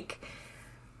like,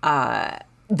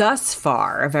 thus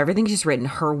far, of everything she's written,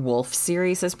 her Wolf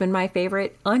series has been my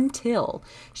favorite until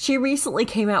she recently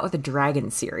came out with a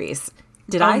dragon series.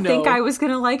 Did I think I was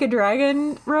going to like a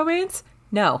dragon romance?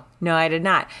 No, I did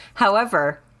not.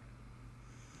 However,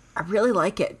 I really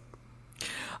like it.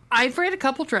 I've read a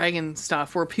couple dragon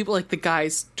stuff where people, like, the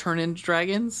guys turn into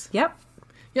dragons. Yep.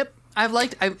 I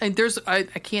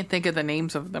can't think of the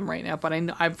names of them right now, but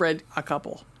I've read a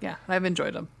couple. Yeah, I've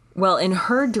enjoyed them. Well, in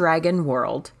her dragon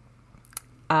world,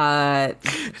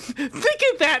 think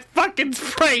of that fucking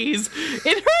phrase.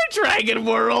 In her dragon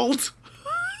world.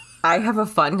 I have a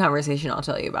fun conversation I'll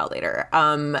tell you about later.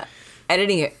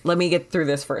 Let me get through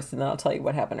this first, and then I'll tell you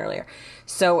what happened earlier.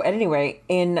 So, at any rate,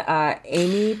 in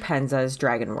Amy Penza's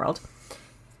dragon world,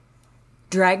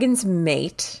 dragons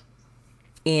mate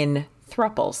in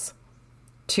thruples.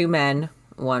 2 men,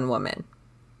 1 woman.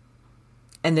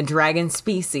 And the dragon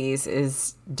species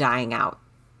is dying out.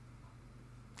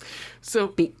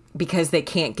 So because they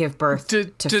can't give birth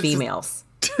to females.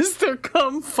 Does there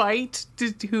come fight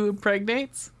to who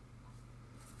impregnates?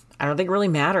 I don't think it really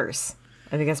matters.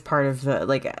 I think that's part of the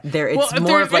if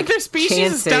their species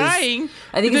chances. Is dying.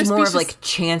 I think it's more of like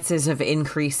chances of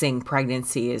increasing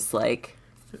pregnancy is like.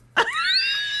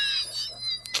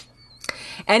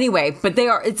 Anyway, but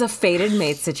it's a fated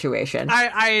mate situation.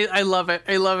 I love it.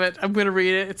 I love it. I'm gonna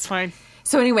read it. It's fine.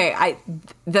 So anyway,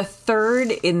 the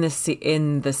third in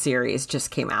the series just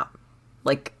came out,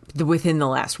 like within the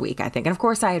last week, I think. And of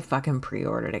course, I had fucking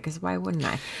pre-ordered it because why wouldn't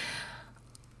I?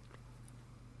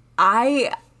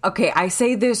 I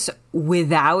say this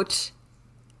without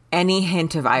any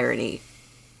hint of irony.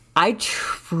 I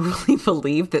truly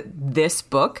believe that this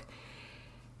book,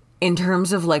 in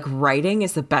terms of like writing,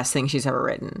 is the best thing she's ever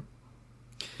written.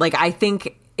 Like, I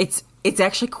think it's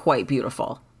actually quite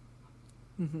beautiful.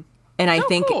 Mm-hmm. And I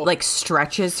think cool. like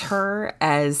stretches her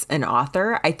as an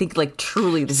author. I think like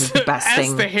truly this is the best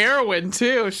thing. As the heroine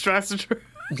too, stretches her.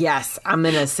 Yes, I'm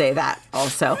going to say that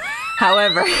also.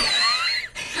 However,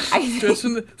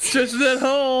 stretching that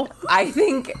hole. I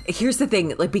think here's the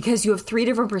thing, like, because you have 3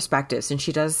 different perspectives, and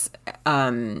she does.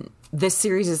 This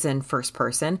series is in first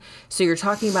person, so you're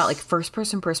talking about like first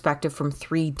person perspective from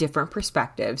 3 different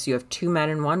perspectives. You have 2 men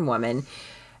and 1 woman.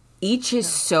 Each is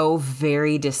so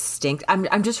very distinct.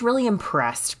 I'm just really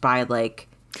impressed by like.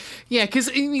 Yeah, because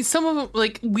I mean, some of them,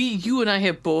 like you and I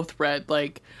have both read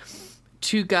like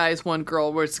 2 guys, 1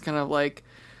 girl, where it's kind of like.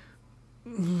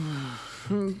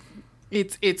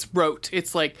 It's rote.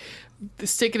 It's like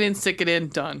stick it in,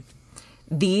 done.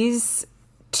 These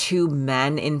 2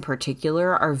 men in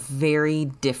particular are very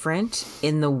different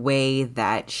in the way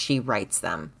that she writes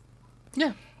them.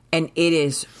 Yeah. And it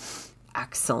is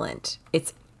excellent.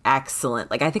 It's excellent.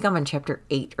 Like, I think I'm on chapter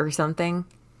 8 or something.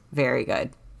 Very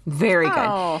good. Very good.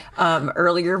 Oh.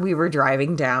 Earlier, we were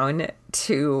driving down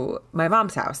to my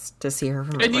mom's house to see her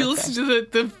for my And you birthday.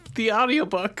 listened to the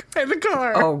audiobook in the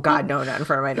car. Oh, God, no, not in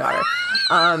front of my daughter.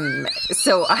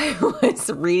 So I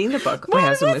was reading the book. My What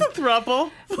husband was a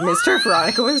throuple? Mr.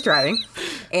 Veronica was driving,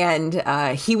 and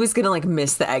he was going to, like,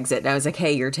 miss the exit. And I was like,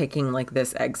 hey, you're taking, like,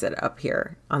 this exit up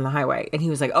here on the highway. And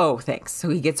he was like, oh, thanks. So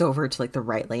he gets over to, like, the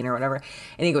right lane or whatever.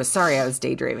 And he goes, sorry, I was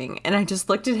daydreaming. And I just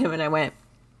looked at him and I went,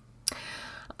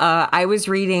 I was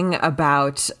reading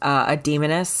about a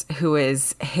demoness who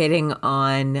is hitting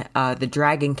on the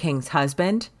Dragon King's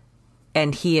husband,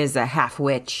 and he is a half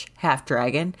witch, half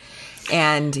dragon,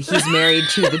 and he's married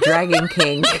to the Dragon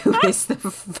King, who is the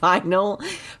final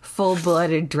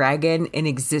full-blooded dragon in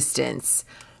existence.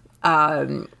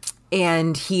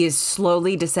 And he is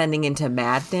slowly descending into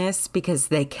madness because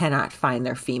they cannot find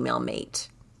their female mate.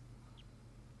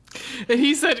 And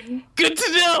he said, good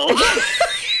to know.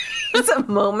 It's a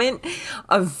moment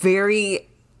of very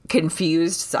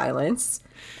confused silence.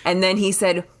 And then he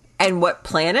said, and what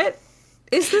planet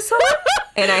is this on?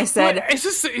 And I said, What, is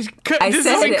this, does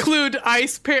this include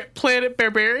ice planet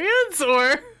barbarians,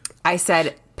 or? I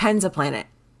said, Pen's a planet.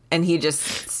 And he just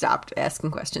stopped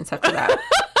asking questions after that.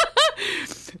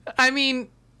 I mean,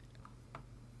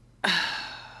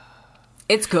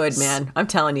 It's good, man. I'm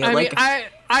telling you.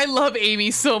 I love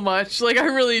Amy so much. Like, I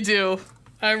really do.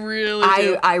 I really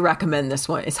do. I recommend this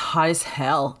one. It's hot as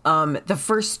hell. The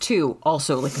first two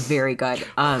also like very good.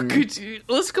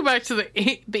 Let's go back to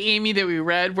the Amy that we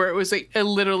read, where it was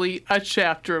literally a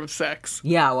chapter of sex.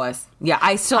 Yeah, it was. Yeah,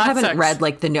 I still Hot haven't sex. read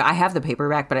like the new. I have the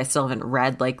paperback, but I still haven't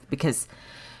read like because,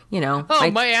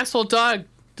 My asshole dog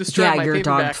destroyed my your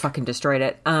paperback. dog fucking destroyed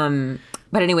it.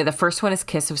 But anyway, the first one is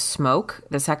Kiss of Smoke.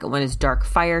 The second one is Dark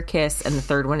Fire Kiss, and the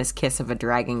third one is Kiss of a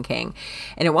Dragon King.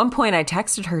 And at one point, I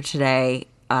texted her today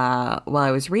while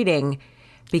I was reading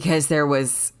because there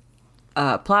was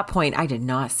a plot point I did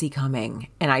not see coming,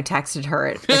 and I texted her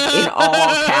in all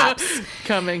caps.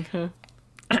 Coming. Huh?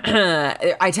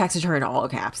 I texted her in all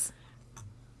caps.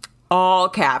 All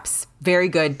caps. Very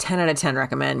good. 10 out of 10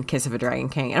 recommend Kiss of a Dragon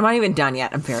King. And I'm not even done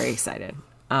yet. I'm very excited.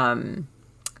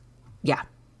 Yeah.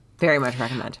 Very much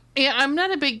recommend. Yeah, I'm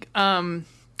not a big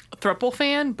thruple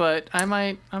fan, but I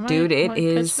might. Dude, it might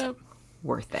is catch it up.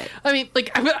 worth it. I mean,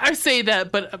 like I say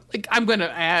that, but like I'm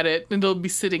gonna add it, and it'll be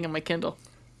sitting in my Kindle.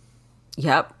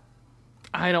 Yep.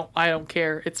 I don't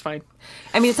care. It's fine.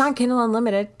 I mean, it's on Kindle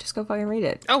Unlimited. Just go fucking read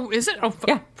it. Oh, is it? Oh,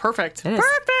 Yeah. Perfect. It is.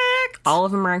 Perfect. All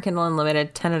of them are on Kindle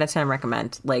Unlimited. 10 out of 10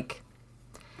 recommend. Like,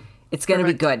 it's going to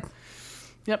be good.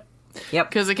 Yep. Yep.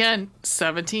 Because again,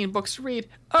 17 books to read.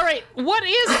 All right, what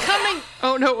is coming?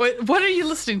 Oh no, what are you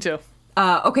listening to?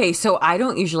 Okay, so I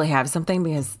don't usually have something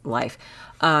because life.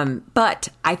 But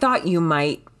I thought you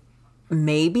might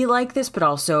maybe like this, but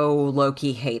also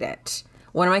low-key hate it.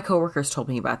 One of my coworkers told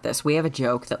me about this. We have a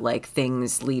joke that like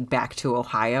things lead back to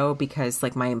Ohio because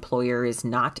like my employer is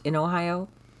not in Ohio,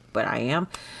 but I am.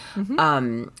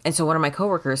 Mm-hmm. And so one of my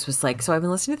coworkers was like, so I've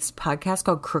been listening to this podcast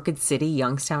called Crooked City,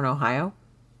 Youngstown, Ohio.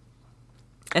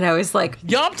 And I was like,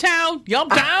 Yumptown.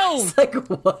 I was like,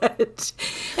 what?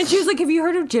 And she was like, have you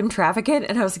heard of Jim Trafficant?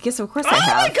 And I was like, yes, of course I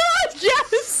have. Oh my God,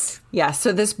 yes. Yeah.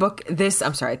 So this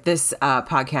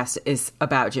podcast is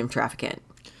about Jim Trafficant.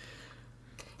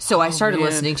 So I started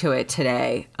listening to it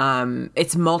today.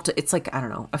 It's like, I don't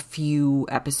know, a few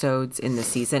episodes in the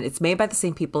season. It's made by the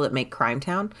same people that make Crime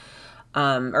Town,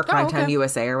 or Crime Town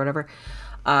USA or whatever.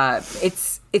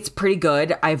 It's pretty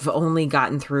good. I've only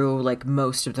gotten through like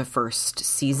most of the first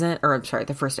season, or I'm sorry,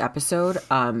 the first episode.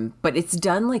 But it's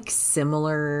done like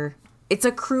similar. It's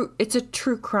a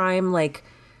true crime, like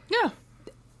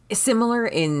similar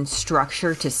in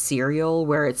structure to Serial,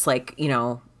 where it's like,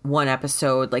 one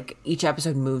episode, like each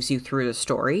episode moves you through the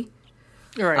story.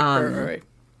 Right.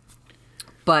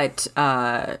 But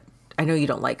I know you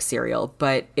don't like Serial,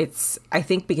 but I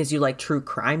think because you like true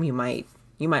crime, you might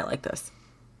like this.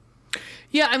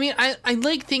 Yeah, I mean, I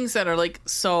like things that are like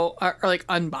are like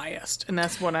unbiased, and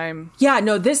that's what I'm. Yeah,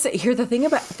 no.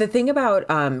 The thing about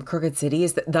Crooked City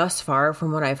is that thus far,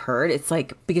 from what I've heard, it's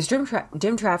like because Jim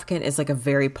Trafficant is like a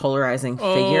very polarizing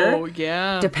figure. Oh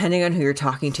yeah. Depending on who you're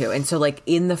talking to, and so like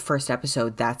in the first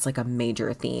episode, that's like a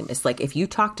major theme. It's like if you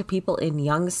talk to people in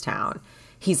Youngstown,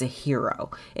 he's a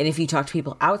hero, and if you talk to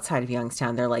people outside of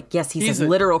Youngstown, they're like, yes, he's a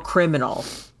literal criminal.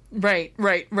 Right.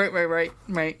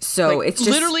 So like, it's just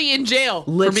literally in jail.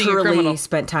 For being a criminal. Literally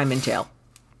spent time in jail.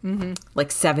 Mm-hmm.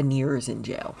 Like 7 years in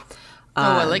jail.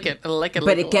 I like it.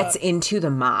 But it gets into the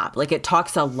mob. Like it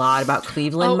talks a lot about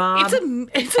Cleveland mob.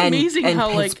 It's amazing and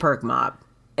how Pittsburgh mob.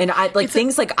 And I like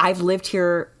things like I've lived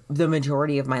here the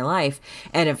majority of my life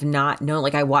and have not known,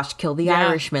 like I watched Kill the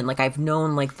Irishman, like I've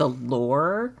known like the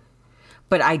lore,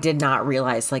 but I did not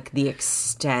realize like the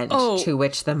extent to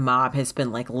which the mob has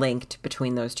been like linked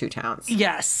between those two towns.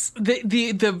 Yes.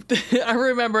 I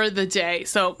remember the day.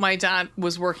 So my dad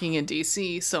was working in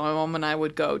DC, so my mom and I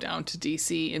would go down to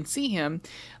DC and see him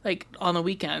like on the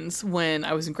weekends when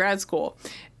I was in grad school.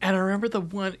 And I remember the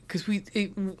one, because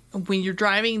when you're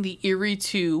driving the Erie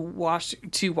to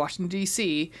Washington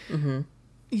DC,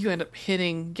 you end up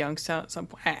hitting Youngstown at some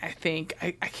point. I think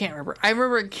I can't remember. I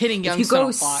remember hitting Youngstown. If you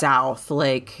go south,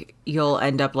 like you'll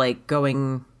end up like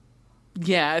going.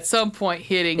 Yeah, at some point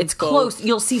hitting. It's both. Close.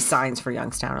 You'll see signs for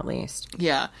Youngstown at least.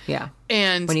 Yeah, yeah.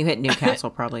 And when you hit Newcastle,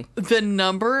 probably the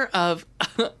number of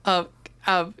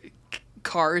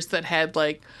cars that had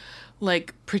like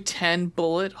pretend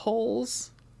bullet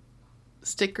holes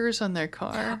stickers on their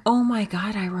car. Oh my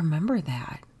God, I remember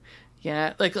that.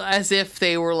 Yeah, like as if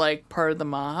they were like part of the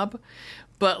mob,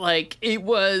 but like it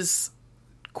was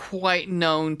quite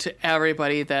known to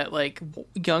everybody that like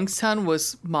Youngstown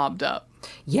was mobbed up.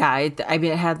 Yeah, I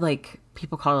mean it had like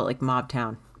people call it like Mob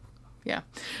Town. Yeah,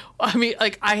 I mean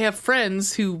like I have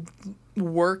friends who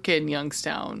work in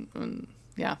Youngstown. And,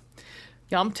 yeah,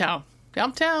 Yumtown.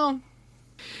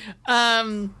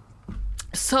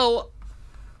 So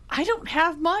I don't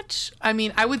have much. I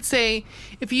mean, I would say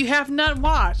if you have not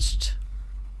watched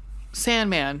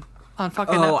Sandman on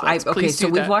fucking Netflix, okay, please so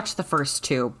do we've that. watched the first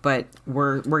two, but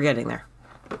we're getting there.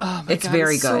 Oh my it's God,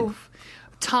 very good.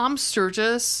 Tom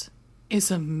Sturges is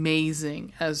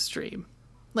amazing as Dream.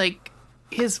 Like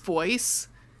his voice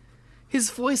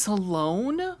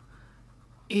alone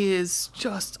is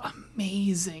just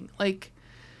amazing. Like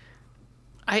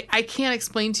I can't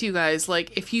explain to you guys.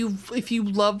 Like if you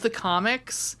love the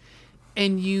comics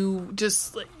and you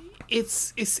just like it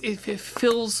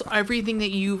fills everything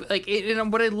that you like.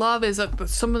 And what I love is that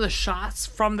some of the shots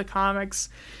from the comics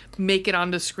make it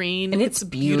onto screen, and it's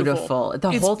beautiful.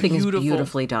 The whole thing is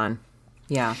beautifully done.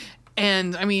 Yeah,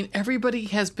 and I mean everybody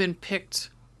has been picked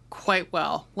quite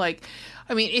well. Like,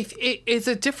 I mean,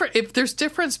 if there's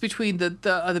difference between the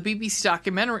BBC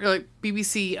documentary, like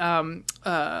BBC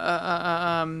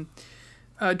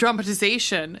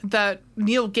dramatization, that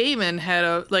Neil Gaiman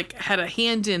had a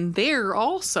hand in there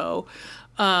also,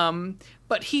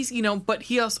 but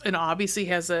he also and obviously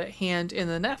has a hand in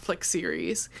the Netflix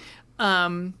series,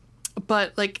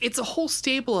 but like it's a whole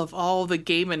stable of all the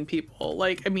Gaiman people.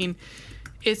 Like, I mean,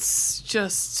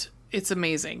 it's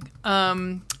amazing.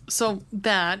 So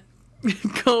that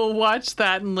go watch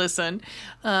that and listen.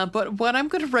 But what I'm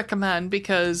going to recommend,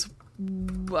 because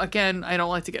again, I don't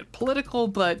like to get political,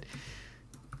 but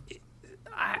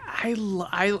I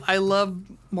love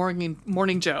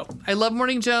Morning Joe. I love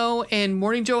Morning Joe, and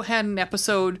Morning Joe had an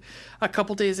episode a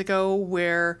couple days ago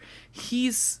where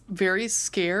he's very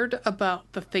scared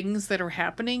about the things that are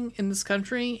happening in this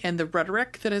country and the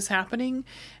rhetoric that is happening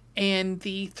and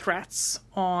the threats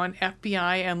on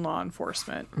FBI and law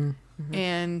enforcement. Mm-hmm.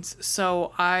 And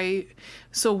so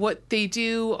what they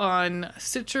do on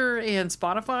Stitcher and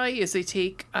Spotify is they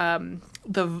take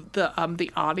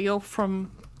the audio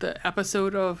from the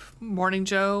episode of Morning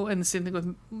Joe, and the same thing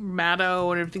with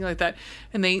Maddo and everything like that,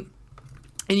 and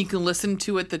you can listen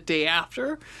to it the day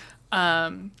after,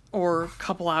 or a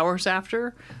couple hours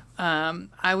after.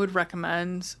 I would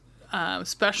recommend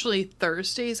especially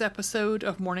Thursday's episode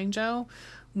of Morning Joe,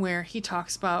 where he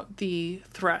talks about the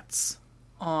threats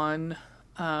on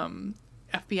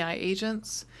FBI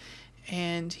agents,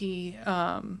 and he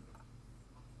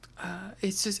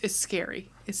it's scary.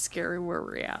 It's scary where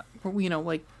we're at. Where we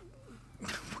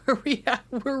at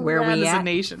as a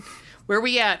nation. Where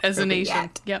we at as a nation.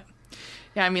 Yep.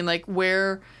 Yeah, I mean, like,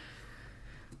 where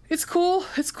it's cool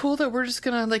that we're just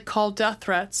gonna like call death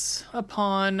threats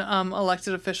upon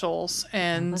elected officials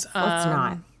and let's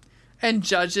not. And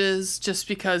judges just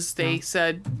because they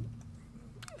said,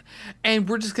 and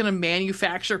we're just gonna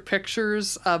manufacture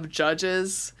pictures of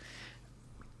judges.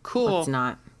 Cool.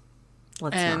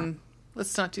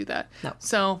 Let's not do that. No.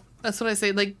 So that's what I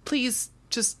say. Like, please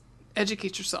just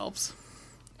educate yourselves.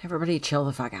 Everybody chill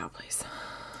the fuck out, please.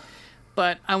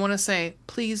 But I want to say,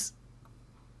 please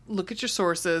look at your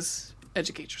sources,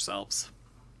 educate yourselves.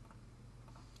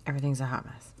 Everything's a hot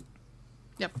mess.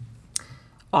 Yep.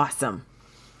 Awesome.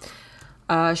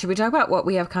 Should we talk about what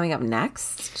we have coming up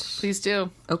next? Please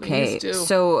do. Okay. Please do.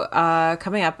 So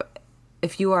coming up,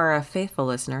 if you are a faithful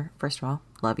listener, first of all,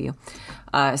 love you.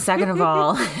 Second of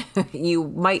all, you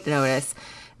might notice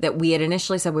that we had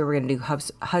initially said we were going to do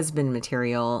husband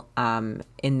material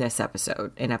in this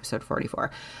episode, in episode 44.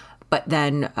 But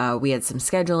then we had some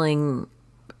scheduling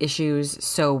issues,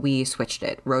 so we switched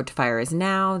it. Road to Fire is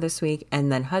now this week,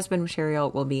 and then Husband Material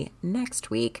will be next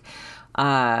week.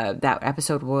 That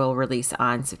episode will release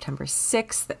on September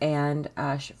 6th, and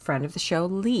a friend of the show,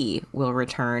 Lee, will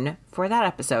return for that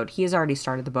episode. He has already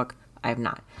started the book. I have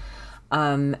not.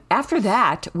 After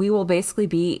that, we will basically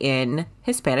be in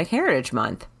Hispanic Heritage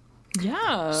Month.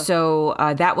 Yeah. So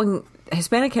that one,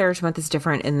 Hispanic Heritage Month is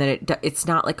different in that it's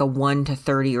not like a 1 to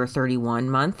 30 or 31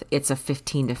 month. It's a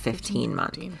 15 to 15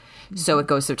 month. Mm-hmm. So it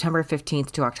goes September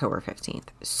 15th to October 15th.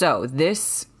 So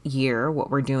this year, what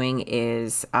we're doing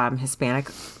is Hispanic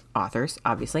authors,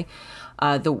 obviously.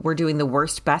 We're doing The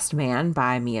Worst Best Man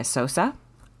by Mia Sosa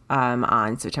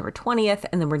on September 20th.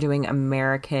 And then we're doing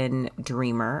America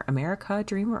Dreamer,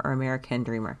 or American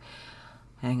Dreamer?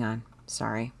 Hang on.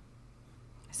 Sorry.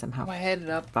 Somehow I had it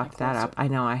up. Fucked that up. I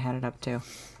know, I had it up too.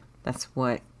 That's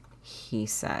what he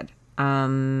said.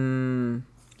 Oh,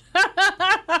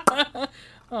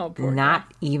 poor Not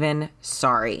guy. even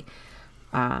sorry.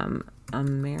 It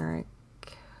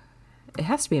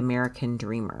has to be American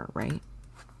Dreamer, right?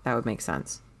 That would make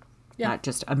sense. Yeah. Not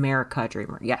just America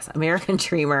Dreamer. Yes, American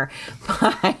Dreamer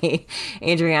by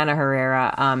Adriana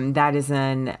Herrera. That is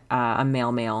a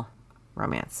male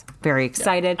romance. Very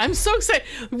excited. I'm so excited.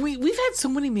 We've had so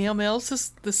many mails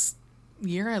this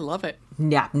year. I love it.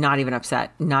 Yeah, not even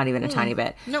upset. Not even a tiny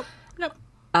bit. Nope.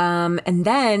 And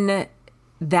then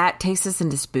that takes us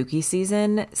into spooky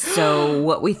season. So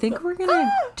what we think we're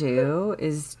gonna do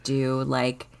is do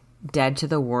like Dead to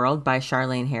the World by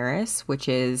Charlaine Harris, which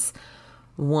is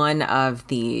one of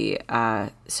the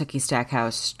Sookie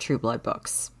Stackhouse True Blood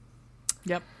books.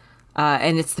 Yep.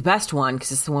 And it's the best one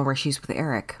because it's the one where she's with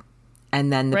Eric. And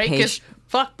then the Right? 'Cause page.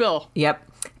 fuck Bill. Yep.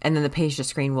 And then the page to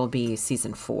screen will be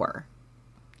season 4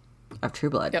 of True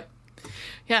Blood. Yep.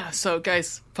 Yeah. So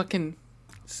guys, fucking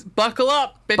buckle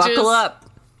up, bitches. Buckle up.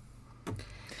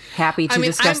 Happy to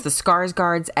discuss I'm- the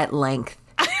Skarsgårds at length.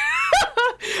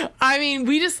 I mean,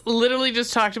 we just literally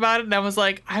just talked about it, and I was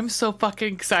like, I'm so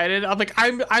fucking excited. I'm like,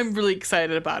 I'm really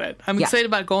excited about it. I'm excited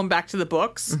about going back to the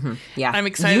books. Mm-hmm. Yeah, I'm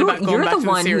excited about going back to the You're the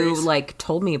one series. who like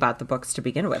told me about the books to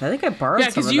begin with. I think I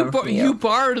borrowed some of you them from you. you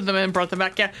borrowed them and brought them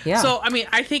back. Yeah. So I mean,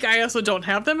 I think I also don't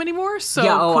have them anymore. So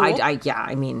Yeah. Oh, cool.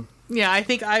 I mean, Yeah, I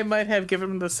think I might have given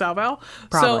them to Salval.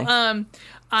 Probably. So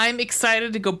I'm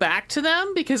excited to go back to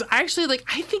them because I actually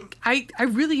I think I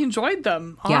really enjoyed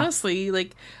them. Yeah. Honestly,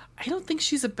 I don't think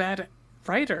she's a bad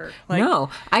writer. no,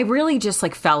 I really just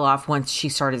like fell off once she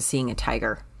started seeing a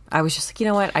tiger. I was just like, you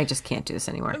know what? I just can't do this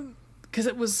anymore. Because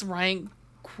it was Ryan.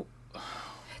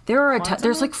 There are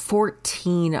there's like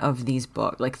 14 of these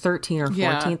books, like 13 or 14.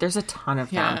 Yeah. There's a ton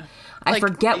of them. Yeah. I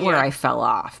forget where yeah. I fell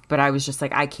off, but I was just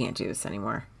like, I can't do this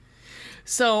anymore.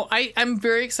 So I'm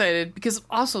very excited because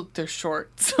also they're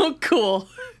short. So cool.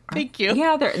 Thank you.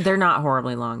 Yeah, they're not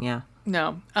horribly long. Yeah.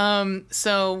 No.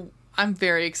 So I'm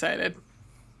very excited.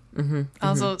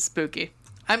 Also spooky.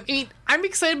 I'm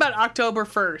excited about October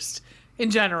 1st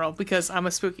in general because I'm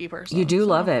a spooky person. You do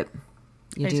love it.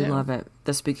 You I do do. love it.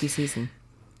 The spooky season.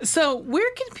 So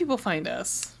where can people find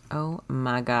us? Oh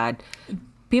my God.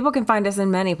 People can find us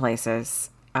in many places.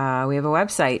 We have a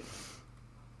website.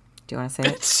 Do you want to say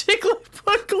it?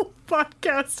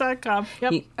 chicletbookclubpodcast.com.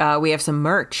 Yep. We have some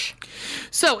merch.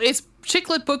 So it's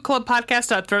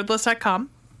chicletbookclubpodcast.threadless.com.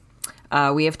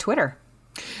 We have Twitter.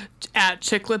 At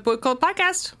Chicklet Book Club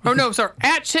Podcast. Oh, no, sorry.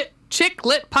 At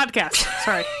Chicklet Podcast.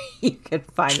 Sorry. You can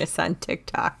find us on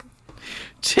TikTok.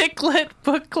 Chicklet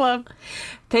Book Club.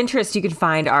 Pinterest, you can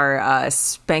find our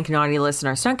Spank Naughty List and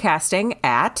our stunt casting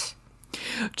at...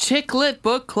 Chicklet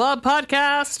Book Club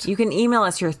Podcast. You can email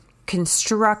us your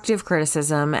constructive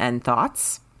criticism and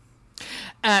thoughts.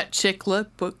 At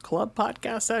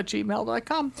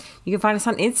chickletbookclubpodcast@gmail.com. You can find us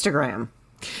on Instagram.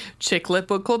 Chicklet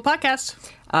Book Club Podcast.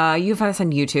 You can find us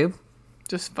on YouTube.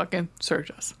 Just fucking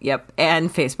search us. Yep.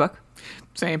 And Facebook.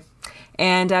 Same.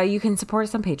 And you can support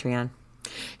us on Patreon.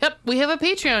 Yep, we have a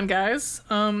Patreon, guys.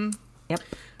 Yep.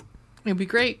 It'd be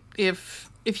great if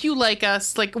you like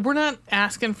us. We're not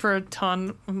asking for a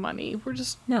ton of money. We're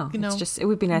just It's just, it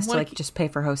would be nice to wanna just pay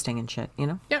for hosting and shit, you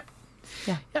know? Yep.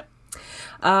 Yeah. Yep.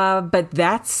 But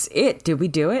that's it. Did we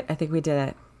do it? I think we did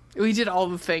it. We did all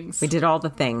the things. We did all the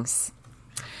things.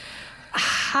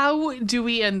 How do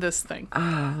we end this thing?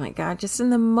 Oh my God, just in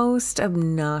the most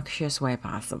obnoxious way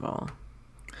possible.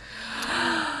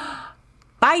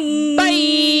 Bye.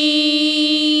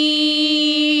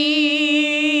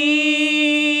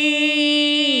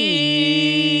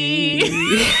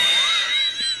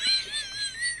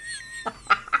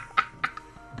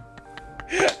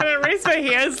 And I raise my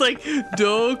hands like,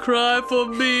 don't cry for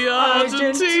me,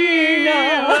 Argentina.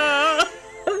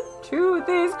 Truth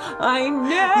is, I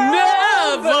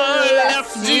never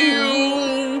left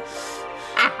you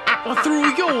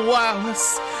through your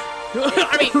wildness.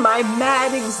 I mean, my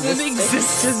mad existence.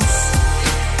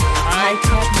 I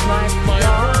kept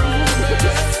my